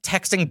two of us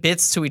texting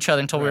bits to each other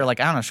until we were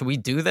like, I don't know, should we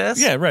do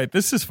this? Yeah, right.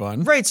 This is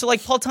fun. Right. So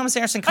like Paul Thomas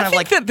Anderson kind I of think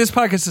like that this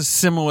podcast is a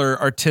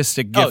similar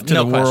artistic gift Oh, to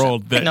no the question.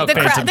 world that No the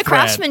Phantom the Thread.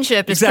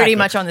 craftsmanship is Exactly. pretty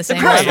much on the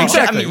same Right, level.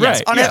 exactly. I mean, yes,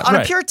 right. on, Yeah, on a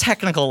right. pure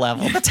technical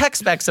level, the tech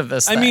specs of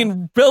this I thing.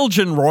 mean,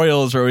 Belgian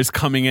royals are always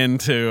coming in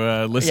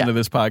to listen Yeah. to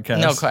this podcast.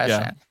 No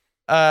question.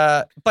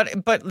 Yeah.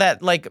 But that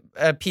like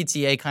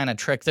PTA kind of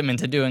tricked him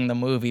into doing the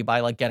movie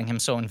by like getting him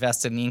so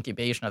invested in the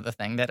incubation of the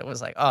thing that it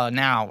was like, oh,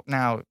 now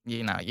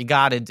you know you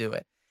got to do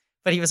it.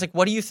 But he was like,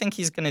 what do you think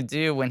he's gonna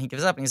do when he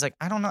gives up? And he's like,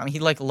 I don't know. I mean, he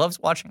like loves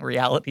watching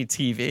reality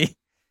TV.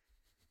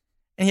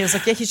 And he was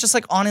like, yeah, he's just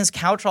like on his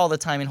couch all the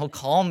time, and he'll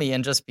call me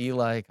and just be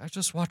like, I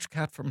just watched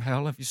Cat from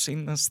Hell. Have you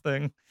seen this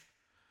thing?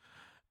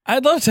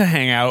 I'd love to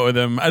hang out with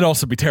him. I'd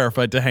also be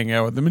terrified to hang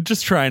out with him and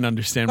just try and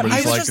understand But what I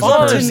he's would like just as a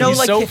love to person. know, He's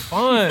like, so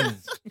fun.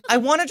 I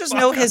want to just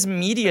know his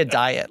media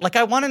diet. Like,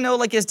 I want to know,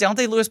 like, is Daniel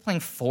Day-Lewis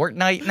playing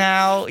Fortnite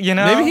now? You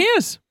know, Maybe he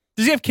is.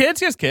 Does he have kids?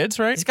 He has kids,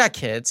 right? He's got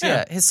kids.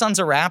 Yeah. Yeah, his son's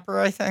a rapper,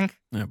 I think.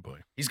 Oh boy.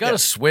 He's got a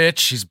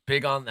Switch. He's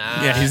big on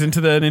that. Yeah, he's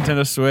into the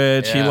Nintendo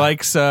Switch. He Yeah.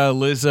 likes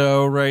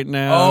Lizzo right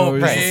now. Oh,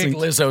 He's big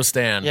listening- Lizzo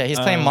stan. Yeah, he's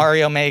playing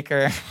Mario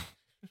Maker.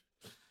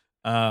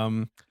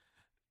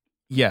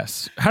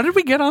 Yes. How did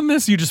we get on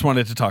this? You just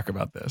wanted to talk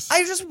about this.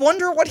 I just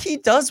wonder what he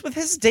does with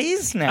his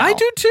days now. I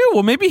do too.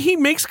 Well, maybe he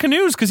makes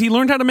canoes because he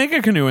learned how to make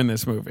a canoe in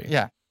this movie.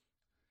 Yeah,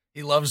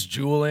 He loves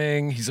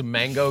jeweling. He's a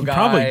mango He guy.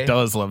 probably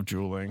does love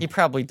jeweling. he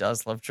probably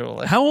does love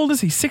Julie. How old is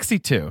he?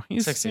 62.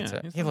 He's 62.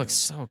 yeah, he's He looks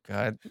so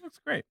good. He looks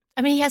great.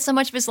 I mean, he has so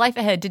much of his life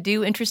ahead to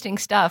do interesting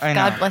stuff. I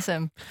know. God bless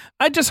him.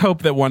 I just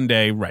hope that one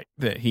day, right,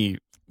 that he.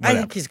 I whatever.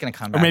 think he's gonna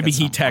come Or back. maybe at he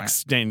some point.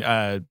 texts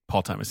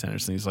Paul Thomas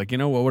Anderson. He's like, you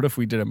know what if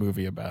we did a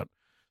movie about,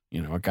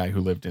 a guy who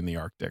lived in the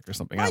Arctic or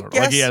something? I I don't know.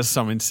 Like he guess- has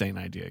some insane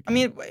idea. I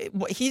mean,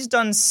 he's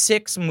done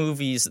 6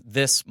 movies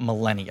this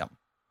millennium.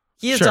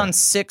 He has Sure. done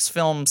 6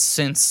 films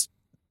since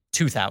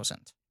 2000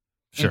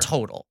 Sure. in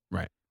total.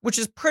 Right. Which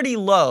is pretty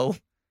low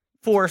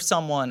for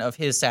someone of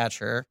his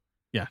stature.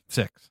 Yeah,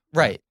 6.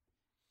 Right.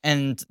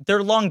 And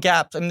they're long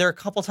gaps. I mean, there are a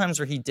couple times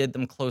where he did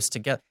them close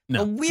together.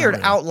 No, the not weird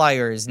really.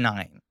 outlier is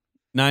 9.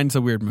 9's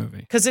a weird movie.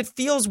 Because it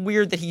feels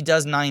weird that he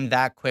does 9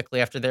 that quickly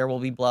after There Will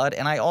Be Blood.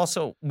 And I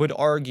also would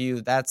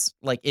argue that's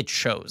like it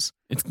shows.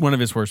 It's one of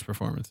his worst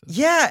performances.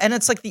 Yeah. And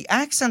it's like the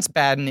accent's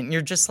bad. And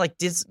you're just like,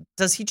 does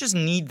he just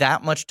need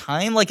that much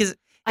time? Like,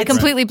 I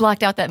completely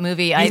blocked out that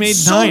movie. I made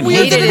so 9. weird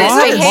With that hated it. it's I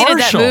Rob hated that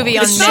Marshall. movie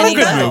on It's not many a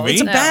good levels. movie.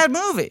 It's a No. bad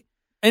movie.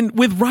 And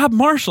with Rob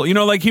Marshall,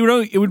 like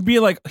it would be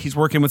like he's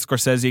working with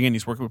Scorsese again.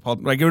 He's working with Paul.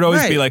 Like it would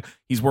always be Right. like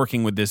he's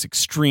working with this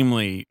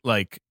extremely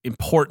like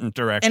important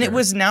director. And it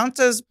was announced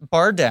as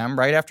Bardem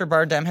right after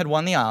Bardem had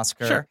won the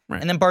Oscar. Sure,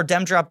 right. And then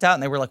Bardem dropped out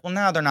and they were like, well,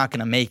 now they're not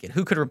going to make it.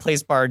 Who could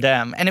replace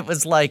Bardem? And it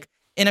was like,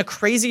 in a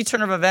crazy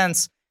turn of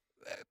events,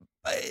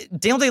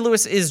 Daniel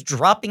Day-Lewis is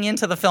dropping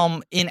into the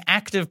film in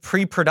active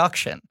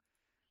pre-production.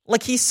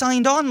 Like he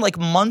signed on like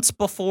months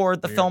before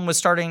the film was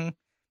starting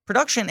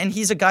production. And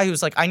he's a guy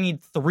who's like, I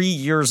need 3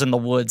 years in the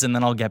woods and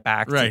then I'll get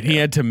back right. to He you.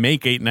 had to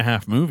make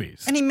 8.5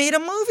 movies. And he made a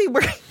movie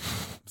where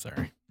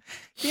Sorry.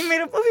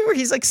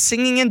 he's like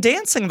singing and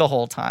dancing the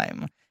whole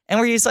time. And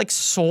where he's like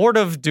sort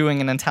of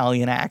doing an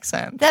Italian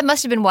accent. That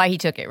must have been why he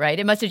took it, right?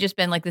 It must have just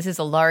been like, this is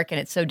a lark and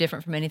it's so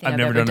different from anything I've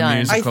never ever done a done.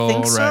 musical. I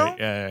think so. Right.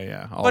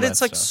 Yeah. All But that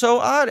it's like stuff. so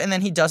odd. And then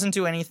he doesn't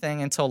do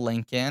anything until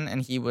Lincoln.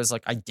 And he was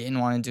like, I didn't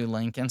want to do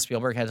Lincoln.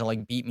 Spielberg had to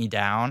like beat me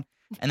down.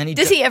 And then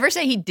Does he ever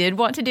say he did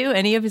want to do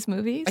any of his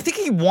movies? I think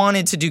he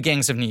wanted to do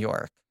Gangs of New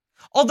York.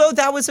 Although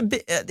that was a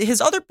bit his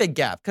other big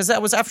gap because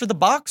that was after The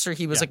Boxer.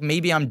 He was like,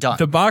 maybe I'm done.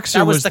 The Boxer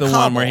That was the one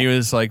Cobble. where he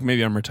was like,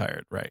 maybe I'm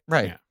retired. Right.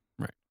 Right. Yeah,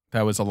 right.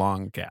 That was a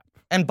long gap.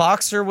 And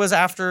Boxer was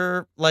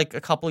after like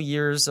a couple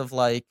years of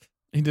like.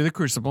 He did The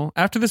Crucible.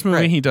 After this movie,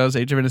 Right. he does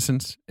Age of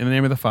Innocence, In the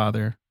Name of the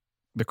Father,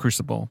 The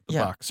Crucible, The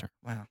Yeah. Boxer.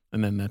 Wow.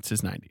 And then that's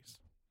his 90s.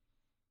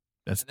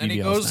 That's Then he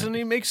DDL's goes 90s. and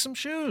he makes some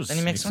shoes. Then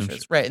he makes some some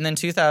shits. Right. And then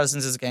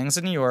 2000s is Gangs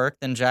of New York.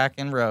 Then Jack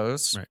and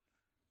Rose. Right.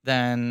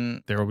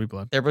 Then There Will Be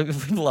Blood. There Will Be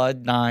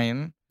Blood,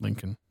 9,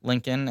 Lincoln.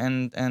 Lincoln,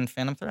 and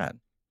Phantom Thread.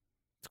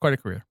 It's quite a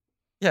career.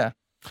 Yeah.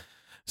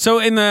 So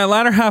in the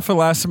latter half of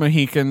Last of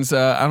Mohicans,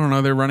 I don't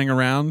know, they're running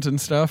around and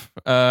stuff.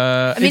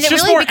 I mean, it's it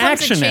just really more becomes a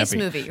action chase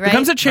heavy. movie, It right?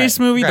 becomes a chase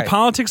Right, movie. right. The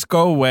politics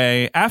go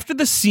away after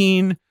the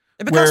scene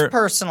It becomes where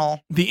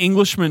personal. the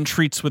Englishman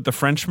treats with the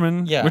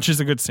Frenchman, Yeah. which is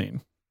a good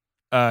scene.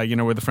 Where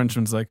the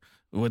Frenchman's like,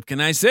 "What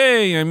can I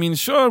say? I mean,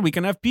 sure, we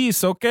can have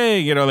peace,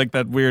 okay." Like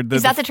that weird.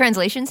 Is that the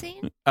translation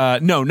scene?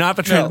 No, not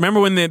the. No.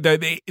 Remember when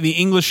the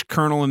English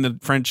colonel and the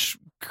French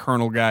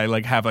colonel guy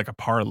like have like a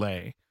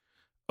parlay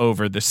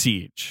over the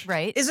siege?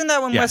 Right. Isn't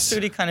that when Yes. Wes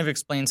Studi kind of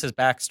explains his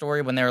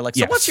backstory when they were like,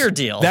 so Yes. what's your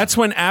deal? That's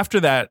when after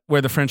that,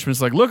 where the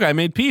Frenchman's like, "Look, I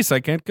made peace. I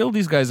can't kill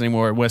these guys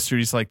anymore." Wes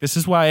Studi's like, "This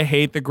is why I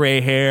hate the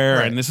gray hair,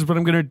 Right. and this is what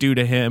I'm going to do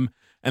to him."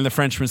 And the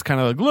Frenchman's kind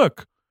of like,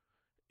 "Look,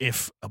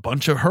 if a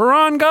bunch of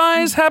Huron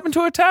guys happen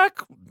to attack,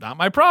 not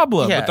my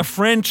problem. Yeah. But the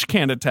French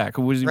can't attack.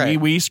 Right.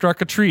 We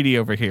struck a treaty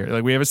over here.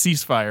 Like we have a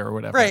ceasefire or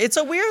whatever." Right. It's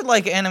a weird,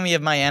 like, enemy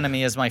of my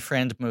enemy is my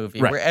friend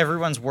movie Right. where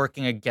everyone's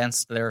working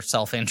against their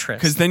self-interest.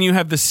 Because then you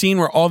have the scene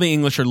where all the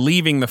English are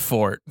leaving the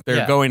fort. They're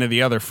Yeah. going to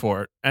the other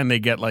fort, and they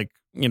get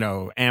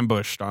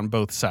ambushed on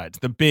both sides.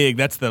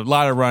 That's the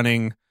lot of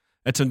running.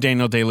 That's when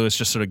Daniel Day-Lewis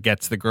just sort of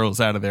gets the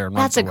girls out of there and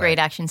runs That's a away. great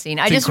action scene.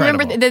 I It's just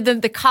remember incredible.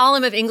 the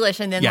column of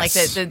English and then Yes.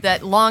 like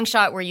that long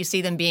shot where you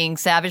see them being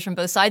savage from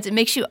both sides. It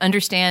makes you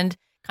understand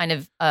kind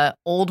of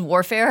old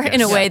warfare in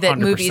a Yes. way that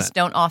 100%. movies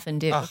don't often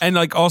do. And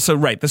also,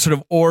 right, the sort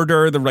of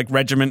order, the like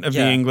regiment of the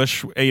Yeah.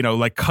 English,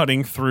 like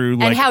cutting through,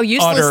 like and how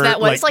useless utter, that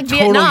was. It's like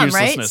total Vietnam,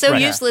 right? uselessness, So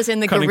right. useless in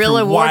the Cutting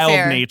guerrilla through warfare.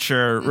 wild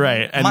nature,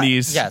 right? And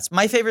Yes.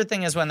 My favorite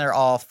thing is when they're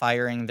all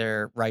firing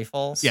their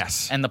rifles.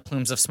 Yes. And the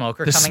plumes of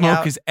smoke are the coming smoke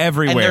out. is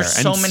everywhere, And there's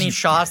so and many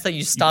shots that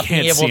you stop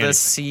can't being see able to anything.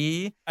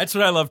 see. That's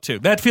what I love too.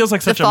 That feels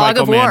like such a fog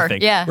Michael of Mann war,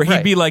 thing, yeah. where he'd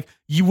Right. be like,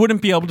 you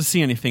wouldn't be able to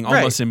see anything Right.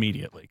 almost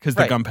immediately because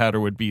the Right. gunpowder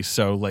would be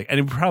so like, and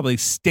it would probably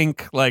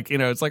stink,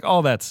 it's like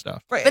all that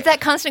stuff. Right. But that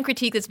constant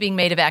critique that's being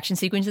made of action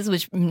sequences,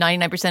 which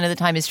 99% of the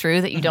time is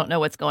true, that you don't know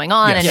what's going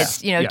on, Yes. and Yeah.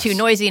 it's Yes. too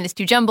noisy and it's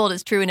too jumbled.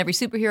 It's true in every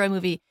superhero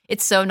movie.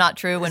 It's so not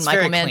true when It's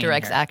Michael very Mann clean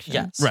directs here. action.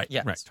 Yes. Right,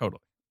 Yes. right,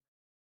 totally.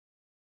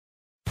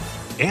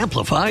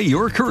 Amplify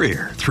your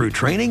career through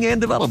training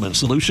and development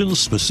solutions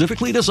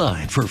specifically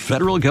designed for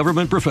federal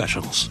government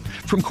professionals.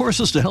 From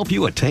courses to help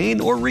you attain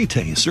or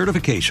retain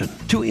certification,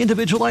 to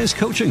individualized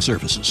coaching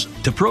services,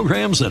 to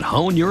programs that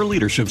hone your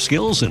leadership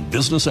skills and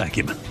business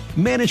acumen,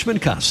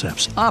 Management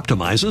Concepts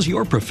optimizes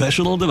your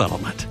professional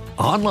development.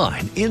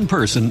 Online, in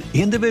person,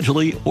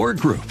 individually, or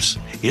groups,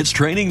 it's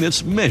training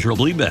that's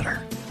measurably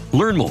better.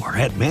 Learn more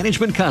at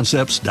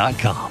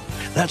managementconcepts.com.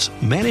 That's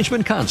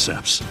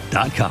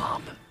managementconcepts.com.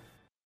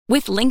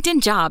 With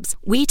LinkedIn Jobs,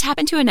 we tap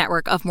into a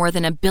network of more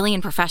than 1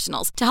 billion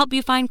professionals to help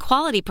you find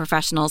quality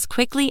professionals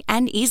quickly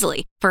and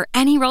easily for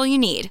any role you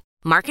need.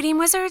 Marketing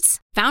wizards?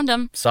 Found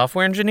them.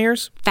 Software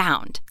engineers?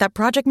 Found. That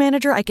project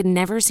manager I could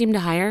never seem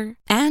to hire?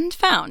 And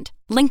found.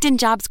 LinkedIn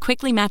Jobs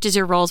quickly matches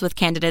your roles with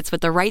candidates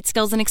with the right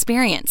skills and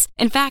experience.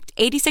 In fact,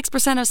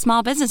 86% of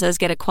small businesses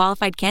get a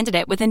qualified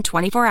candidate within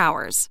 24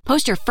 hours.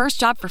 Post your first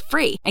job for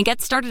free and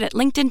get started at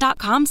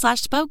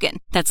linkedin.com/spoken.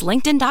 That's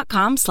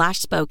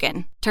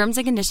linkedin.com/spoken. Terms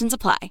and conditions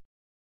apply.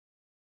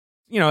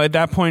 At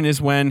that point is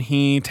when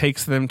he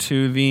takes them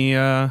to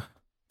the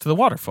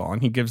waterfall,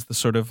 and he gives the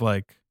sort of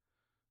like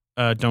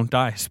 "don't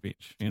die"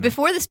 speech.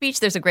 Before the speech,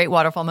 there's a great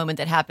waterfall moment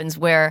that happens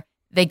where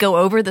they go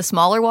over the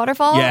smaller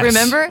waterfall, Yes,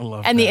 remember? I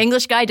love And the that.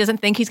 English guy doesn't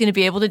think he's going to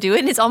be able to do it.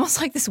 And it's almost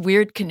like this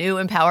weird canoe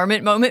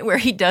empowerment moment where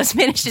he does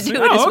manage to do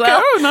it as okay.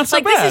 well. Oh, not so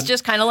like, bad. this is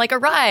just kind of like a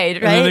ride,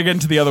 And then they right? get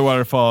into the other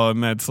waterfall,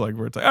 and that's like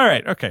where it's like, all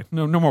right, okay,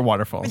 no more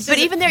waterfalls. But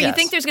even there, you Yes.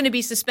 think there's going to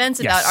be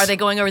suspense about Yes. are they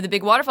going over the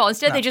big waterfall?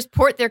 Instead, they just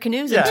port their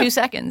canoes Yeah. in 2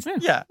 seconds.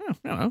 Yeah. I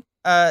don't know.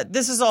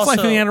 This is It's also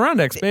life in the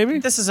Adirondacks, baby.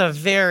 This is a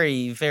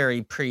very,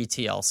 very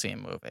pre-TLC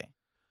movie.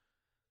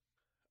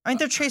 I mean,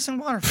 they're chasing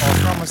waterfalls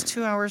for almost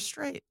 2 hours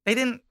straight. They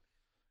didn't.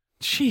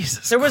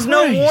 Jesus, There was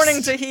Christ. no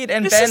warning to heat,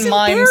 and This Ben is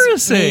minds me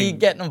embarrassing.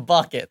 getting a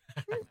bucket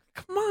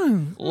Come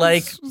on,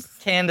 like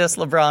Candace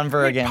LeBron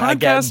Bergen. I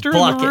get podcaster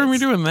in the room. We buckets.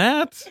 doing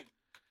that?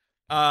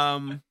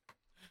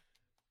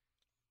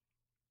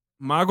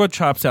 Magua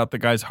chops out the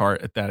guy's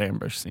heart at that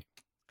ambush scene.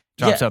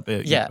 Chops out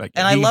the yeah, like,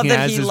 and I love that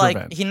has he his like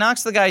revenge. he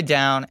knocks the guy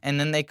down, and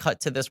then they cut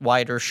to this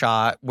wider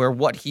shot where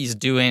what he's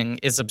doing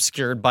is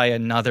obscured by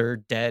another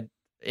dead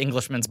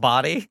Englishman's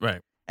body.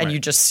 Right. and Right. you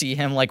just see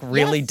him like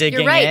really Yes, digging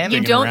you're right. in. You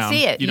Digging don't around.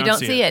 see it. You You don't don't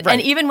see see it. it. Right.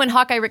 And even when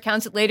Hawkeye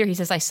recounts it later, he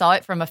says, "I saw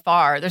it from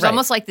afar." There's Right.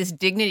 almost like this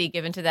dignity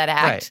given to that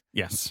act. Right.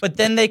 Yes. But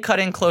then they cut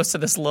in close to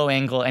this low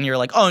angle, and you're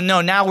like, oh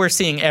no, now we're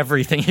seeing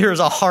everything. Here's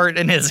a heart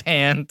in his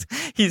hand.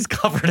 He's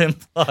covered in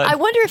blood. I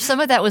wonder if some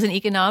of that was an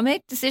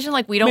economic decision,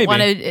 like we don't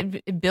want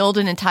to build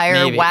an entire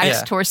Maybe, wax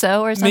yeah.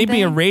 torso or something.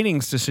 Maybe a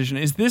ratings decision.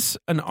 Is this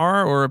an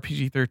R or a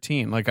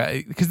PG-13? Like,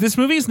 because this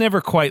movie is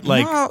never quite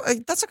like no,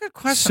 that's a good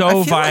question. so I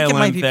feel violent like it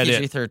might be that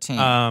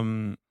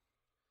PG-13.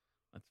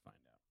 let's find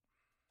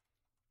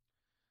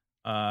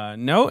out.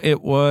 No,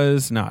 it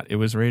was not. It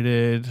was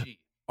rated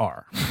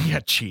R. Yeah,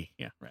 G.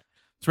 Yeah, right.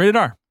 It's rated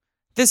R.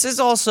 This is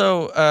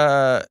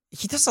also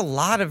he does a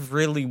lot of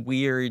really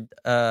weird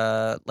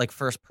like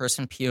first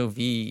person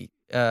POV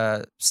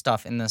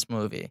stuff in this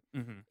movie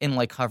in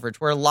like coverage,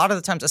 where a lot of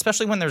the times,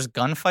 especially when there's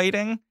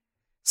gunfighting,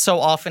 so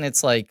often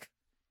it's like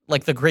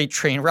the Great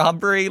Train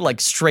Robbery,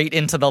 like straight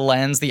into the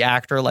lens, the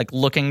actor like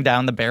looking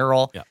down the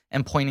barrel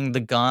and pointing the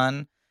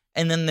gun.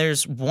 And then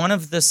there's one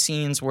of the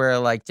scenes where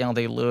like Daniel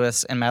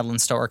Day-Lewis and Madeline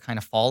Stowe are kind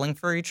of falling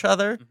for each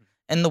other.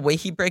 And the way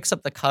he breaks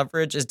up the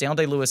coverage is Daniel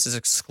Day-Lewis is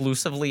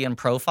exclusively in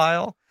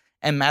profile,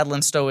 and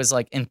Madeline Stowe is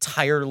like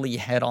entirely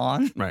head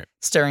on, Right.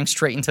 staring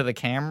straight into the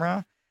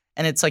camera.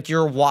 And it's like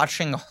you're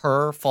watching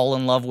her fall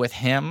in love with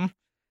him,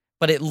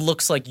 but it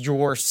looks like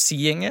you're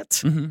seeing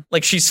it.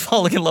 Like she's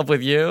falling in love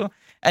with you.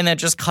 And then it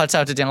just cuts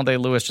out to Daniel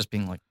Day-Lewis just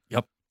being like,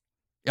 yep.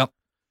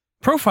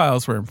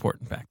 Profiles were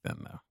important back then,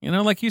 though. You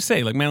know, like you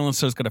say, like Madeline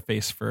Stowe's got a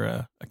face for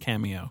a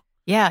cameo.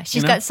 Yeah, she's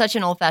You know? got such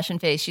an old-fashioned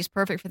face. She's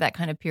perfect for that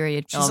kind of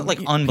period She's film. like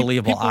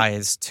unbelievable people-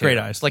 eyes, too. Great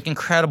eyes. Like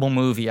incredible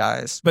movie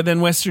eyes. But then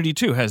Westerdy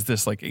too has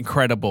this like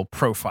incredible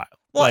profile.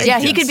 Well, Like, yeah,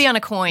 he could be on a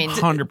coin.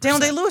 100%. Daniel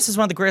Day-Lewis is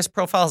one of the greatest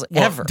profiles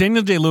Well, ever.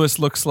 Daniel Day-Lewis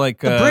looks like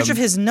The bridge of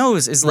his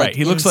nose is like right.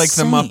 He looks like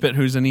the insane. Muppet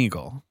who's an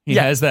eagle. He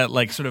Yeah. has that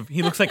like sort of.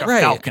 He looks like a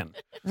Right. falcon.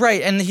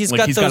 Right, and he's Like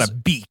got he's those, got a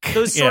beak.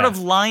 those sort Yeah. of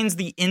lines,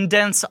 the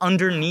indents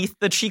underneath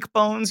the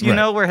cheekbones, you Right.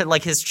 know, where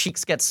like his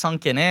cheeks get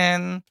sunken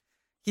in.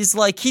 He's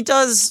like, he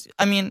does,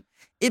 I mean,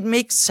 it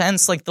makes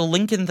sense. Like the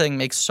Lincoln thing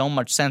makes so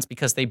much sense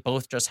because they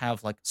both just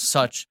have like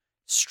such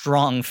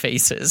strong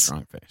faces.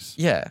 strong face.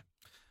 Yeah.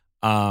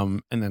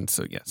 And then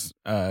so yes,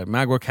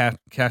 Magua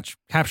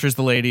captures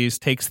the ladies,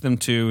 takes them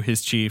to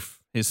his chief,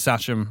 his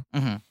Sachem.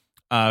 Mhm.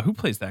 Who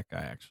plays that guy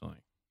actually?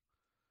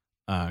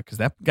 Because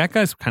that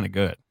guy's kind of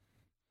good.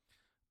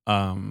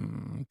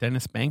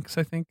 Dennis Banks,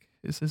 I think,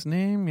 is his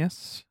name.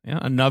 Yes, yeah,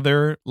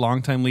 another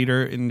longtime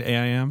leader in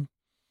AIM.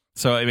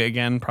 So I mean,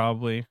 again,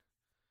 probably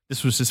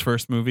this was his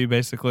first movie,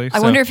 basically. I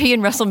So- wonder if he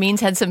and Russell Means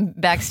had some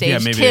backstage Yeah,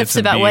 maybe they had tips some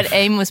about what beef.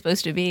 AIM was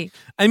supposed to be.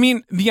 I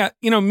mean, yeah,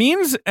 you know,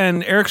 Means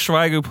and Eric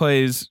Schweig, who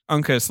plays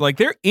Uncas, like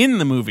they're in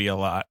the movie a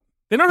lot.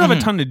 They don't have a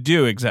Mhm. ton to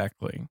do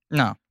exactly,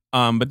 No.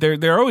 but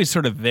they're always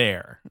sort of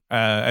there.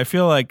 I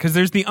feel like because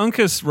there's the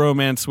Uncas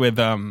romance with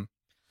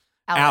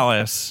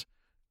Alice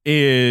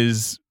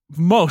is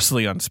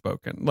mostly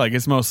unspoken. Like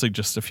it's mostly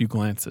just a few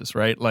glances,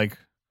 right? Like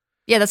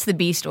Yeah, that's the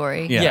B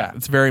story. yeah,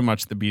 it's very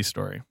much the B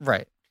story.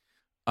 Right.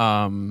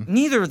 No,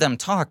 Neither of them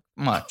talk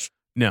much.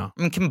 I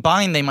mean,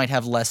 combined, they might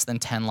have less than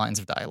 10 lines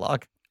of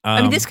dialogue. I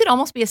mean, this could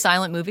almost be a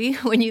silent movie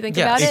when you think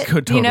Yes. about It it.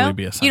 could you totally know?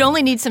 be a silent You'd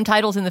only need some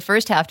titles in the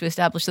first half to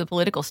establish the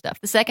political stuff.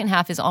 The second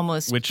half is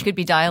almost could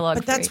be dialogue.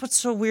 But that's what's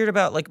so weird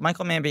about like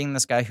Michael Mann being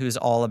this guy who's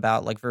all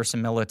about like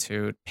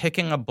verisimilitude,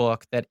 picking a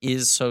book that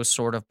is so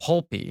sort of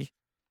pulpy,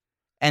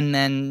 and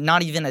then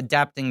not even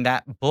adapting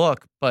that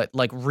book, but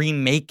like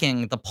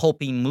remaking the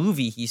pulpy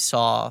movie he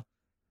saw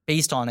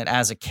based on it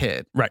as a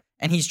kid. Right.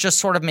 And he's just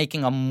sort of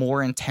making a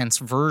more intense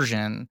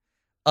version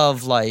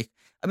of like,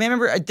 I mean, I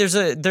remember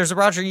there's a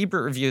Roger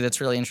Ebert review that's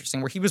really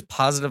interesting where he was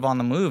positive on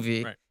the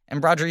movie, Right.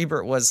 and Roger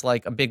Ebert was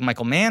like a big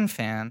Michael Mann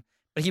fan,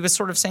 but he was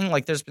sort of saying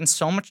like there's been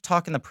so much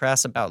talk in the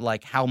press about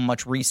like how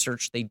much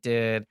research they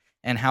did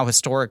and how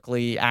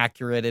historically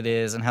accurate it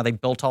is and how they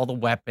built all the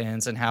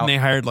weapons and how And they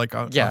hired like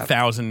a Yeah.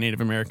 1,000 Native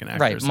American actors.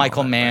 right and all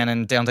Michael that, Mann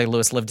and Daniel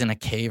Day-Lewis lived in a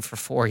cave for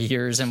 4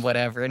 years and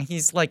whatever, and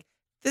he's like,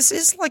 this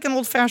is like an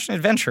old-fashioned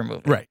adventure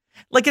movie. Right.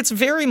 Like it's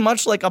very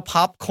much like a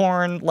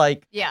popcorn,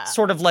 like Yeah.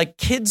 sort of like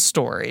kid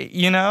story,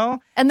 you know?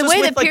 And the Just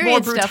way with, the like, more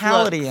period stuff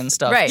brutality looks. and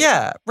stuff. Right.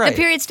 Yeah, right. The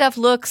period stuff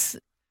looks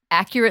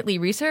accurately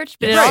researched,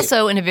 but it Right.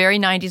 also in a very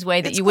 90s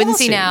way that It's you wouldn't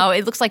see glossy. now.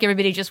 It looks like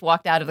everybody just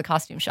walked out of the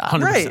costume shop.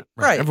 100%.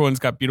 Right. Everyone's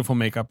got beautiful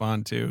makeup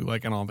on too,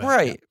 like and all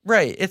that.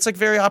 Right. It's like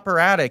very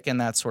operatic in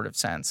that sort of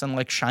sense and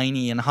like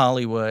shiny in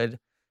Hollywood.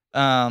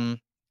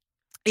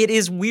 It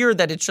is weird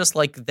that it's just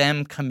like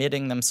them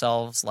committing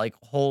themselves like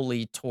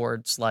wholly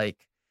towards like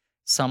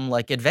some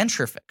like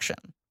adventure fiction.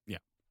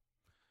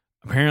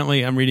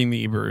 Apparently, I'm reading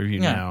the Ebert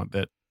review Yeah. now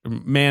that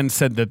Mann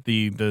said that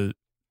the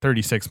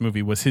 36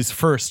 movie was his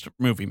first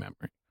movie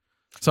memory.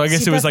 So I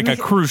guess See, it was that like a make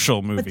it-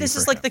 crucial movie. But this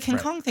for is like him. the King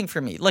Right. Kong thing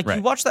for me. Like you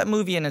Right. watch that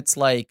movie and it's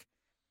like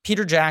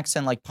Peter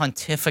Jackson like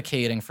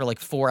pontificating for like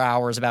 4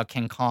 hours about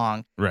King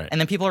Kong. Right. And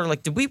then people are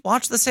like, did we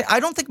watch this? I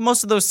don't think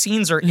most of those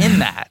scenes are in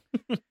that.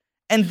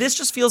 And this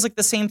just feels like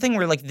the same thing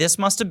where like this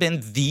must have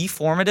been the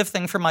formative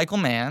thing for Michael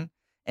Mann.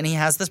 And he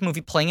has this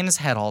movie playing in his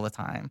head all the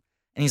time.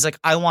 and he's like,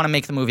 I want to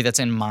make the movie that's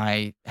in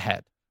my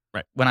head.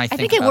 Right. When I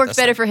think it about worked this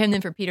better thing. for him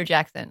than for Peter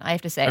Jackson, I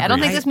have to say. I Agreed. don't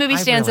think this movie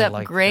stands really up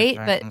like great,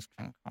 Peter but Jackson's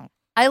King Kong.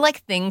 I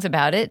like things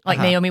about it, like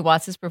Uh-huh. Naomi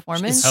Watts'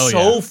 performance. It's Oh, so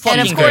yeah. fucking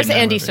And of good course, in that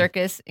Andy movie.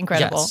 Serkis,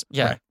 incredible. Yes,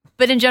 yeah. Right.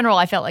 But in general,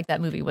 I felt like that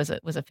movie was a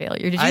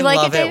failure. Did you I like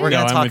love it, David? We're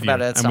gonna I'm talk with about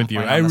you. it at I'm some with you.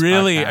 point I on this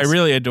really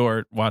podcast.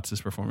 adore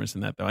Watts' performance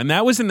in that though, and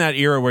that was in that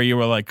era where you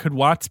were like, could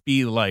Watts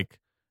be like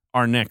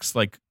our next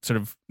like sort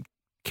of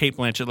Cate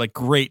Blanchett, like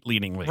great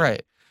leading lady?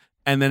 Right.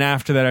 And then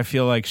after that, I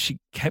feel like she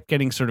kept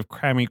getting sort of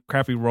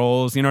crappy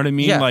roles. You know what I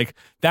mean? Yeah. Like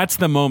that's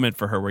the moment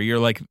for her where you're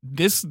like,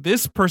 this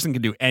person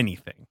can do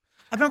anything.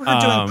 I remember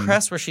her doing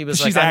press where she was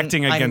She's like,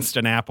 acting against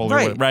an apple,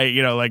 Right. right?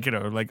 You know, like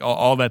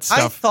all that I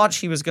stuff. thought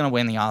she was going to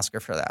win the Oscar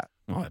for that.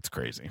 Oh, that's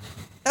crazy.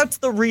 That's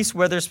the Reese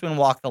Witherspoon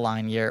Walk the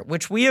Line year,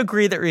 which we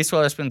agree that Reese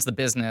Witherspoon's the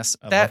business.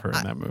 I love her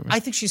in that movie. I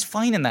think she's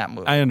fine in that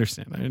movie. I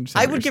understand.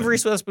 I would give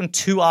Reese Witherspoon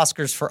 2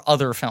 Oscars for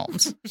other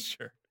films.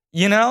 Sure.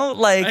 You know,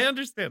 like, I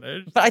understand.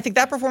 but I think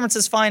that performance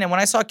is fine. And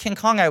when I saw King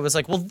Kong, I was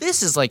like, well,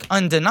 this is like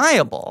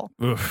undeniable.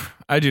 Oof,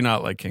 I do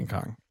not like King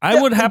Kong.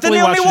 I would happily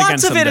the watch Naomi it again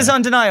Watts of someday. it is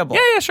undeniable.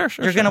 Yeah, sure.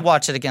 You're going to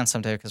watch it again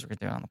someday because we're going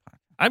to do it on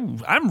the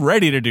podcast. I'm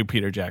ready to do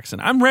Peter Jackson.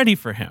 I'm ready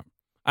for him.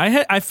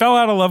 I fell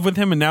out of love with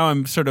him, and now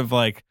I'm sort of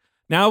like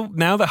now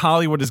that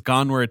Hollywood has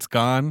gone where it's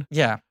gone.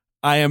 Yeah.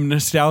 I am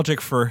nostalgic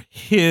for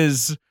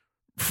his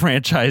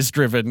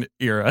franchise-driven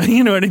era.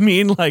 You know what I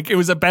mean? Like it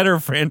was a better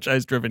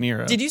franchise-driven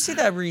era. Did you see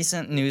that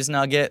recent news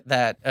nugget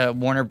that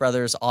Warner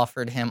Brothers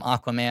offered him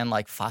Aquaman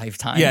like 5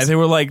 times? Yeah,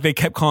 they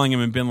kept calling him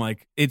and been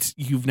like,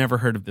 you've never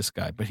heard of this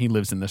guy, but he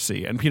lives in the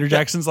sea. And Peter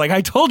Jackson's like,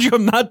 I told you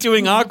I'm not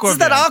doing Aquaman. Is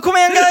that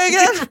Aquaman guy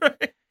again?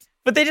 Right.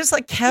 But they just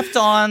like kept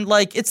on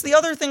like it's the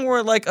other thing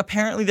where like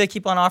apparently they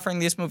keep on offering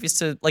these movies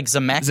to like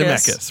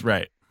Zemeckis.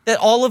 Right. That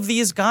all of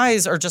these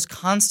guys are just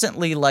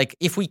constantly like,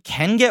 if we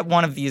can get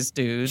one of these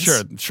dudes,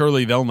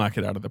 Surely they'll knock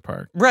it out of the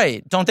park.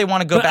 right? Don't they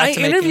want to go But back I to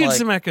making interviewed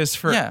like, Zemeckis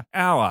for Yeah.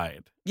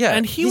 Allied. Yeah,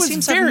 and he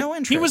seems to have no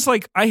interest. He was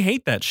like, I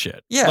hate that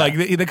shit. Yeah. like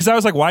because I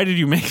was like, why did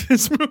you make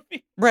this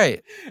movie?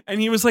 right? And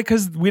he was like,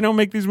 because we don't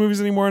make these movies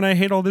anymore, and I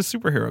hate all this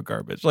superhero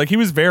garbage. Like he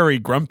was very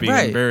grumpy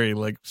Right. and very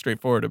like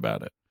straightforward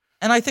about it.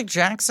 And I think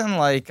Jackson,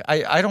 like,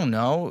 I don't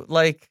know,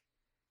 like,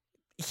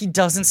 he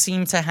doesn't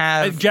seem to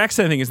have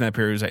Jackson, I think, is in that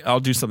period. He was like, I'll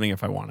do something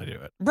if I want to do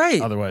it.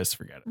 right. Otherwise,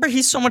 forget it. But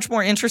he's so much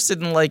more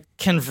interested in like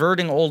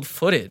converting old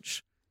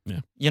footage. Yeah.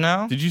 You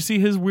know? Did you see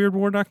his Weird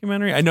War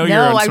documentary? I know No,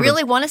 you're. on I sort of-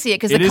 really want to see it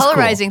because It the is cool.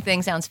 colorizing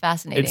thing sounds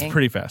fascinating. It's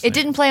pretty fascinating. It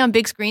didn't play on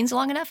big screens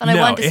long enough, and no,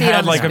 I wanted to see it had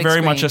on like this a big very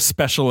screen. much a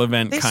special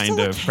event They kind still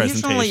of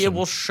presentation. occasionally it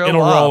will show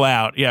It'll up, roll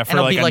out, yeah, for and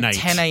it'll like be a like night.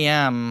 10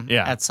 a.m.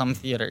 Yeah. at some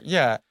theater.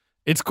 Yeah.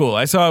 It's cool.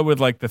 I saw it with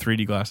like the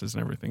 3D glasses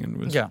and everything,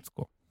 and Yeah. it's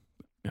cool.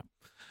 Yeah.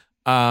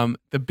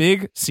 The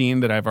big scene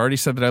that I've already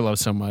said that I love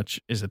so much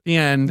is at the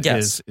end.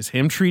 Yes. Is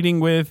him treating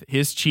with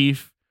his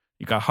chief.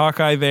 You got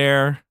Hawkeye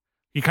there.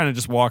 He kind of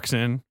just walks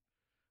in.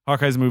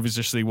 Hawkeye's move is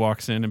just that he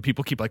walks in, and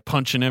people keep like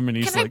punching him, and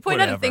he's Can I like, point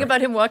whatever. out a thing about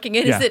him walking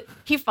in Yeah. is that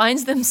he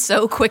finds them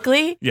so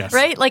quickly, Yes.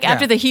 right? Like Yeah.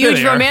 after the There huge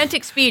they are.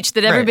 romantic speech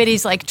that Right.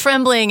 everybody's like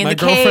trembling in My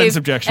the cave. girlfriend's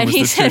objection and was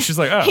he this too. says, She's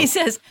like, oh. he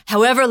says,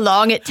 however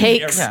long it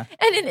takes, Yeah.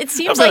 and it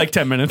seems Probably like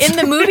 10 minutes. in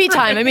the movie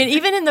time. I mean,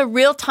 even in the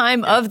real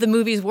time of the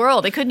movie's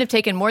world, it couldn't have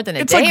taken more than a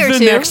It's day like or the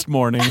two. next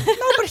morning. No,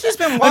 but he's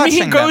been watching I mean, he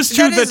them. goes to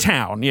That the is-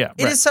 town. Yeah.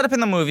 It right. is set up in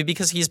the movie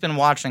because he's been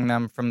watching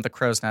them from the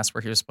crow's nest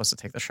where he was supposed to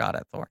take the shot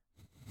at Thor.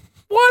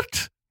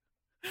 What?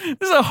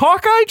 This is a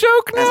Hawkeye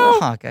joke That's now? a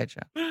Hawkeye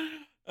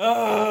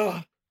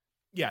joke.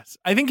 Yes.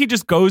 I think he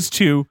just goes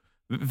to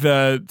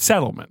the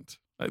settlement.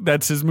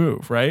 That's his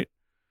move, right?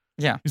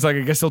 Yeah. He's like,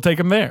 I guess he'll take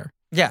him there.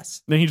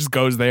 Yes. Then he just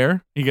goes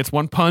there. He gets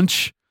one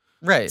punch.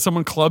 Right.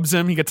 Someone clubs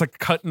him. He gets like a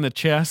cut in the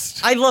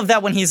chest. I love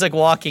that when he's like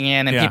walking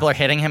in and Yeah. people are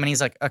hitting him and he's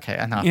like, okay,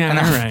 enough. Yeah,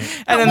 enough.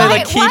 right. And then why, they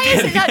like keep why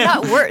is hitting it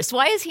not him. worse?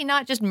 Why is he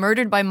not just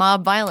murdered by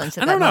mob violence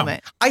at I that don't know.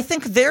 moment? I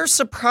think they're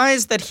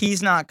surprised that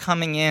he's not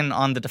coming in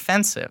on the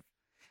defensive.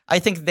 I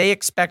think they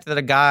expect that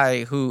a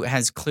guy who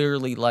has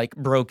clearly like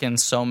broken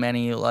so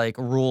many like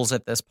rules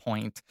at this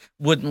point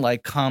wouldn't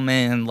like come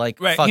in like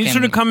Right. fucking He's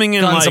sort of coming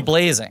in guns like,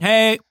 a-blazing.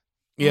 hey,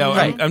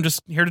 Right. I'm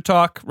just here to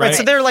talk. Right. Right.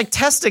 So they're like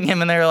testing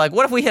him and they're like,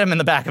 what if we hit him in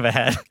the back of the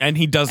head? And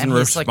he doesn't And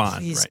he's respond. like,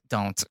 please right.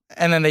 don't.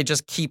 And then they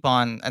just keep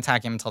on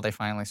attacking him until they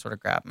finally sort of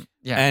grab him.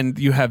 Yeah. And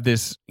you have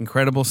this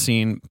incredible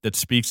scene that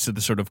speaks to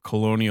the sort of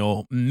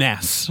colonial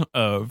mess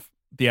of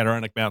the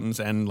Adirondack Mountains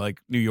and like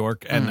New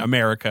York and Mhm.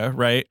 America,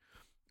 right?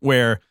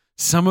 Where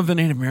some of the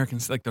Native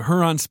Americans, like the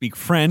Hurons, speak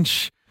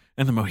French,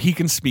 and the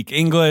Mohicans speak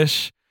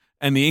English,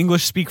 and the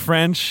English speak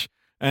French,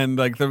 and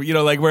like the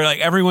like where like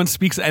everyone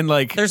speaks and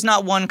like There's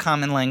not one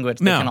common language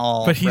they can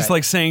all. but he's right.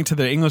 like saying to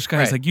the English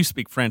guys, Right. like, you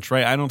speak French,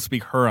 right? I don't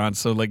speak Huron,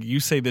 so like you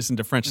say this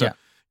into French, so Yeah.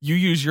 you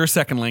use your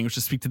second language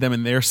to speak to them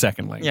in their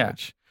second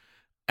language.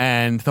 Yeah.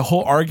 And the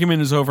whole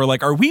argument is over,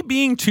 like, are we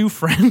being too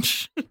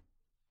French?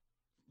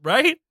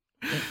 Right?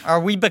 Are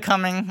we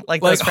becoming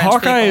like Like, those French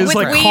Hawkeye people? is, With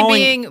like, we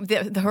calling- being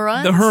the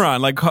Hurons? The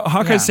Huron, like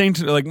Hawkeye's Yeah. saying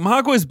to like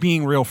Magua is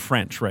being real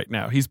French right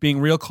now. He's being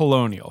real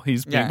colonial.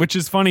 He's being, Yeah. which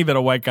is funny that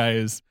a white guy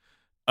is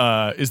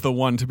is the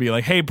one to be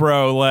like, hey,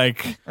 bro,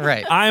 like,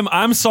 Right.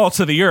 I'm salt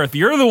of the earth.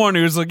 You're the one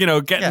who's like,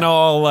 getting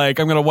all like,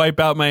 I'm gonna wipe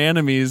out my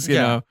enemies, you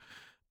know.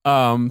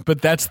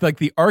 But that's like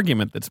the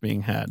argument that's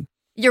being had.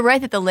 You're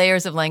right that the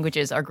layers of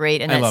languages are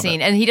great in that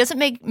scene. And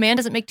Man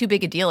doesn't make too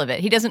big a deal of it.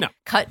 He doesn't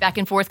cut back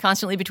and forth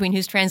constantly between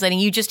who's translating.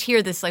 You just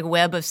hear this like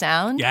web of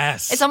sound.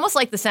 Yes. It's almost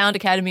like the Sound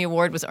Academy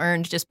Award was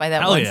earned just by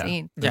that one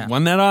scene. They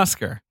won that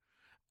Oscar.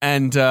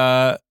 And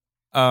the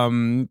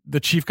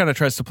chief kind of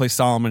tries to play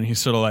Solomon. He's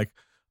sort of like,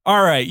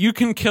 all right, you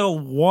can kill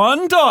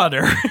one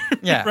daughter.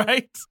 Yeah.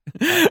 Right?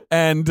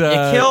 And you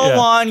kill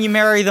one, you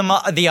marry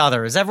the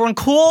other. Is everyone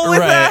cool with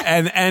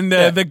that? And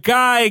the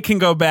guy can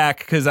go back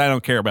because I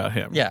don't care about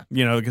him. Yeah.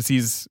 Because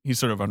he's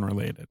sort of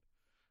unrelated.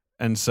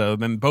 And so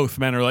then both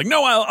men are like,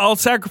 no, I'll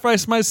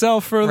sacrifice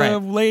myself for the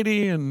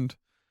lady. And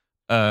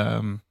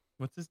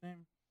what's his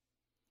name?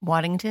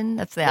 Waddington?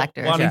 That's the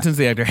actor. Waddington's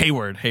the actor.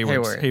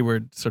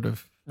 Hayward sort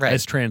of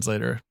as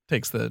translator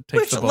takes the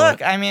bullet.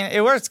 Look, I mean,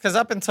 it works because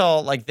up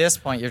until like this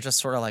point, you're just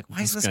sort of like,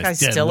 why is this guy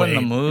still in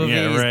the movie?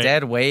 Yeah, He's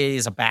dead weight.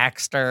 He's a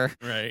Baxter.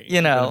 Right.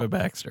 You know. A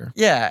Baxter.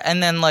 Yeah.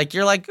 And then like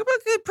you're like,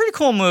 pretty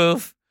cool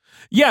move.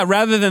 Yeah,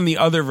 rather than the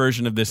other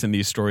version of this in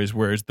these stories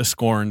where the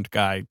scorned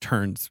guy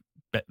turns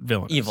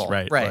villainous. Evil.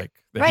 Right. Right.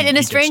 Like, In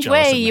a strange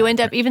way, you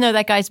end up, even though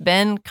that guy's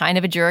been kind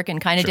of a jerk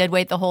and kind of dead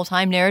weight the whole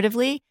time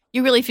narratively,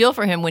 you really feel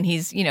for him when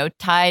he's,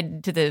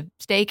 tied to the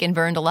stake and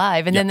burned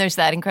alive. And then there's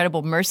that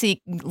incredible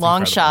Mercy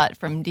long shot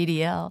from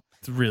DDL.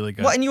 It's really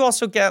good. Well, and you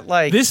also get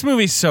like this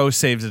movie so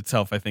saves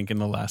itself, I think, in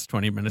the last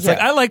 20 minutes. Yeah.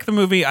 Like I like the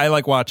movie, I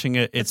like watching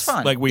it. It's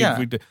fun. Like we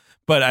do.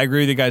 But I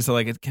agree with you guys that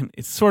like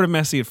it's sort of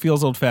messy, it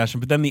feels old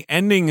fashioned, but then the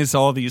ending is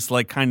all these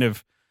like kind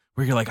of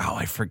where you're like, oh,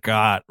 I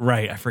forgot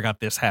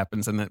this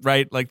happens, and then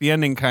like the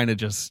ending kind of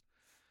just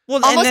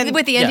almost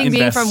with the ending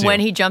being from invests when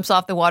you. he jumps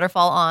off the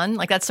waterfall on,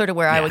 like that's sort of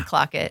where I would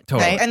clock it.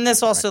 Totally. Right? And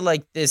this also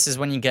like this is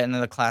when you get into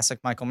the classic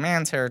Michael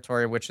Mann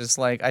territory, which is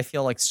like I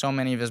feel like so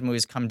many of his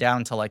movies come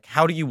down to like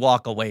how do you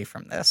walk away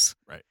from this?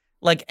 Right.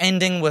 Like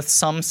ending with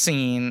some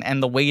scene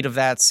and the weight of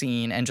that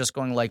scene and just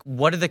going like,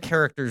 what do the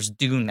characters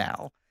do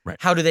now? Right.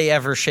 How do they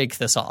ever shake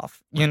this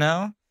off? You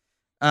know?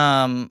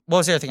 What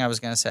was the other thing I was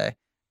gonna say?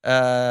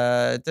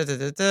 I don't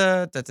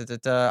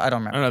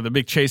remember. I don't know, the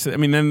big chase. I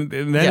mean, then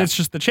it's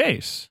just the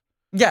chase.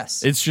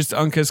 Yes. It's just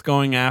Uncas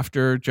going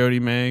after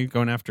Jodie May,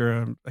 going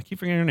after I keep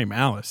forgetting her name,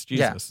 Alice.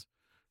 Jesus.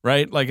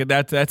 Right? Like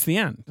that's the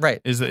end. Right.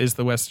 Is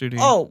the West Studi.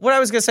 Oh, what I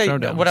was gonna say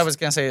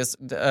showdowns.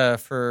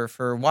 is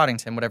for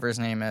Waddington, whatever his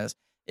name is,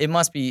 it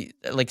must be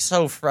like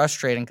so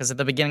frustrating because at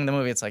the beginning of the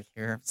movie it's like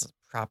here's a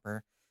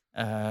proper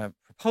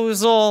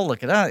proposal,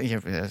 look at that,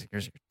 here's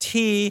your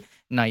tea,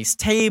 nice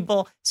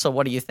table. So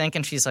what do you think?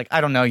 And she's like,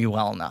 I don't know you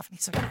well enough. And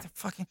he's like,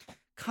 fucking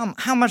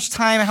how much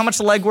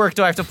legwork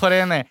do I have to put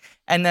in there?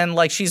 And then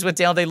like she's with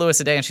Daniel Day-Lewis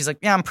today and she's like,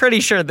 yeah, I'm pretty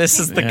sure this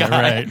is the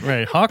guy.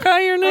 Right. Hawkeye,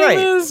 your name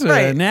is?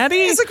 Right. Natty?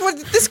 He's like, what,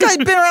 this guy's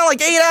been around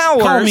like 8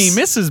 hours. Call me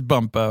Mrs.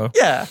 Bumpo.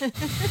 Yeah.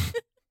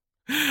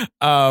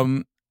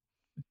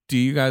 Do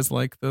you guys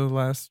like the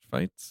last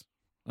fights?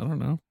 I don't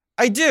know.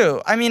 I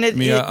do. I mean,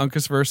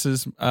 Uncas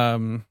versus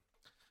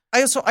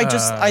I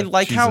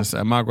like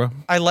Magua.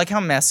 I like how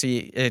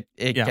messy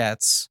it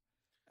gets.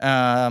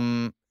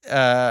 But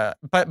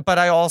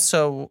I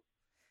also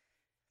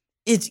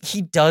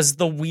he does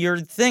the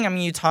weird thing. I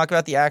mean, you talk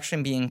about the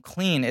action being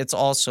clean. It's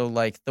also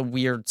like the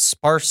weird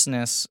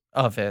sparseness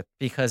of it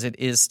because it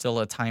is still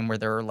a time where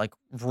there are like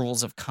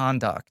rules of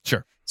conduct.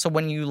 Sure. So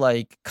when you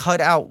like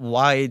cut out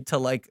wide to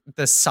like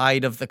the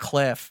side of the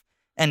cliff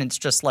and it's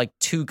just like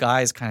two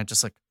guys kind of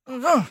just like,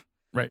 ugh,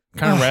 right,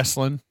 kind of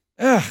wrestling.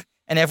 Ugh.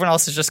 And everyone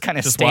else is just kind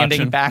of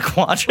standing watching. back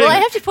watching. Well, I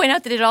have to point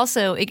out that it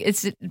also,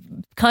 it's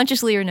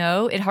consciously or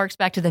no, it harks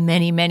back to the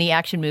many, many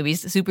action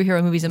movies,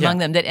 superhero movies among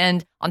them, that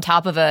end on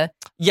top of a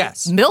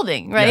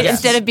building, right?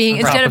 Yes.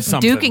 Instead of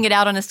something. duking it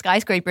out on a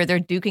skyscraper,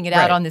 they're duking it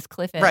out on this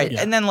cliff edge. Right.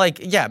 And then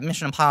like,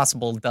 Mission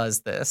Impossible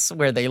does this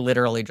where they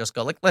literally just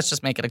go like, let's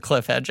just make it a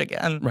cliff edge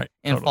again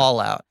in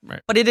Fallout.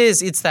 Right. But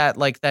it's that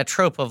like that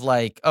trope of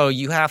like, oh,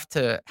 you have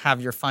to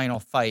have your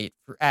final fight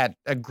at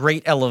a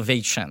great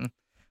elevation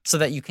so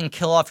that you can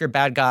kill off your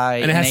bad guy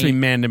and it has to be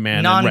man to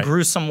man,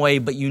 non-gruesome way,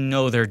 but you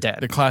know they're dead.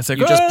 The classic.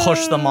 You just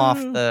push them off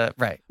the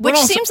which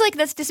seems like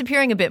that's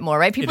disappearing a bit more,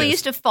 right? People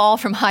used to fall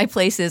from high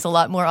places a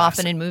lot more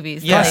often in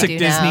movies. Classic than they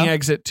do Disney now.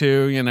 exit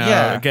too.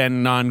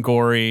 Again,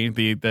 non-gory.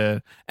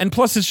 The and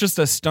plus it's just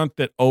a stunt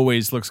that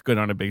always looks good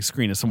on a big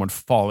screen is someone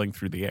falling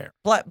through the air.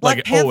 Black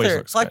It always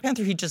looks Black good.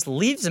 Panther, he just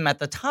leaves him at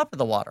the top of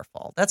the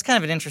waterfall. That's kind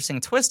of an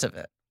interesting twist of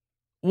it.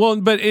 Well,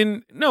 but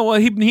he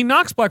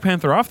knocks Black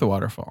Panther off the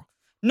waterfall.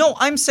 No,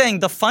 I'm saying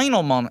the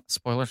final moment.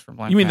 Spoilers for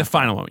Black You mean Panther. the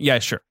final moment? Yeah,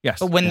 sure. Yes.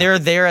 But when they're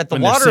there at the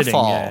When they're sitting,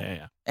 waterfall,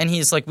 yeah. and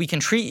he's like, "We can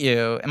treat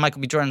you," and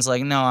Michael B. Jordan's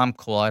like, "No, I'm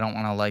cool. I don't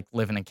want to like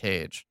live in a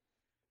cage."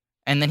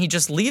 And then he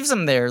just leaves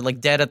him there,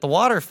 like dead at the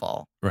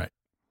waterfall. Right.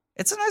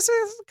 It's kind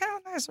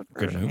of nice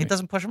version. movie. He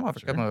doesn't push him off.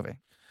 It's a good movie.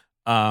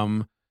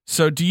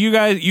 So do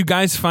you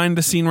guys find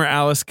the scene where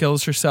Alice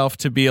kills herself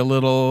to be a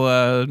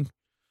little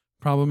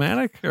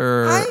problematic,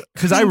 or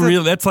because I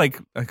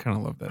kind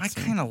of love that. I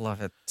scene. kind of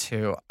love it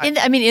too.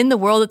 In the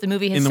world that the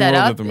movie has In the set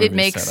world up, that the movie it is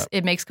makes set up.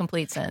 it makes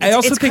complete sense. I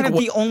also It's think kind of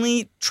the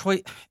only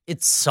choice.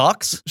 It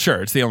sucks.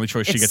 Sure, it's the only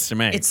choice she gets to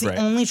make. It's the right.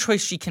 only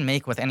choice she can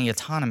make with any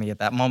autonomy at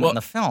that moment in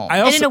the film. I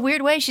and also, in a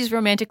weird way, she's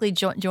romantically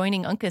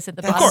joining Uncas at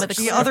the Of bottom course. of the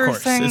The cliff. other of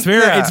course. thing- it's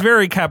very yeah. it's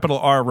very capital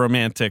R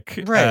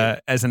romantic Right.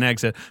 as an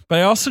exit. But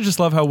I also just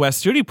love how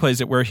Wes Studi plays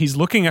it, where he's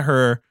looking at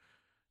her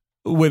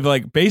with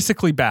like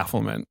basically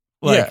bafflement,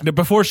 like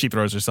before she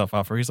throws herself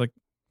off her. He's like,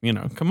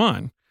 come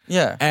on.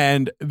 Yeah.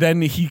 And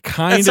then he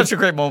kind That's of such a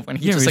great moment when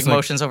he Yeah, just he's like like,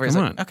 motions over. He's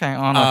 "Come like, on." okay,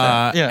 on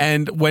with it. Yeah.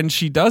 And when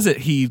she does it,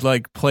 he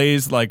like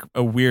plays like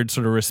a weird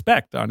sort of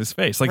respect on his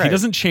face. Like he Right.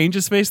 doesn't change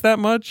his face that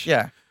much.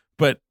 Yeah.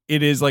 But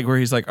it is like where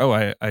he's like, oh,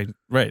 I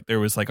right. There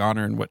was like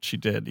honor in what she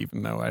did,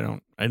 even though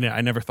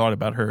I never thought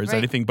about her as Right.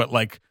 anything but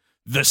like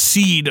the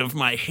seed of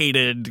my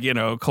hated,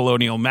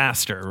 colonial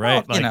master,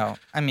 right? Well,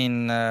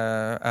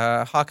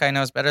 Hawkeye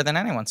knows better than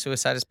anyone.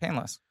 Suicide is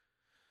painless.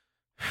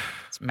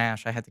 It's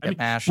MASH. I had to get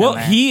MASH. Well, in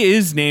there. he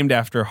is named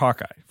after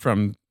Hawkeye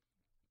from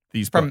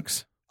these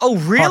books. Oh,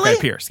 really? Hawkeye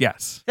Pierce,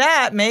 yes.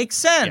 That makes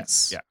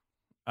sense.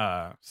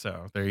 Yeah.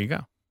 So there you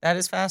go. That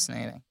is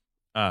fascinating.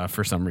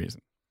 For some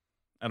reason.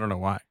 I don't know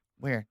why.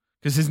 Weird.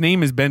 Because his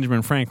name is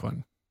Benjamin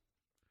Franklin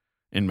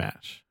in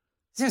MASH.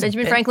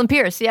 Benjamin Franklin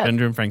Pierce, yeah.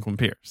 Benjamin Franklin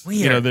Pierce.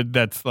 Weird.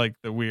 That's like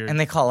the weird. And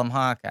they call him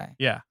Hawkeye.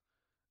 Yeah.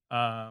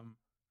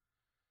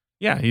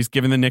 Yeah, he's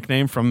given the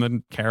nickname from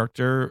the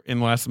character in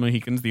The Last of the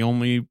Mohicans, the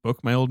only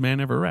book my old man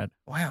ever read.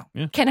 Wow.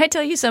 Yeah. Can I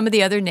tell you some of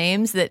the other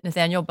names that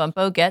Nathaniel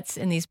Bumpo gets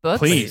in these books?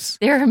 Please.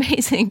 They're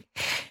amazing.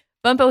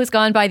 Bumpo has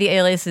gone by the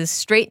aliases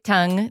Straight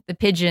Tongue, the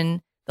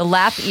Pigeon, the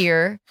Lap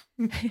Ear.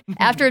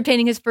 After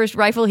obtaining his first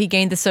rifle, he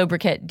gained the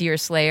sobriquet Deer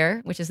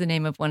Slayer, which is the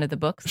name of one of the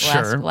books, the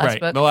last right.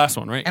 book. The last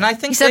one, right? And I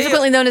think He's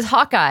subsequently known as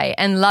Hawkeye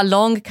and La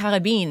Longue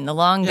Carabine, the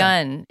long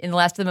gun. In The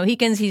Last of the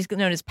Mohicans, he's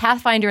known as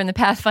Pathfinder in the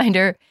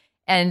Pathfinder,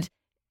 and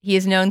he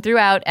is known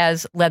throughout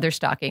as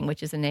Leatherstocking,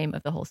 which is the name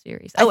of the whole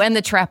series. Oh, and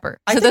the Trapper.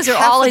 I So think those are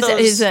half all of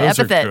his Those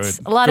are epithets.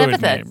 good- A lot of good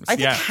epithets. names. I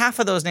think Yeah. half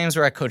of those names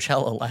were at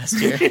Coachella last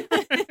year.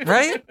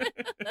 Right?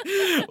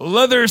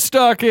 Leather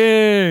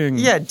stocking.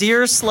 Yeah,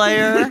 Deer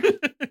Slayer.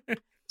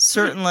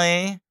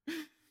 Certainly.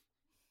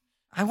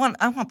 I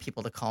want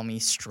people to call me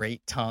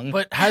Straight Tongue.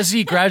 But has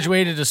he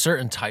graduated to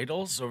certain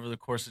titles over the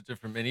course of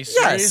different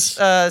miniseries?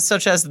 Yes,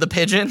 such as the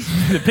Pigeon,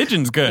 The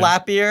pigeon's good.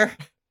 Lap Ear.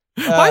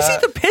 Why is he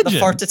the pigeon? The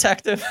Fart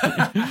Detective.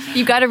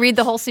 You've got to read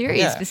the whole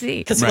series to see.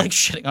 Because he Right. likes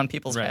shitting on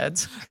people's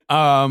heads.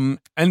 And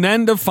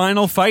then the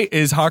final fight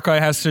is Hawkeye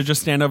has to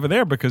just stand over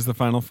there because the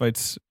final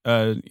fight's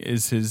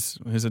is his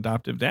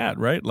adoptive dad,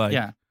 right? Like,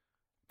 Yeah.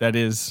 that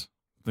is,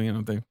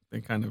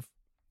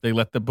 they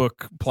let the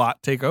book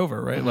plot take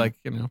over, right? Mhm. Like,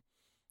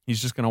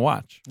 he's just gonna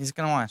watch, He's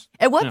going to watch.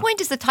 At what Yeah. point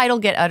does the title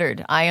get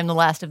uttered? I am the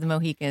last of the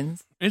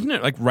Mohicans. isn't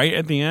it? Like right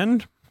at the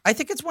end. I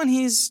think it's when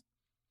he's.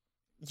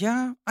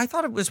 Yeah, I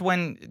thought it was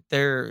when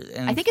they're.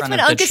 I think it's when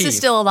Uncas is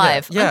still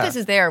alive. Yeah. Uncas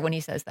is there when he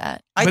says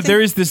that. But there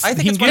is this. I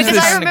think he it's when gives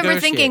Because this. I remember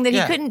negotiate. thinking that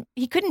Yeah.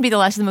 he couldn't be the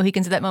last of the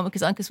Mohicans at that moment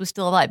because Uncas was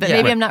still alive. But Yeah.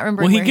 maybe Right. I'm not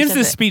remembering. Well, he where gives says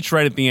this it. speech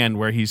right at the end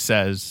where he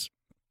says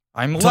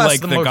I'm to less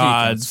like the the Mohicans.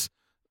 gods,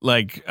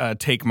 like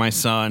take my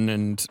son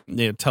and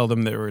tell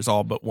them there is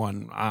all but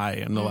one I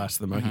and the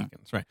last of the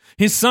Mohicans. Right,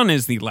 his son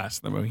is the last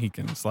of the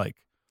Mohicans. Like,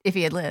 if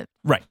he had lived.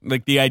 right,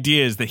 like the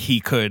idea is that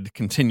he could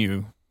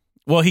continue.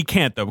 Well, he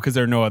can't though because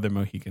there are no other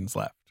Mohicans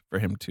left for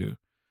him to.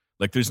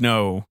 Like, there's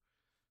no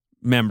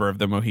member of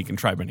the Mohican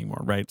tribe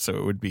anymore, right? So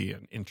it would be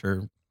an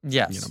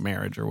Yes.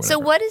 marriage or whatever. So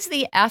what is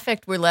the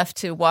affect we're left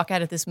to walk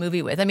out of this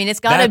movie with? I mean, it's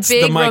got That's a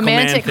the big Michael Mann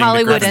romantic thing that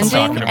Hollywood Griffin's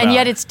ending, talking and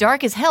yet about. it's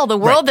dark as hell. The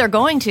world Right. they're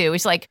going to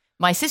is like,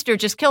 my sister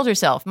just killed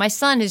herself. My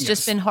son has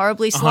just been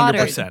horribly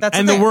slaughtered. 100%. That's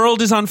And the the thing.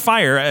 world is on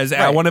fire as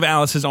Right. one of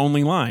Alice's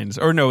only lines.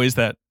 Or no, is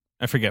that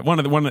I forget.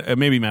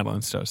 Maybe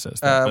Madeline Stowe says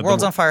that. but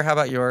World's the- on fire. How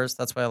about yours?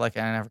 That's why I like it.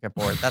 I never get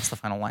bored. That's the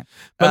final line.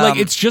 But like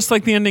it's just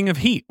like the ending of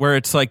Heat, where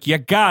it's like you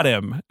got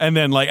him, and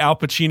then like Al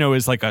Pacino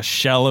is like a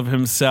shell of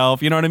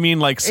himself. You know what I mean?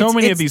 Like so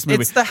many of these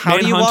movies. It's the how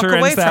do you walk Manhunter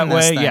away ends that from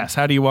this way. thing? Yes.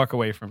 How do you walk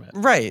away from it?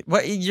 Right.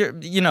 Well,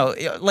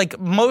 like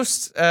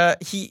most,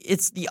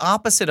 it's the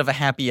opposite of a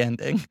happy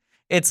ending.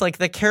 It's like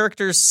the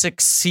characters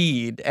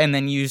succeed, and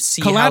then you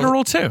see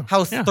Collateral too. how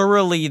Yeah.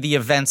 thoroughly the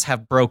events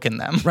have broken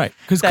them. Right.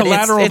 Because That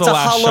Collateral, it's the a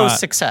last hollow shot.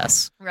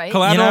 success. Right?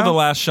 Collateral, You know? the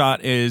last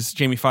shot is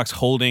Jamie Foxx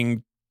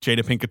holding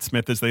Jada Pinkett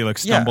Smith as they like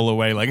Yeah. stumble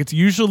away. Like it's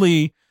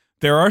usually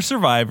there are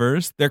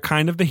survivors. They're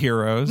kind of the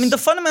heroes. I mean, the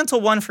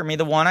fundamental one for me,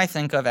 the one I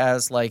think of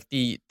as like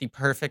the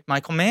perfect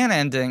Michael Mann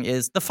ending,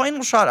 is the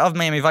final shot of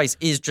Miami Vice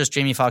is just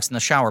Jamie Foxx in the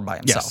shower by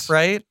himself, Yes.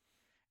 right?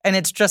 And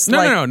it's just No,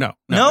 like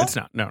no, it's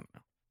not.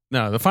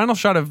 No. The final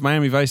shot of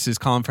Miami Vice is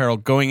Colin Farrell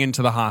going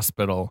into the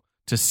hospital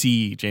to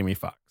see Jamie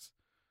Foxx.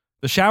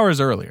 The shower's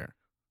earlier.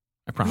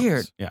 I promise.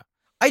 Weird. Yeah.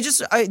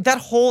 that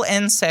whole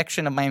end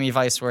section of Miami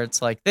Vice where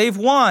it's like they've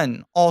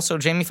won. Also,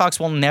 Jamie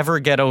Foxx will never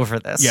get over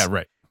this. Yeah,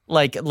 right.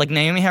 Like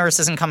Naomi Harris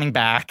isn't coming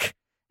back,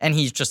 and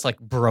he's just like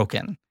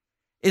broken.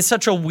 It's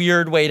such a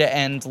weird way to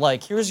end.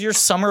 Like, here's your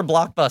summer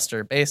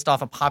blockbuster based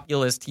off a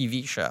populist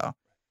TV show,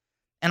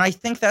 And I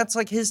think that's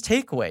like his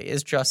takeaway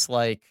is just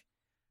like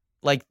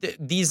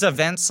these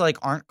events like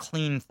aren't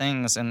clean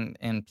things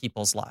in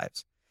people's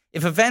lives.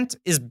 If event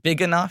is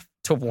big enough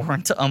to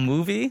warrant a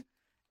movie,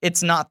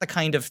 it's not the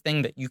kind of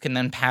thing that you can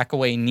then pack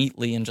away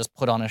neatly and just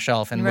put on a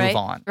shelf and move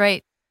on.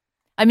 Right.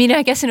 I mean,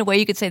 I guess in a way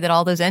you could say that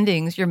all those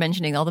endings you're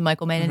mentioning, all the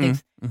Michael Mann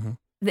endings,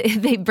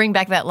 they bring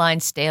back that line,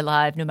 stay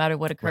alive no matter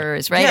what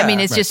occurs, right? Yeah. I mean,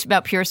 it's just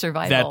about pure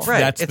survival.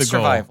 That's It's the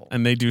goal. survival.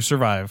 And they do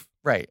survive.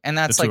 Right. And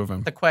that's The two like of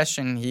them. the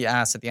question he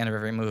asks at the end of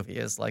every movie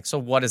is like, so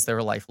what does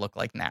their life look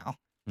like now?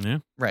 Yeah.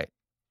 Right.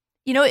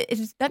 You know,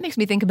 that makes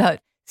me think about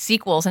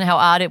sequels and how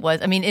odd it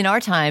was. I mean, in our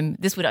time,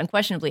 this would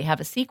unquestionably have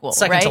a sequel,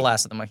 Second right? to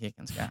last of the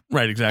Mohicans, yeah.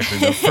 Right, exactly.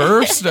 The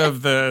first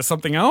of the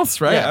something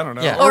else, right? Yeah. I don't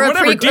know. Yeah. Or a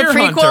whatever, Deer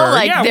prequel, Hunter.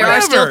 like Yeah, there are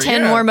still whatever,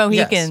 10 yeah. more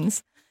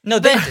Mohicans. No,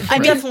 they I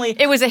mean, definitely...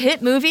 it was a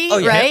hit movie, Oh,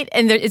 yeah. right?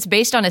 And it's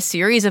based on a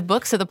series of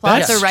books, so the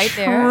plots That's are right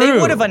there. true. They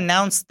would have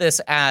announced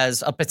this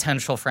as a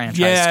potential franchise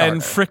Yeah, starter.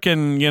 and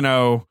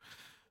frickin',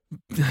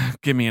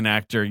 give me an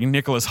actor.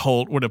 Nicholas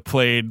Hoult would have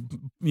played,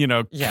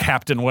 Yeah.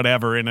 Captain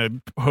whatever in a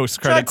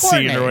post-credit Jai scene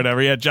or Courtney.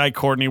 whatever. Yeah, Jai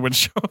Courtney would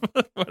show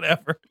up,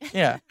 whatever.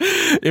 Yeah.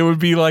 It would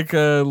be like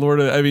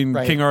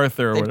Right. King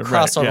Arthur or They'd whatever.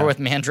 cross Right, over yeah. with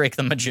Mandrake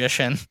the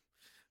Magician.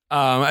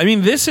 I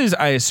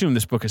assume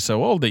this book is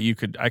so old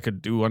that I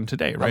could do one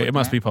today, right? Public It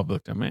must domain. be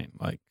public domain.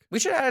 Like, We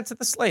should add it to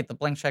the slate, the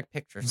Blank Check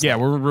Pictures. yeah,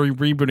 we're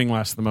rebooting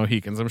Last of the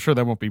Mohicans. I'm sure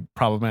that won't be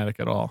problematic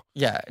at all.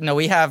 Yeah. No,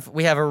 we have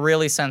a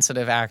really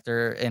sensitive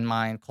actor in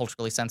mind,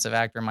 culturally sensitive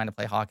actor in mind to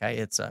play Hawkeye.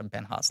 It's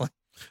Ben Hosley.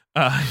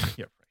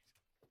 Yeah.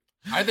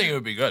 I think it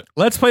would be good.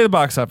 Let's play the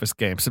box office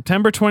game.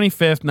 September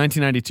 25th,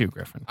 1992,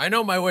 Griffin. I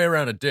know my way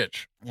around a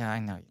ditch. Yeah, I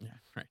know.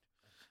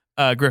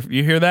 Griffin,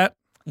 you hear that?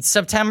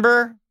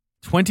 September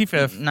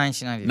 25th,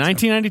 1992.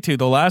 1992,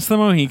 The Last of the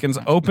Mohicans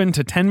opened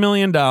to $10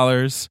 million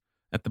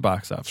at the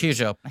box office.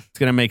 Huge opening. It's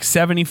going to make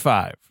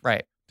 75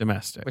 Right.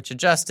 domestic, Which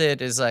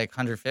adjusted is like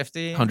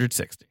 150.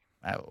 160.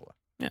 Oh.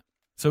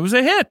 So it was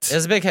a hit. It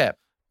was a big hit.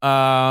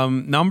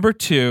 Number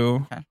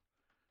 2 Okay.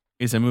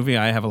 is a movie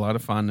I have a lot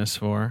of fondness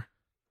for.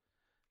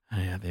 Oh,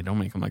 yeah, they don't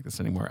make them like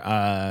this anymore.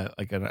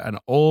 Like an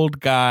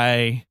old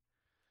guy.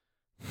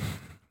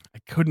 I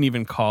couldn't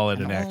even call it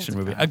an action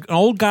old movie. guy. An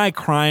old guy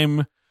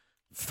crime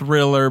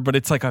thriller, but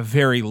it's like a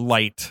very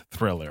light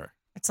thriller.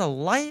 It's a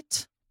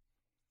light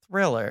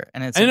thriller,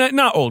 and it's And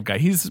not old guy.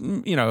 He's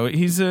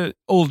a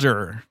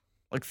older.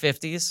 like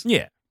 50s.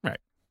 Yeah, right.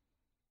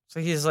 So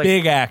he's like,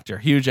 Big actor,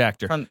 huge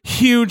actor, From-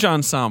 huge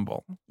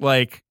ensemble.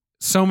 Like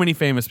so many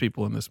famous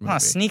people in this movie.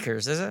 not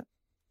Sneakers, is it?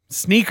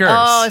 Sneakers.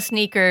 Oh,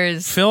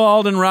 Sneakers. Phil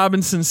Alden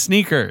Robinson,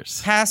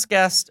 Sneakers. Past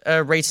guest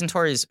Ray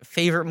Santori's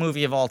favorite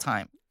movie of all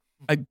time.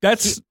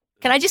 That's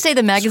Can I just say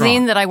the magazine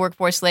Strong. that I work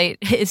for, Slate,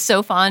 is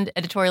so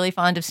editorially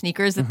fond of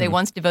sneakers that they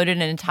once devoted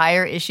an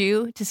entire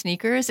issue to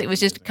sneakers. It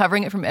was just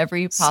covering it from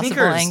every possible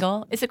Sneakers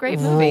angle. It's a great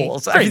movie.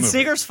 Rules. Great movie.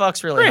 Sneakers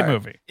fucks really great hard.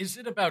 movie. Is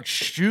it about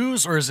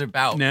shoes or is it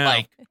about No.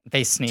 like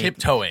They sneak.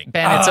 tiptoeing?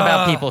 Ben, it's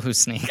about people who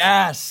sneak.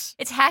 Yes.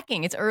 It's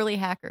hacking. It's early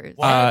hackers.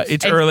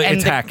 It's And- early. and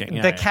It's the, hacking.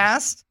 Yeah, the yeah.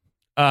 cast: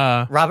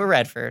 Uh, Robert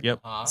Redford,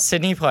 Yep.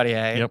 Sidney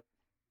Poitier, Yep.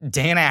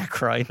 Dan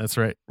Aykroyd, That's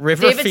right.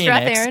 River David Phoenix,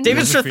 Strathairn. David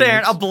River Strathairn,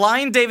 Phoenix. a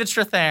blind David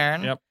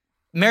Strathairn, Yep.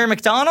 Mary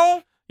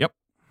McDonnell,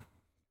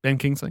 Ben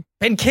Kingsley.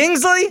 Ben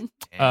Kingsley.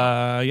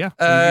 Yeah. you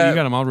got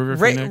them all. River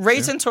Ray, Phoenix. Ray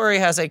yeah. Santori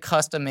has a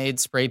custom-made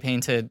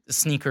spray-painted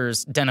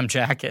Sneakers denim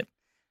jacket,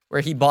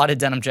 where he bought a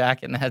denim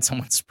jacket and had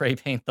someone spray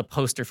paint the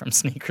poster from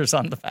Sneakers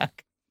on the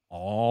back.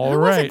 All Who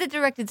was right. it that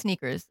directed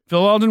Sneakers?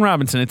 Phil Alden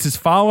Robinson. It's his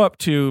follow-up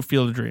to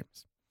Field of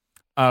Dreams,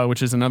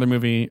 which is another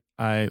movie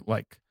I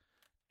like.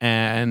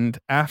 And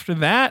after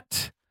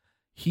that,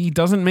 he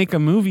doesn't make a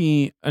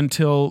movie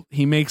until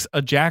he makes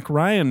a Jack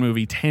Ryan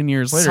movie 10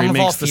 years later. Sum He of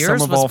makes All the Fears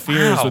Sum of was- All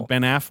Fears wow. with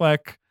Ben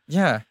Affleck.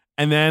 Yeah.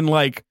 And then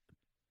like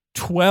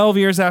 12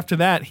 years after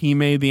that, he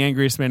made The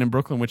Angriest Man in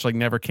Brooklyn, which like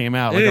never came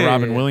out, like a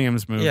Robin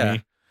Williams movie. Yeah.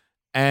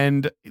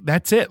 And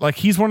that's it. Like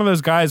he's one of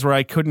those guys where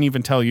I couldn't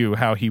even tell you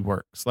how he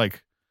works.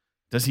 Like,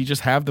 does he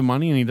just have the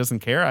money and he doesn't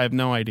care? I have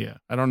no idea.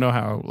 I don't know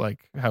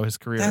how his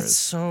career That's is.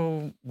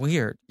 so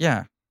weird.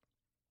 Yeah.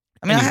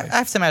 I mean, Anyway. I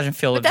have to imagine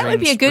Field But of that Dreams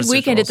would be a good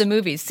weekend at residuals. the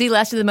movies. See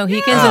Last of the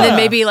Mohicans and then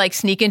maybe like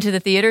sneak into the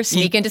theater,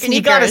 sneak into Sneakers.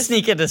 You gotta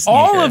sneak into Sneakers.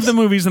 All of the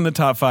movies in the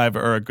top 5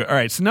 are good. All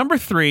right, so number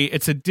 3,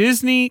 it's a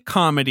Disney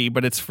comedy,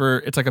 but it's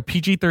like a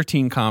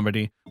PG-13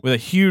 comedy with a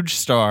huge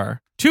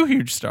star, 2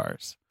 huge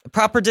stars.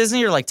 Proper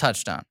Disney or like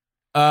Touchdown?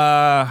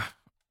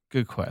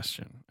 Good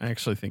question. I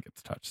actually think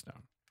it's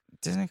Touchdown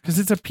Disney because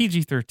it's a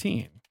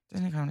PG-13.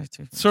 Disney comedy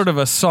too. Sort of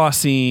a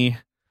saucy,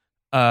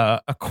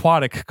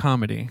 aquatic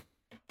comedy.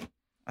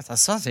 That's a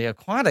saucy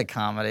aquatic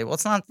comedy. Well,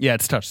 it's not. Yeah,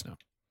 it's Touchdown.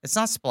 It's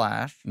not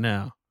Splash.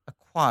 No.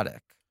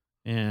 Aquatic.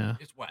 Yeah.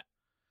 It's wet.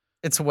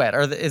 It's wet.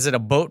 Or is it a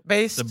boat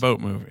based? It's a boat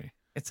movie.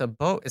 It's a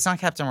boat. It's not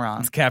Captain Ron.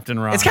 It's Captain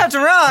Ron. It's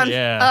Captain Ron.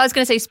 Yeah. I was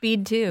going to say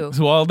Speed 2.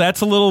 Well,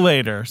 that's a little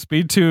later.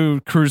 Speed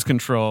 2, Cruise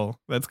Control.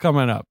 That's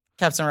coming up.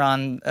 Captain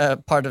Ron,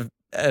 part of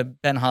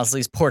Ben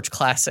Hosley's Porch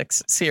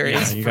Classics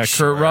series. Yeah, you got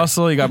Kurt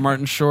Russell. You got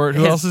Martin Short.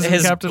 Who else is in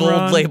his Captain gold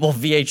Ron? label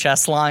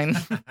VHS line?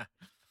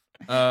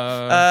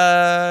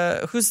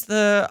 Who's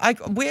the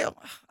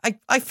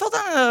I fell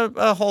down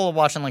a hole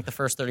watching like the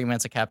first 30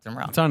 minutes of Captain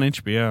Ron. It's on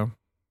HBO.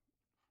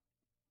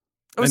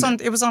 It was on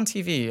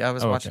TV. I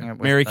was watching it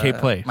with Mary Kay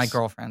Place. My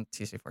girlfriend,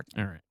 TC14.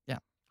 All right. Yeah.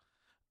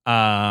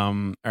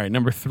 All right.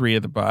 Number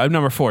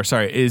 4,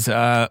 sorry, is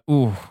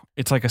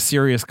it's like a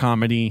serious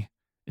comedy.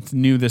 It's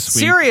new this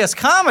week. Serious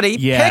comedy?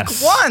 Yes.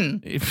 Pick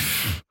one.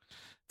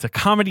 It's a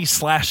comedy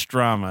 /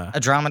 drama. A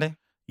dramedy?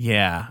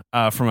 Yeah.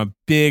 From a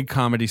big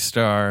comedy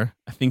star.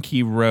 I think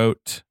he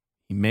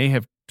may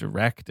have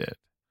directed.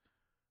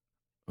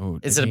 Oh,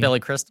 Is it a Billy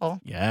Crystal?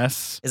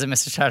 Yes. Is it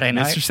Mr. Saturday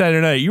Night? Mr.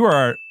 Saturday Night, you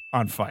are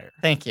on fire.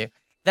 Thank you.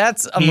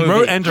 That's a He movie.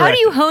 wrote and How do directed.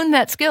 you hone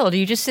that skill? Do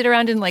you just sit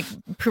around and like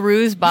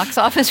peruse box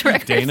office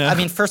records? Dana? I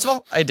mean, first of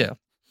all, I do.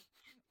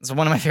 It's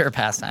one of my favorite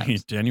He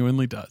pastimes.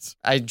 genuinely does.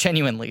 I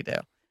genuinely do.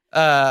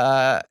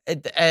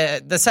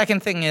 The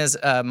second thing is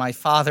my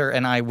father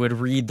and I would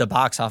read the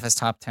box office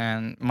top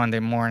 10 Monday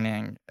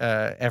morning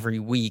every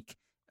week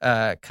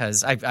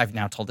because I've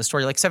now told this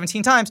story like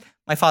 17 times.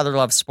 My father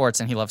loves sports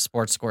and he loves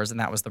sports scores, and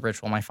that was the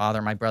ritual my father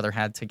and my brother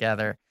had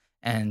together.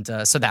 And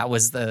so that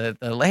was the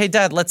hey,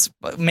 Dad, let's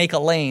make a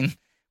lane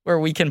where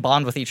we can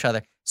bond with each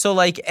other. So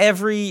like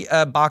every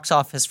box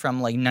office from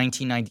like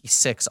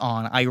 1996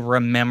 on, I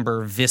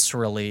remember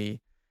viscerally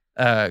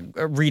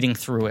reading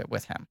through it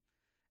with him.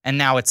 And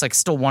now it's like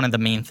still one of the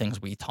main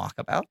things we talk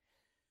about.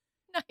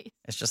 Nice.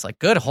 It's just like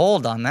good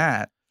hold on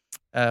that.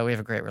 We have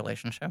a great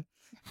relationship.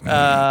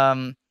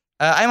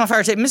 I'm on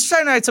fire today. Mr.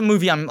 Saturday Night's a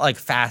movie I'm like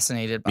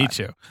fascinated by. Me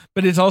too.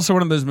 But it's also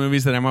one of those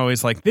movies that I'm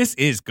always like, this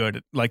is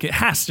good. Like it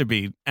has to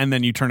be. And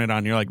then you turn it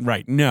on, you're like,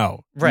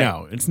 no,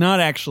 it's not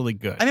actually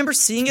good. I remember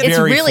seeing it. It's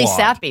very really flawed.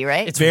 sappy,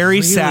 right? It's very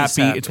really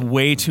sappy. It's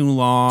way too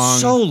long.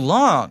 So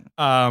long.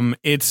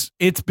 It's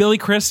Billy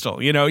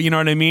Crystal. You know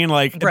what I mean?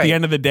 Like at Right. the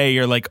end of the day,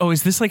 you're like, oh,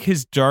 is this like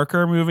his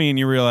darker movie? And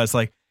you realize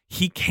like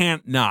he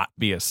can't not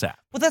be a sap.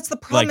 Well, that's the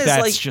problem. Like is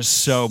that's like just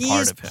so he's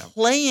part of him.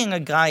 playing a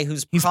guy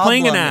whose He's problem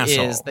playing an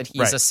asshole. is that he's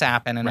Right. a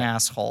sap and an Right.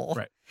 asshole.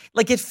 Right.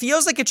 Like it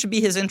feels like it should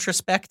be his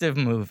introspective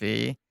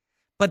movie,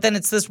 but then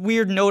it's this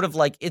weird note of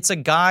like it's a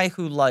guy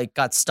who like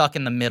got stuck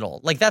in the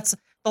middle. Like that's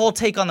the whole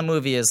take on the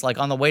movie is like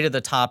on the way to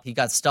the top he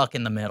got stuck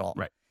in the middle.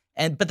 Right.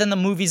 But then the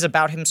movie's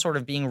about him sort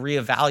of being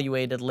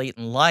reevaluated late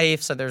in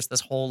life, so there's this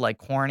whole like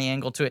corny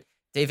angle to it.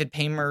 David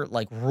Paymer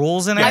like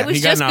rules in it. Yeah, I was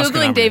he got just an Oscar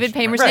Googling David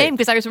nomination. Paymer's Right. name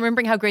because I was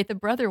remembering how great the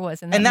brother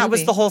was in that And that movie.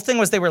 was the whole thing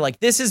was they were like,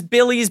 this is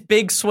Billy's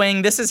big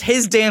swing. This is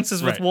his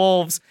Dances with Right.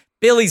 Wolves.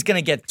 Billy's going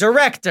to get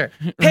director,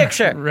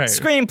 picture, Right.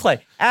 screenplay,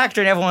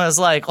 actor. And everyone was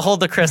like, hold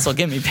the crystal.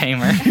 Give me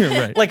Paymer.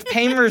 Right. Like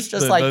Paymer's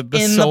just The- like the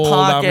in the sole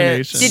pocket.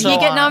 nomination. Did so he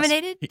get honest.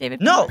 nominated?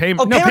 David? No.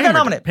 Paymer- Paymer got did.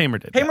 nominated. Paymer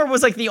did. Paymer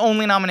was like the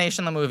only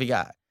nomination the movie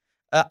got.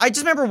 I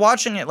just remember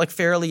watching it like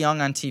fairly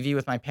young on TV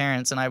with my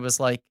parents. And I was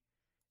like,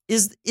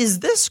 is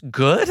this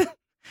good?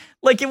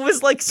 Like it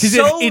was like Because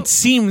so. it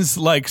seems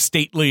like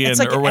stately It's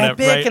and like or whatever,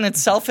 epic right? and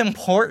it's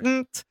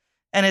self-important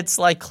and it's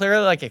like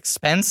clearly like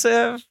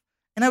expensive.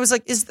 And I was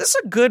like, is this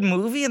a good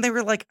movie? And they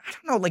were like, I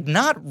don't know, like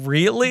not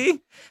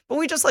really. But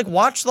we just like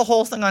watched the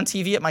whole thing on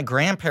TV at my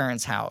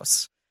grandparents'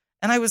 house.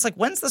 And I was like,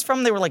 when's this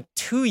from? They were like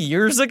 2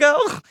 years ago.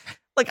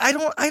 Like I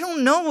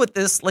don't know what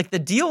this like the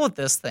deal with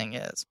this thing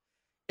is.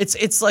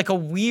 It's like a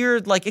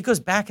weird like it goes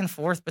back and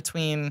forth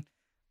between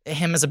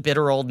him as a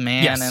bitter old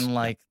man Yes. and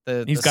like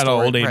He's the got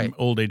story.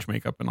 old age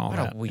makeup and all What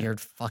that. a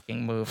weird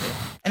fucking movie.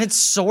 And it's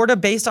sort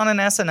of based on an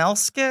SNL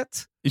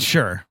skit.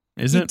 Sure.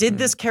 Is He it? did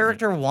this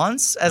character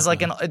once as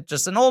like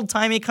just an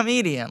old-timey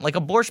comedian, like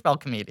a Borscht Belt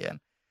comedian.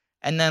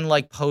 And then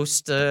like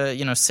post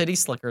City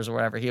Slickers or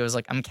whatever, he was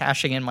like, I'm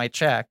cashing in my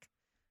check.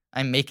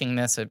 I'm making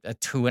this a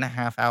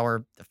 2.5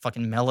 hour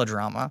fucking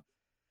melodrama.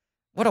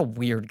 What a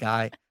weird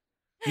guy.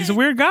 He's a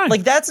weird guy.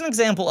 Like that's an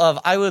example of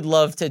I would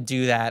love to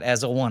do that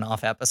as a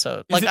one-off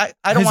episode. Like I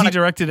don't Has want he to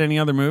directed any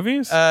other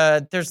movies?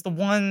 there's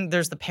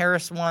the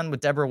Paris one with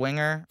Deborah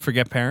Winger.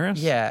 Forget Paris?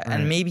 Yeah, Right.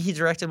 and maybe he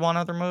directed one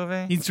other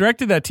movie. He's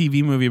directed that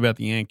TV movie about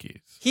the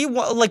Yankees. He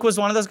was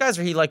one of those guys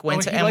where he like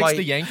went to he NYU. likes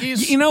the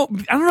Yankees? You know,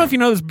 I don't know if you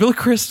know this. Bill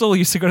Crystal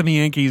used to go to the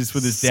Yankees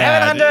with his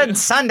dad. 700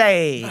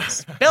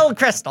 Sundays. Bill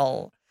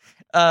Crystal.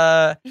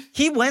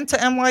 He went to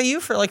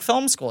NYU for like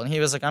film school, and he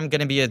was like, "I'm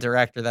going to be a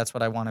director. That's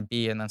what I want to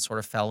be," and then sort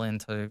of fell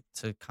into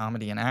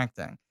comedy and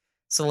acting.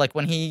 So like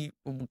when he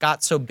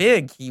got so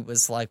big, he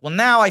was like, "Well,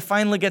 now I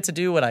finally get to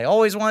do what I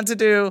always wanted to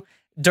do: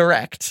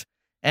 direct."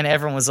 And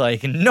everyone was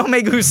like, "No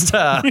me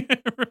gusta."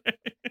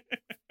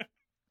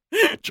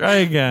 Try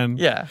again.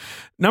 Yeah.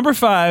 Number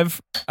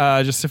 5,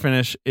 just to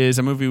finish, is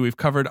a movie we've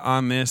covered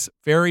on this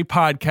very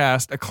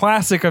podcast, a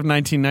classic of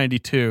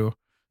 1992.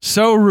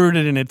 So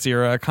rooted in its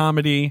era, a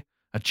comedy,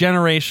 a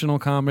generational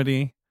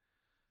comedy.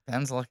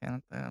 Ben's looking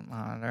at the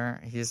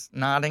monitor. He's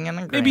nodding in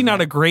agreement. Maybe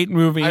not a great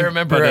movie. I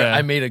remember but,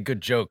 I made a good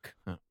joke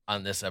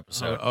on this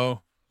episode.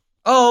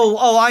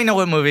 Oh, I know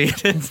what movie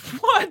it is.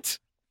 What?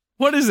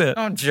 What is it?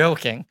 I'm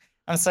joking.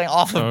 I'm saying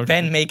off of Okay.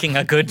 Ben making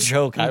a good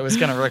joke, I was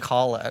going to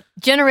recall it.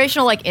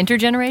 Generational, like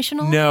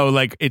intergenerational? No,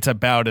 like it's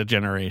about a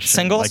generation.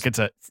 Singles? Like it's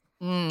a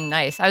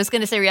Nice. I was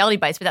going to say Reality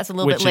Bites, but that's a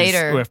little which bit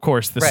later. is, of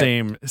course, the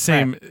Right.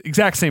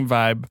 exact same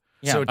vibe.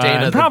 Yeah. So Dana,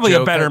 And the probably a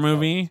Joker- better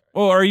movie.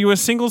 Well, are you a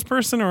Singles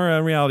person or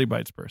a Reality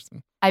Bites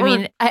person? I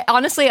mean,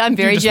 honestly, I'm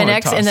very just Gen wanna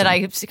X toss in that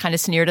them. I kind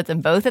of sneered at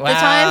them both at the Wow.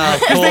 time.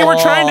 Because they were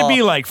trying to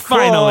be like,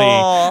 finally,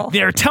 Cool.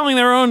 they're telling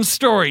their own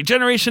story.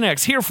 Generation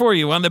X, here for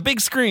you on the big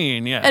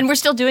screen. Yeah. And we're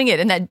still doing it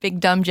in that big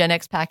dumb Gen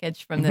X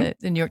package from the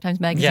New York Times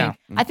Magazine. Yeah.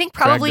 I think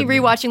probably Dragged them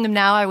in. rewatching them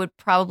now, I would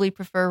probably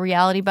prefer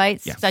Reality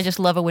Bites. Yes. 'Cause I just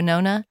love a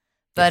Winona.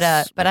 But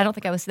Yes. but I don't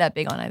think I was that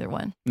big on either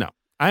one. No,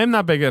 I am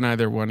not big on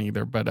either one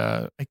either, but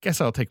I guess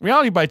I'll take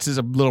Reality Bites is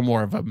a little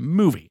more of a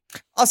movie.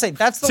 I'll say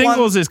that's the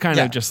Singles one. is kind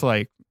yeah. of just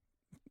like,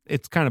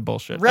 it's kind of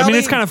bullshit. I mean, Reality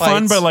it's kind of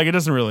fun, Bites- but like it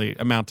doesn't really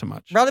amount to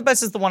much. Reality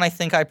Bites is the one I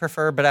think I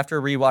prefer, but after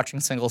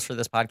rewatching Singles for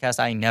this podcast,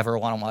 I never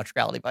want to watch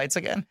Reality Bites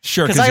again.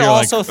 Sure, Because I you're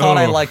also like, thought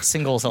I oh. liked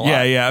Singles a lot.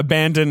 Yeah.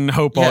 Abandon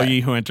hope, all Yeah.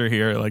 ye who enter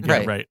here. Like, yeah,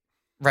 Right. right.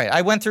 Right.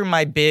 I went through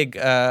my big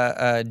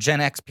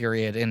Gen X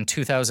period in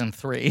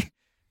 2003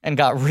 and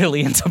got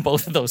really into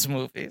both of those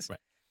movies.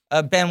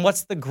 Right. Ben,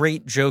 what's the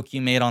great joke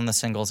you made on the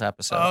Singles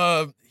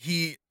episode?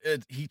 He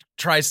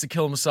tries to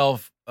kill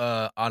himself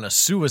on a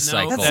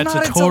suicide. That's That's not-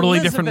 a it's totally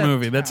different Elizabeth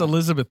movie. That's Town.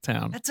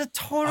 Elizabethtown. That's a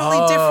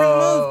totally different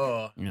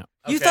movie. Yeah.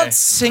 You thought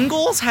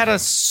Singles had a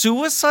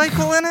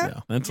suicycle in it? Yeah,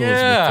 that's Yeah.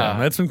 Elizabethtown.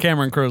 That's when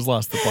Cameron Crowe's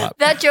lost the plot.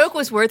 That joke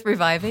was worth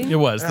reviving. It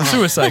was the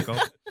suicycle.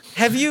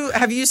 Have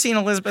you seen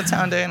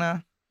Elizabethtown,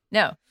 Dana?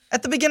 No.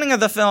 At the beginning of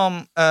the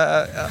film,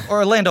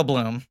 Orlando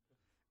Bloom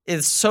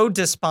is so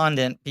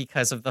despondent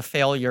because of the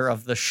failure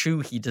of the shoe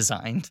he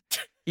designed.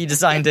 He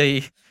designed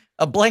a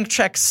blank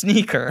check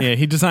sneaker. Yeah,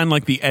 he designed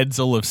like the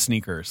Edsel of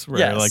sneakers, where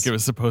Yes. like it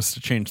was supposed to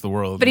change the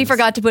world. But he It was-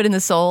 forgot to put in the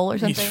soul or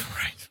He's something.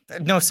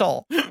 right. No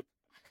soul.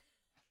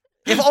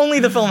 If only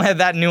the film had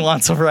that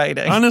nuance of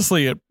writing.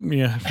 Honestly,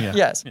 yeah.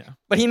 Yes. Yeah.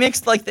 But he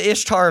makes like the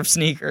Ishtar of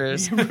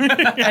sneakers and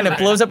it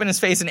blows up in his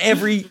face, and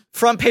every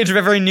front page of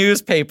every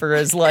newspaper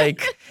is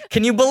like,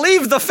 can you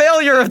believe the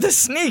failure of this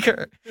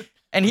sneaker?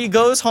 And he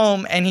goes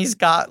home and he's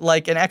got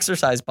like an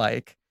exercise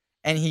bike,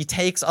 and he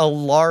takes a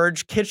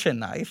large kitchen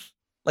knife,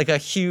 like a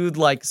huge,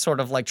 like sort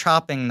of like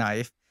chopping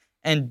knife,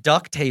 and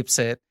duct tapes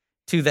it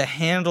to the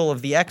handle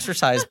of the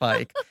exercise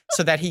bike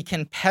so that he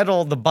can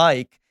pedal the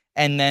bike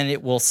and then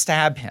it will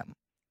stab him.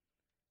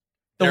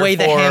 The way the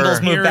Therefore,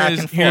 handles move here back is-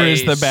 and here forth.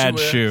 is the bad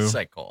shoe.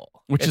 Suicycle.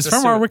 Which It's is a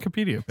from our sewer-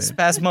 Wikipedia page.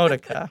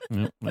 Spasmodica.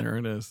 Yep, there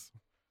it is.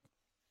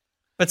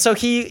 But so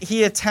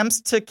he attempts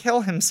to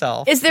kill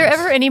himself. Is there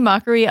ever any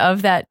mockery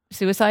of that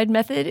suicide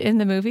method in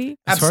the movie?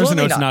 As far as I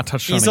know, Absolutely it's not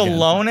touched on He's again.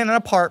 alone in an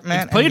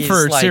apartment. It's played and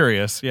for he's like,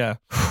 serious, yeah.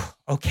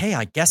 Okay,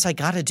 I guess I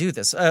got to do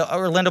this.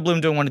 Orlando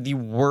Bloom doing one of the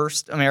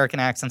worst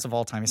American accents of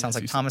all time. He sounds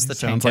like Thomas the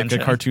Tank Sounds like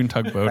Engine. a cartoon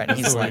tugboat. Right, and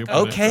he's That's the way like, you put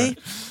it, okay, right.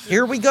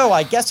 here we go.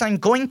 I guess I'm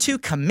going to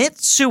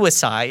commit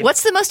suicide.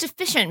 What's the most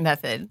efficient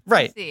method?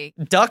 Right. Let's see.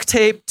 Duct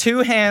tape,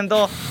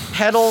 two-handle,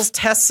 pedals,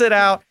 tests it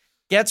out,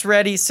 gets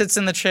ready, sits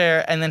in the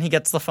chair, and then he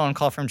gets the phone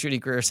call from Judy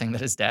Greer saying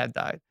that his dad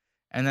died.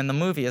 And then the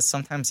movie is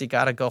sometimes you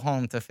got to go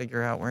home to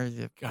figure out where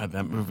you... God,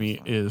 that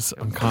movie is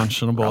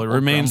unconscionable. It Grumble,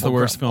 remains the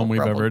grumble, worst film grumble, we've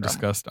grumble, ever grumble.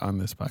 discussed on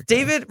this podcast.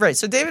 David, right.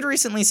 So David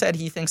recently said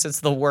he thinks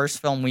it's the worst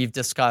film we've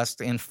discussed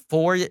in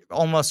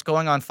almost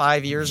going on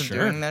 5 years of Sure.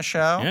 doing this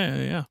show.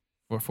 Yeah.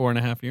 For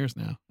 4.5 years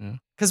now. Yeah.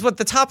 Because what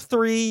the top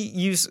three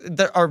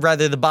or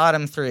rather the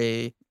bottom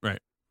three, Right.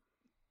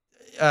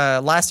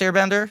 Last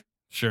Airbender,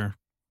 Sure.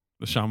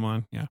 The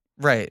Shyamalan, yeah.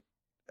 right.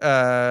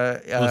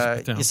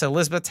 Elizabethtown. You said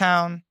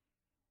Elizabethtown.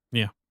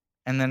 Yeah.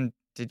 And then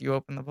did you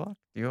open the book?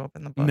 Do you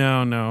open the book?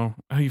 No.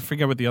 Oh, you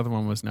forget what the other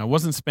one was now. It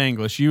wasn't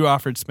Spanglish. You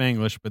offered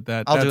Spanglish, but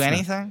that's I'll do not-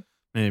 anything.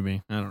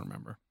 Maybe. I don't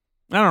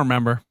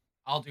remember.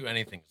 I'll do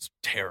anything. It's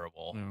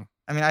terrible. No.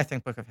 I mean, I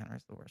think Book of Henry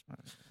is the worst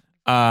movie.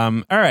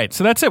 All right.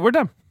 So that's it. We're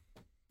done.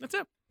 That's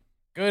it.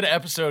 Good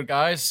episode,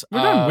 guys. We're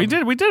done. We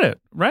did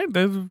it. Right?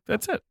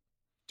 That's it.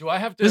 Do I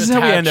have to? This is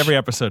how we end attach- every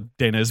episode,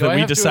 Dana, is do that I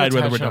we have to decide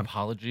whether attach we're an done.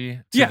 apology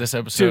to this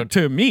episode.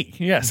 To me,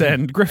 yes,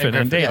 and Griffin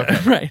and Griffin, Dana.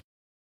 okay.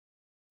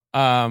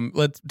 Right.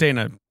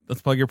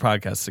 Let's plug your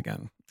podcasts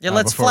again. Yeah,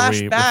 let's before flash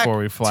we- back before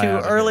we fly to out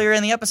of here. earlier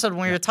in the episode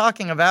when we were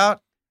talking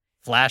about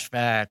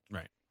flashback.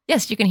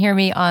 Yes, you can hear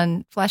me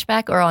on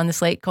Flashback or on the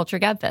Slate Culture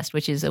Gabfest,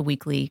 which is a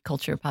weekly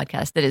culture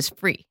podcast that is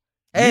free.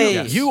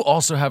 Hey, You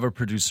also have a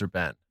producer,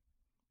 Ben,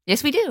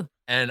 Yes, we do.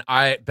 and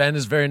Ben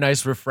is very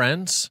nice. We're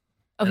friends,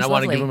 Oh, and I he's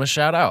want to lovely. give him a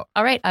shout out.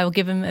 All right, I will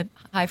give him a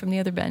hi from the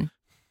other Ben.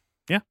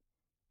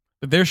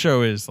 But their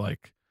show is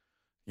like,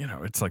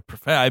 it's like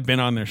I've been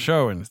on their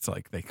show, and it's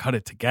like they cut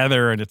it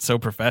together, and it's so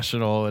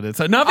professional, and it's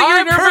nothing.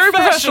 I'm You're very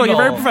professional. You're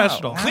very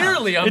professional. professional. Wow.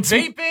 Clearly, I'm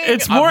vaping.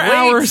 It's I'm more late.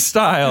 our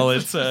style.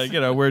 It's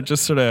we're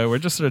just sort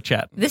of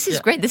chatting. This is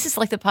great. This is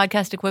like the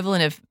podcast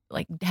equivalent of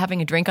like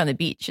having a drink on the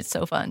beach. It's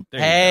so fun. There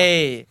you go.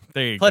 hey,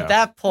 There you put go.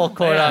 that pull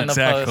quote Yeah, on the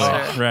exactly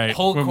poster. right.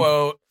 Whole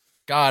quote.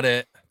 Got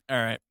it. All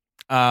right.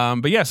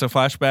 But yeah, so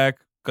Flashback,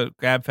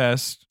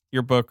 Gabfest,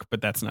 your book, but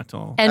that's not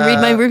till. And read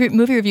my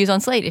movie reviews on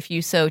Slate if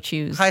you so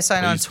choose. Hi,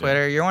 sign on Please do.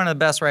 Twitter. You're one of the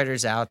best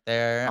writers out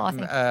there. Aw,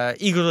 I'm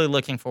eagerly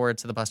looking forward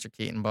to the Buster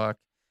Keaton book.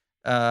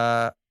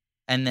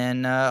 And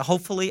then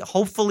hopefully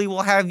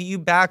we'll have you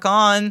back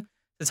on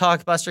to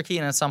talk Buster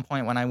Keaton at some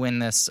point when I win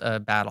this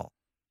battle.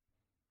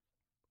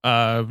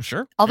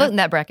 Sure. I'll vote in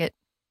that bracket.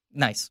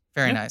 Nice.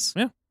 Very nice.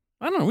 Yeah.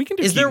 I don't know. We can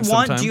do Is there Keaton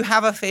one? sometime. Do you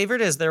have a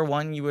favorite? Is there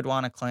one you would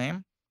want to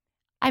claim?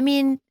 I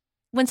mean,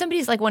 when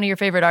somebody's like one of your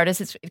favorite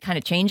artists, it kind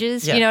of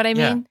changes. Yeah, You know what I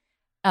yeah.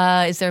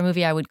 mean? Is there a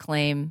movie I would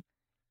claim?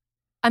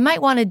 I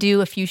might want to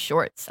do a few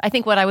shorts. I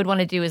think what I would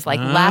want to do is like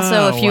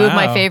lasso a few of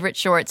my wow. favorite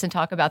shorts and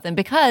talk about them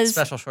because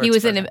Special shorts he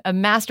was version. a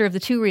master of the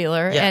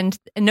two-reeler Yeah. and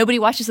nobody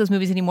watches those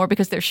movies anymore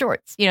because they're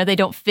shorts. You know, they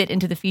don't fit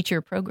into the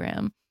feature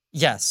program.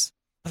 Yes.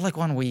 But like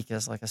 1 week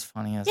is like as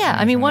funny as Yeah,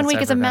 I anything mean, 1 that's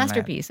week is ever a been made.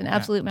 masterpiece, an Yeah.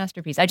 absolute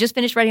masterpiece. I just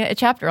finished writing a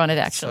chapter on it,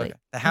 So actually. good.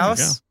 The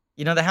house.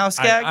 You know the house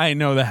gag? I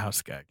know the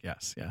house gag.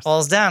 Yes.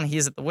 Falls down.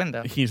 He's at the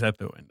window. He's at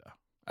the window.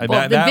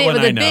 Well, that one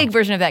I the know. big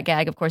version of that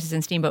gag, of course, is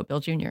in Steamboat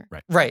Bill Jr.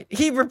 Right.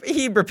 He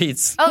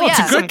repeats. Oh, Well,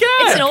 yeah. it's a good gag.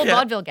 It's an old Yeah.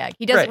 vaudeville gag.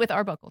 He does Right. it with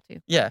Arbuckle, too.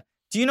 Yeah.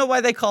 Do you know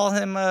why they call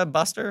him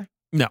Buster?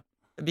 No.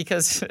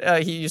 Because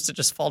he used to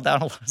just fall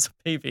down a lot as a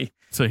baby.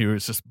 So he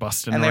was just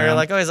busting And they around. were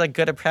like, oh, he's like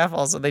good at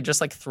pratfalls. So they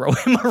just like throw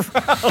him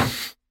around.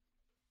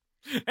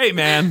 hey,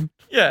 man,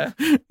 Yeah.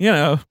 you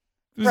know, it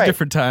was Right. a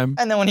different time.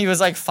 And then when he was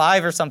like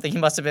 5 or something, he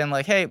must have been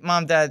like, hey,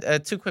 Mom,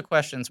 Dad, 2 quick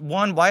questions.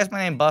 1, why is my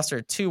name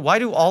Buster? 2, why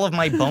do all of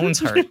my bones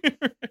hurt?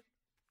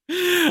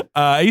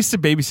 I used to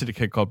babysit a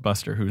kid called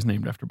Buster who was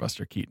named after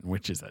Buster Keaton,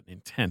 which is an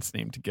intense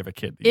name to give a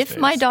kid these If days.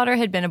 my daughter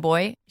had been a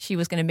boy, she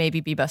was going to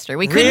maybe be Buster.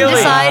 We couldn't Really?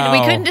 decide. We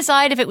Wow. couldn't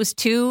decide if it was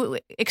too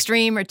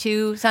extreme or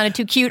sounded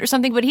too cute or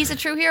something. But he's a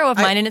true hero of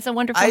mine, and it's a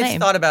wonderful I've name.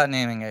 thought about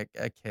naming a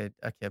kid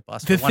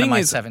Buster. The One of thing my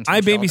is, 17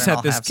 I children babysat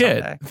I'll this have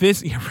kid.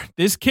 someday.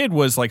 This kid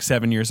was like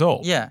 7 years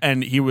old. Yeah.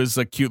 And he was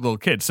a cute little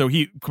kid. So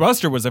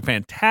Buster was a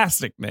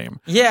fantastic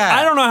name. Yeah.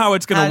 I don't know how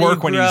it's going How to do you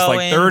work when he's grow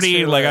like 30.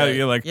 into Like, it?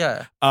 you're like,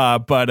 yeah.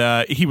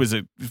 but he was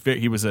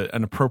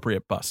an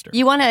appropriate Buster.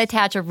 You want to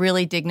attach a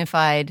really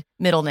dignified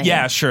middle name.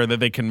 Yeah, sure, that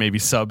they can maybe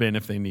sub in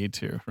if they need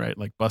to, right?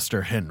 Like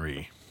Buster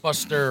Henry.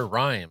 Buster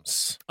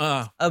Rhymes.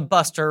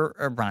 Buster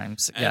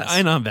Rhymes. Yes.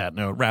 And on that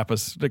note, wrap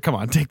us. Come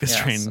on, take this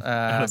Yes. train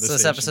out of the So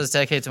this station. episode is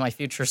dedicated to my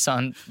future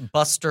son,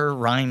 Buster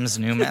Rhymes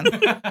Newman.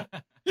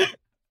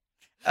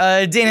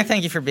 Dana,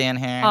 thank you for being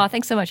here. Oh,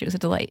 thanks so much. It was a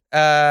delight.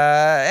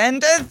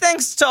 And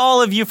thanks to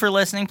all of you for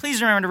listening. Please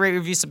remember to rate,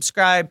 review,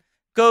 subscribe.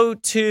 Go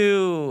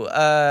to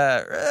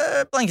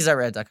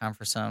blankisatred.com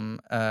for some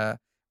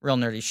real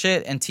nerdy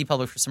shit, and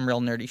TeePublic for some real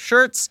nerdy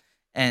shirts,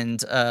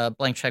 and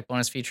Blank Check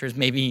bonus features,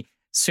 maybe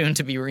soon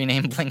to be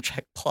renamed Blank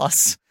Check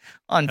Plus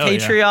on Oh, yeah.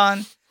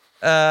 Patreon.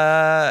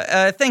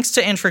 Thanks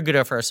to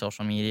Intrigudo for our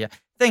social media.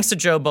 Thanks to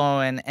Joe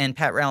Bowen and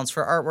Pat Reynolds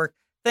for artwork.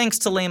 Thanks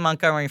to Lane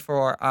Montgomery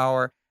for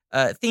our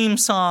theme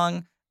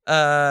song.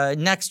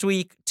 Next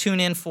week, tune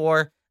in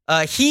for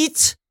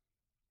Heat.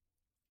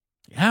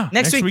 Yeah.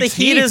 Next week, The week's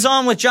Heat is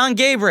on with John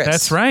Gabris.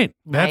 That's right.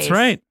 That's Nice.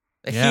 right.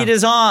 The Yeah. Heat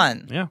is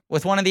on Yeah.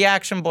 with one of the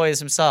action boys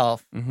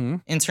himself, Mm-hmm.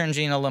 intern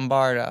Gina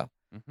Lombardo.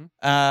 Mhm.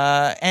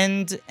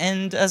 And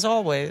as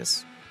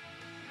always,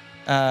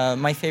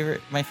 my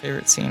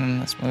favorite scene in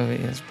this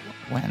movie is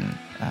when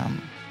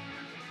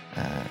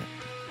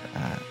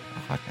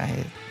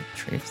Hawkeye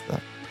retrieves the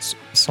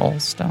Soul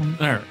Stone.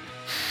 All right.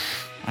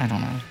 I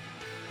don't know.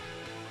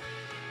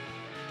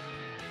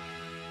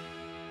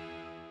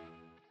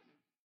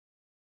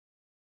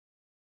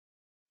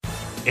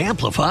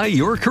 Amplify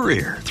your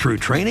career through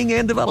training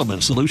and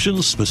development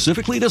solutions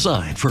specifically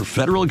designed for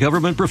federal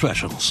government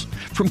professionals.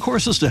 From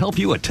courses to help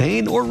you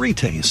attain or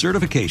retain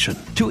certification,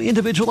 to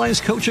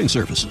individualized coaching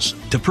services,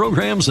 to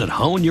programs that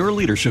hone your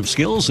leadership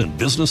skills and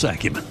business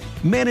acumen,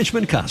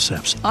 Management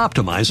Concepts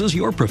optimizes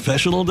your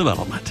professional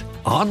development.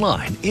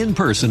 Online, in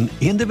person,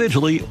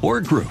 individually,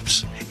 or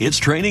groups, it's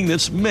training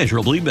that's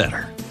measurably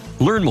better.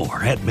 Learn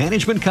more at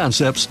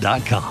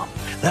managementconcepts.com.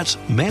 That's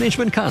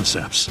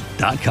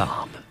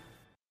managementconcepts.com.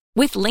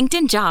 With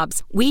LinkedIn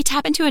Jobs, we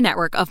tap into a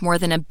network of more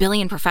than 1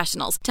 billion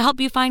professionals to help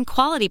you find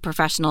quality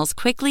professionals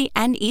quickly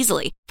and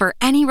easily for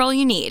any role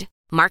you need.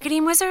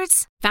 Marketing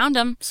wizards? Found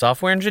them.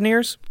 Software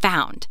engineers?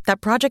 Found.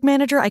 That project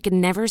manager I could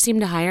never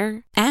seem to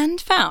hire? And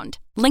found.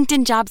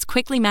 LinkedIn Jobs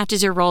quickly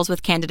matches your roles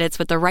with candidates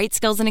with the right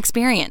skills and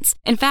experience.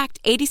 In fact,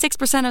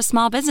 86% of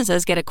small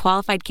businesses get a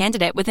qualified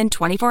candidate within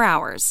 24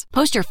 hours.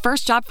 Post your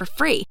first job for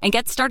free and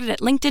get started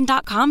at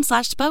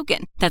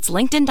linkedin.com/spoken. That's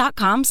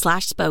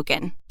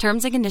linkedin.com/spoken.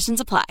 Terms and conditions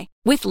apply.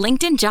 With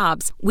LinkedIn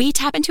Jobs, we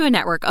tap into a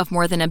network of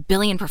more than 1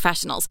 billion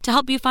professionals to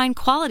help you find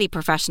quality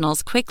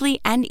professionals quickly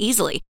and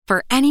easily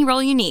for any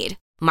role you need.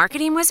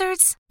 Marketing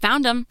wizards?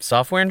 Found them.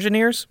 Software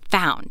engineers?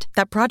 Found.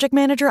 That project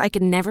manager I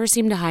could never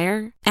seem to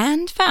hire?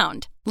 And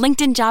found.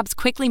 LinkedIn Jobs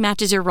quickly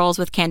matches your roles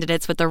with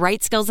candidates with the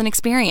right skills and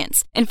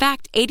experience. In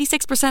fact,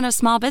 86% of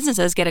small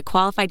businesses get a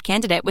qualified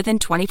candidate within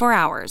 24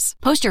 hours.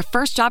 Post your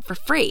first job for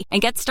free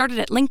and get started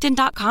at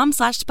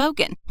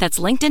linkedin.com/spoken. That's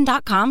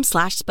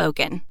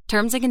linkedin.com/spoken.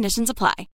 Terms and conditions apply.